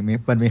anything,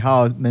 but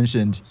Mihal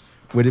mentioned,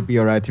 would it be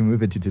all right to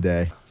move it to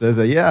today? So I was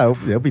like, yeah,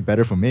 it'll be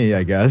better for me,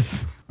 I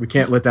guess. We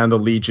can't let down the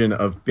legion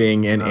of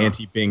Bing and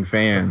anti-Bing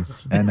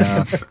fans. And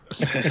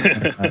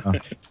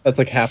That's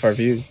like half our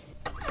views.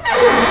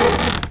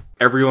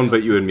 Everyone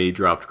but you and me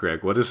dropped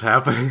Greg. What is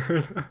happening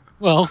right now?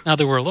 Well, now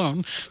that we're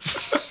alone.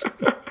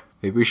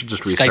 Maybe we should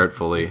just restart Skype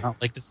fully. did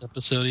not like this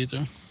episode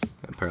either.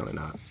 Apparently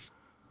not.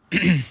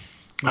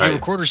 My Alright.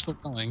 recorder's still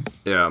going.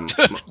 Yeah,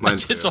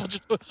 mine's It's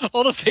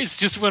all the face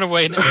just went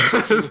away now.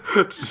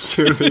 It's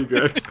too many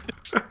guys.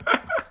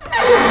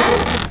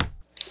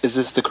 Is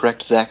this the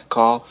correct Zach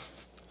call?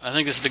 I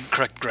think this is the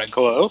correct Greg.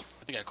 Hello?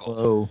 I think I called.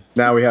 Whoa.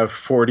 Now we have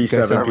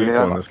 47 Are we people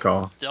up? on this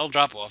call. They'll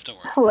drop off, don't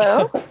worry.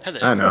 Hello? Hello.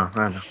 I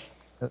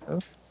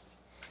know.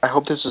 I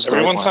hope this is the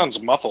Everyone right one.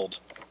 sounds muffled.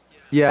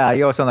 Yeah,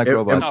 you all sound like It-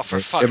 robots. Oh, for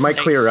fuck's It might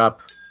sakes. clear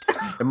up.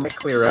 It might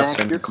clear up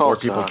Zach, and your call more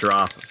people sucked.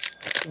 drop.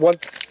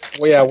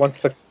 Once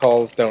the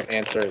calls don't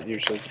answer, it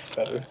usually gets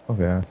better.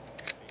 Okay.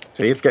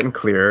 See, it's getting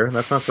clearer.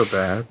 That's not so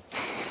bad.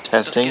 Stuff's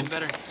Testing. getting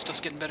better.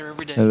 Stuff's getting better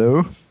every day.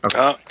 Hello?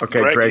 Okay,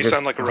 Okay, Greg you is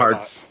sound like a hard.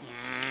 robot.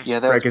 Yeah,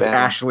 that Greg was is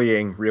bad.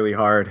 Ashleying really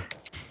hard.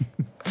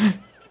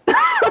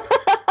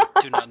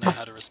 Do not know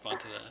how to respond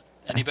to that.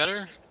 Any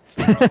better? It's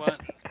not a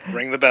robot.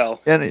 Ring the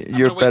bell. Yeah, I'm you're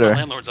gonna wake my better.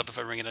 landlords up if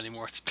I ring it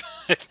anymore. It's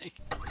I think.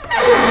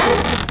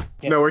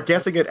 No, we're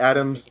guessing at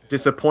Adam's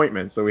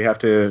disappointment, so we have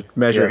to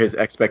measure his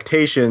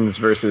expectations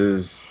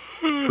versus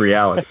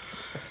reality.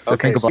 So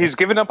Okay, think so about he's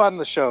given up on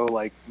the show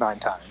like 9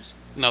 times.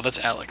 No, that's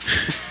Alex.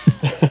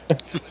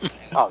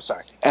 Oh,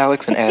 sorry.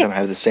 Alex and Adam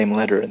have the same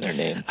letter in their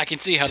name, I can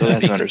see how so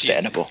that'd that's be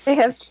understandable. They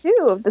have two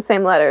of the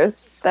same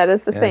letters. That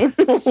is the Yes.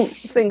 same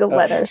single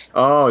letter.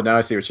 Oh, now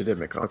I see what you did,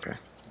 Mikal. Okay.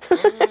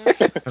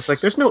 I was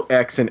like, there's no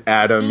X in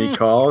Adam,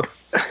 Mikal.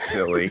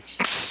 Silly.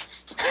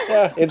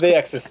 Yeah, the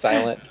X is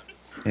silent.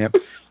 Yep.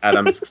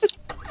 Adam's.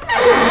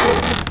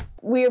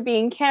 We are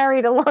being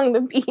carried along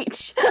the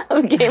beach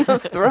of Game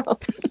of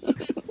Thrones.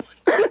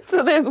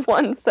 So there's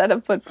one set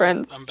of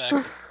footprints. I'm back.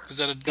 Was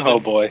that a Oh,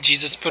 boy.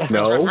 Jesus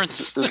footprints No.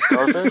 reference? The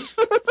starfish?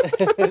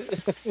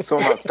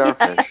 Something about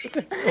starfish.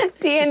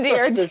 D&D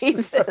or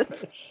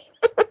Jesus.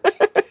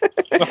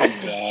 Oh,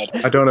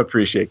 God. I don't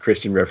appreciate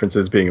Christian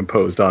references being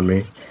imposed on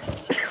me.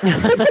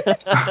 No,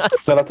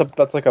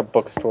 that's like a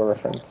bookstore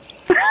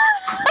reference.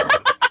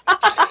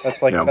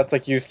 That's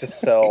like used to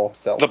sell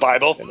The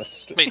Bible? in a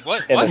Wait,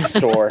 what? in a What?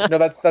 store. No,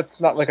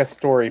 that's not like a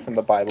story from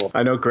the Bible.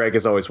 I know Greg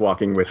is always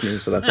walking with me,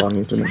 so that's all I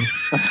need to know.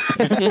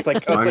 It's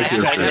like, long it's as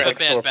you're like I have a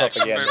bookstore bad back,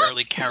 so I'm propaganda. very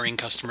rarely carrying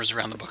customers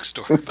around the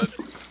bookstore, but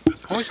I'm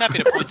always happy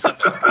to point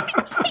stuff out.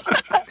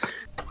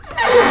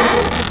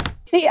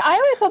 See, I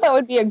always thought that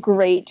would be a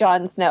great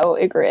Jon Snow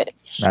Ygritte.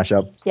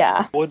 Mashup.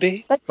 Yeah. Would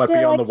be? But But still,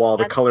 beyond I the wall,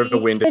 the can't color of the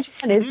see wind which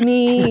one is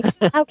me.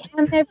 How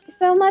can there be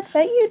so much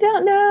that you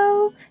don't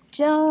know?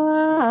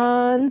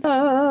 Jon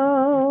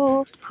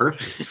Snow.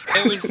 Perfect.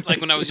 I always,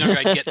 like when I was younger,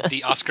 I'd get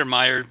the Oscar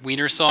Mayer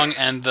Wiener song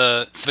and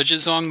the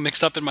Savages song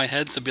mixed up in my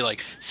head, so it'd be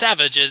like,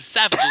 Savages,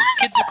 Savages,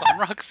 kids who climb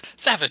rocks,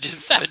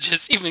 Savages,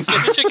 Savages, even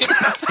kids with chicken.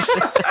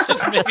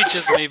 It's maybe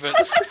just me, but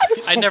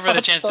I never had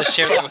a chance to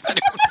share that with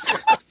anyone.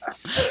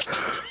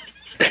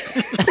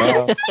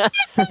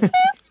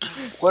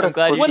 What I'm a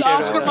glad you quirky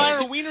shared show. Oscar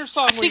Mayer Wiener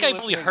song I think I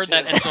probably heard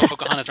that and saw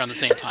Pocahontas around the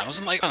same time. I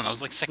was like, I don't know, I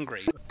was like second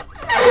grade.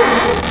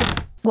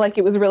 Like,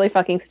 it was really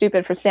fucking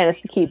stupid for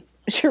Stannis to keep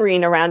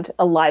Shireen around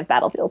a live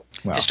battlefield.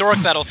 Wow.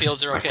 Historic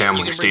battlefields are My family family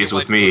you can stays bring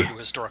with your me. wife to a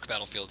historic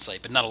battlefield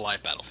site, but not a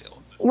live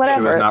battlefield. It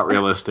Whatever. was not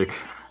realistic.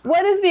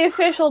 What is the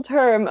official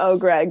term, oh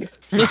Greg?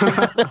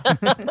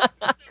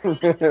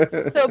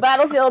 So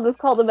battlefield is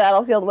called a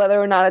battlefield whether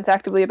or not it's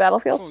actively a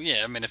battlefield? Oh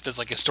yeah, I mean if there's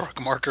like a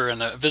historic marker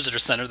and a visitor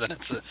center, then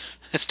it's a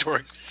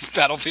historic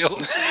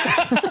battlefield.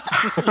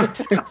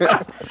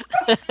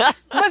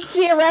 But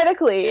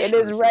theoretically, it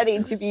is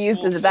ready to be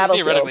used as a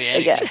battlefield Theoretically,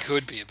 anything again.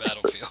 could be a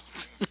battlefield.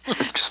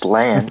 It's just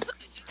land.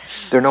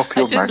 There are no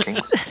field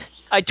markings.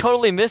 I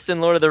totally missed in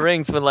Lord of the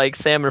Rings when like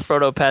Sam and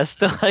Frodo passed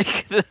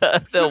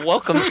the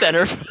welcome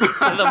center for the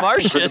For the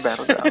Martians.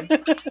 battleground.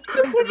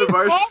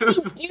 All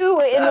you do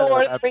in the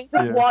Lord of the Rings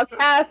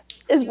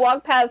is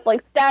walk past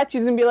like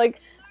statues and be like,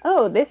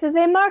 oh, this is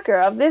a marker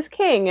of this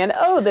king, and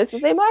oh, this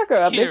is a marker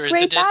of Here this is the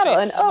great dead battle,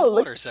 and faces in the oh,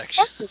 look water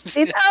section.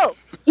 oh,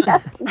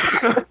 yes.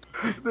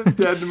 The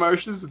dead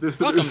marshes visitors.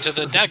 Welcome to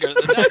the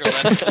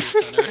Daggerland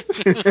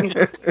Visitor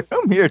Center.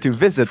 I'm here to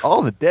visit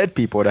all the dead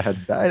people that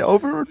have died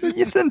over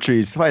the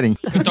centuries fighting.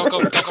 But don't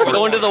go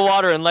Go into the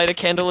water and light a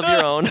candle of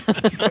your own. Just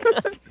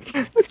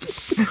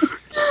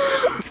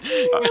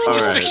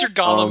right, picture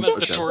Gollum as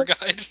the okay. tour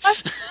guide.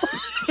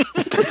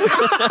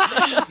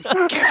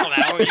 Careful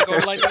now.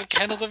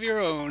 channels of your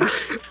own.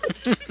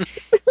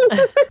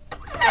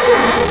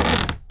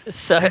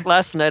 So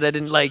last night I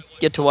didn't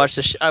get to watch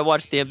the. I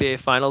watched the NBA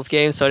Finals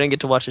game, so I didn't get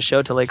to watch the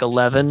show till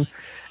 11.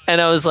 And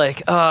I was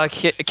like, oh, I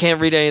can't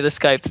read any of the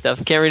Skype stuff.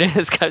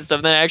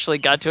 And then I actually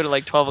got to it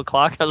at 12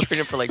 o'clock. I was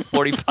reading it for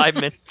 45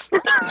 minutes.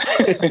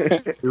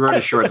 We wrote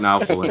a short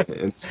novel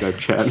in Skype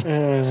chat.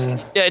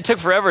 Yeah, it took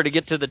forever to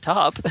get to the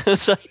top.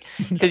 Because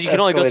you can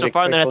only go so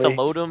far, and then have to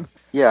load them.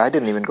 Yeah, I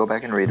didn't even go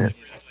back and read it.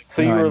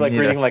 So you were reading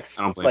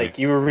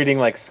you were reading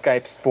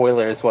Skype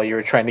spoilers while you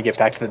were trying to get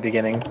back to the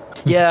beginning.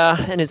 Yeah,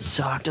 and it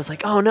sucked. I was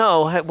like, oh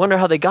no, I wonder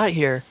how they got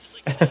here.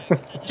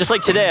 Just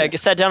like today, I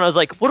sat down. I was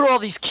like, what are all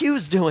these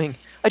cues doing?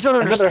 I don't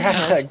understand. Another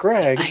hashtag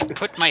Greg. I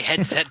put my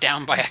headset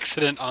down by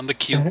accident on the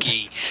Q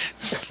key.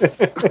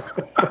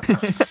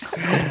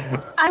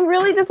 I'm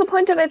really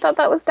disappointed. I thought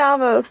that was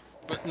Davos.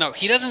 But no,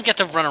 he doesn't get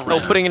to run around. Oh,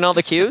 putting in all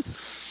the cues?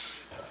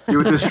 You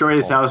would destroy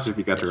his house if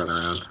you got to run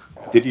around.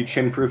 Did you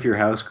chin-proof your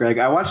house, Greg?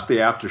 I watched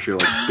the after show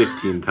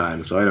 15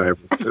 times, so I know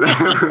everything.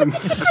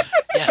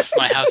 Yes,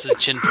 my house is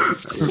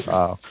chin-proof.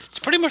 Wow. It's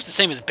pretty much the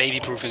same as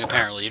baby-proofing,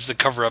 apparently. You have to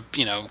cover up,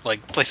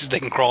 places they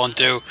can crawl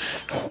into,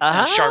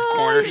 sharp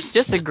corners.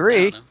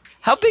 Disagree.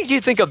 How big do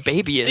you think a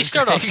baby is? They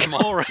start off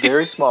small, right?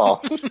 Very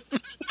small.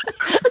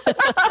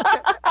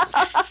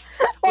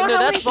 When they're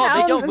that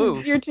small, they don't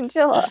move. Your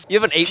chinchilla. You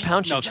have an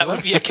 8-pound No, chinchilla? that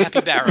would be a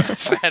capybara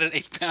if I had an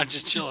 8-pound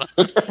chinchilla.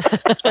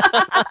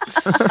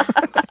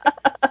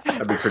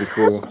 That'd be pretty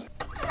cool.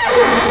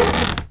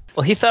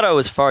 Well, he thought I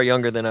was far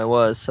younger than I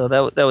was, so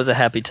that was a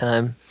happy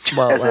time.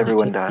 As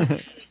everyone does.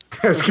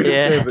 I was going to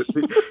say, but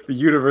the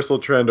universal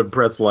trend of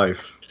Brett's life.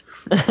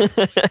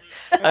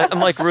 I'm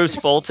like Bruce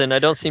Bolton. I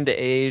don't seem to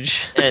age,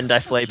 and I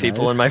flay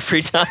people in my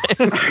free time.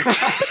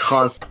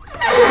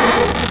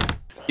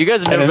 You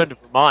guys have never been to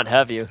Vermont,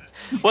 have you?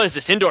 What is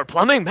this, indoor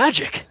plumbing?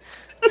 Magic!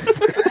 I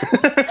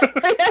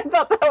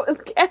thought that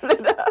was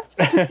Canada.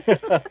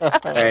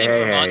 I think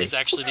Vermont is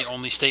actually the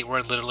only state where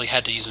I literally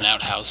had to use an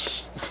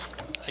outhouse.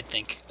 I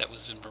think that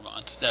was in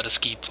Vermont, at a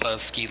ski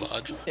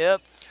lodge.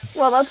 Yep.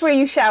 Well, that's where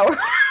you shower.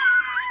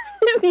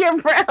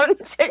 Your brown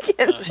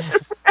chickens.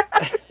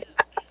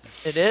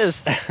 It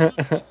is.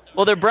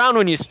 Well, they're brown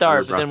when you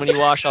start, but then when you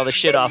wash all the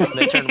shit off them,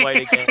 they turn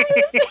white again.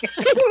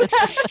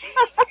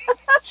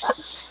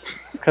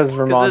 It's because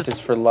Vermont is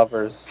for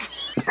lovers.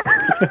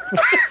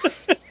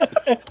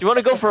 Do you want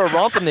to go for a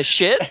romp in the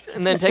shit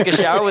and then take a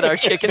shower with our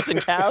chickens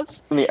and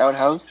cows? In the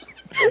outhouse?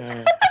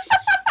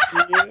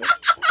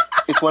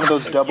 It's one of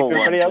those double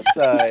ones. Everybody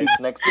outside. Seats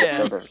next to each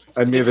other.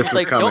 I knew this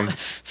was coming.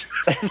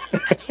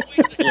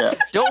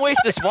 Don't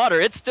waste this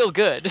water. It's still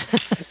good.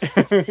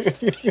 Get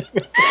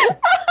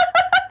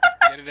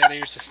it out of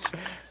your system.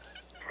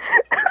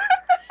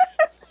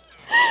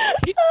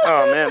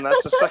 Oh man,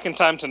 that's the second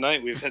time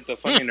tonight we've hit the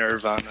funny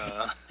nerve on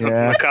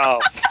Macau.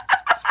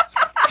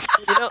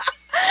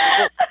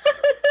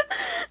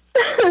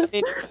 I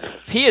mean,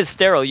 pee is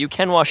sterile. You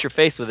can wash your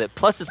face with it.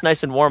 Plus, it's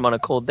nice and warm on a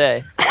cold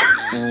day.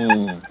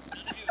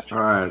 All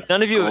right.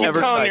 None of you have ever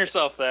Keep telling tried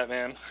yourself that,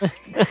 man.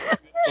 The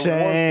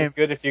warmth is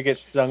good if you get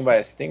stung by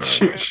a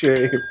stingray.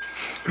 Shame.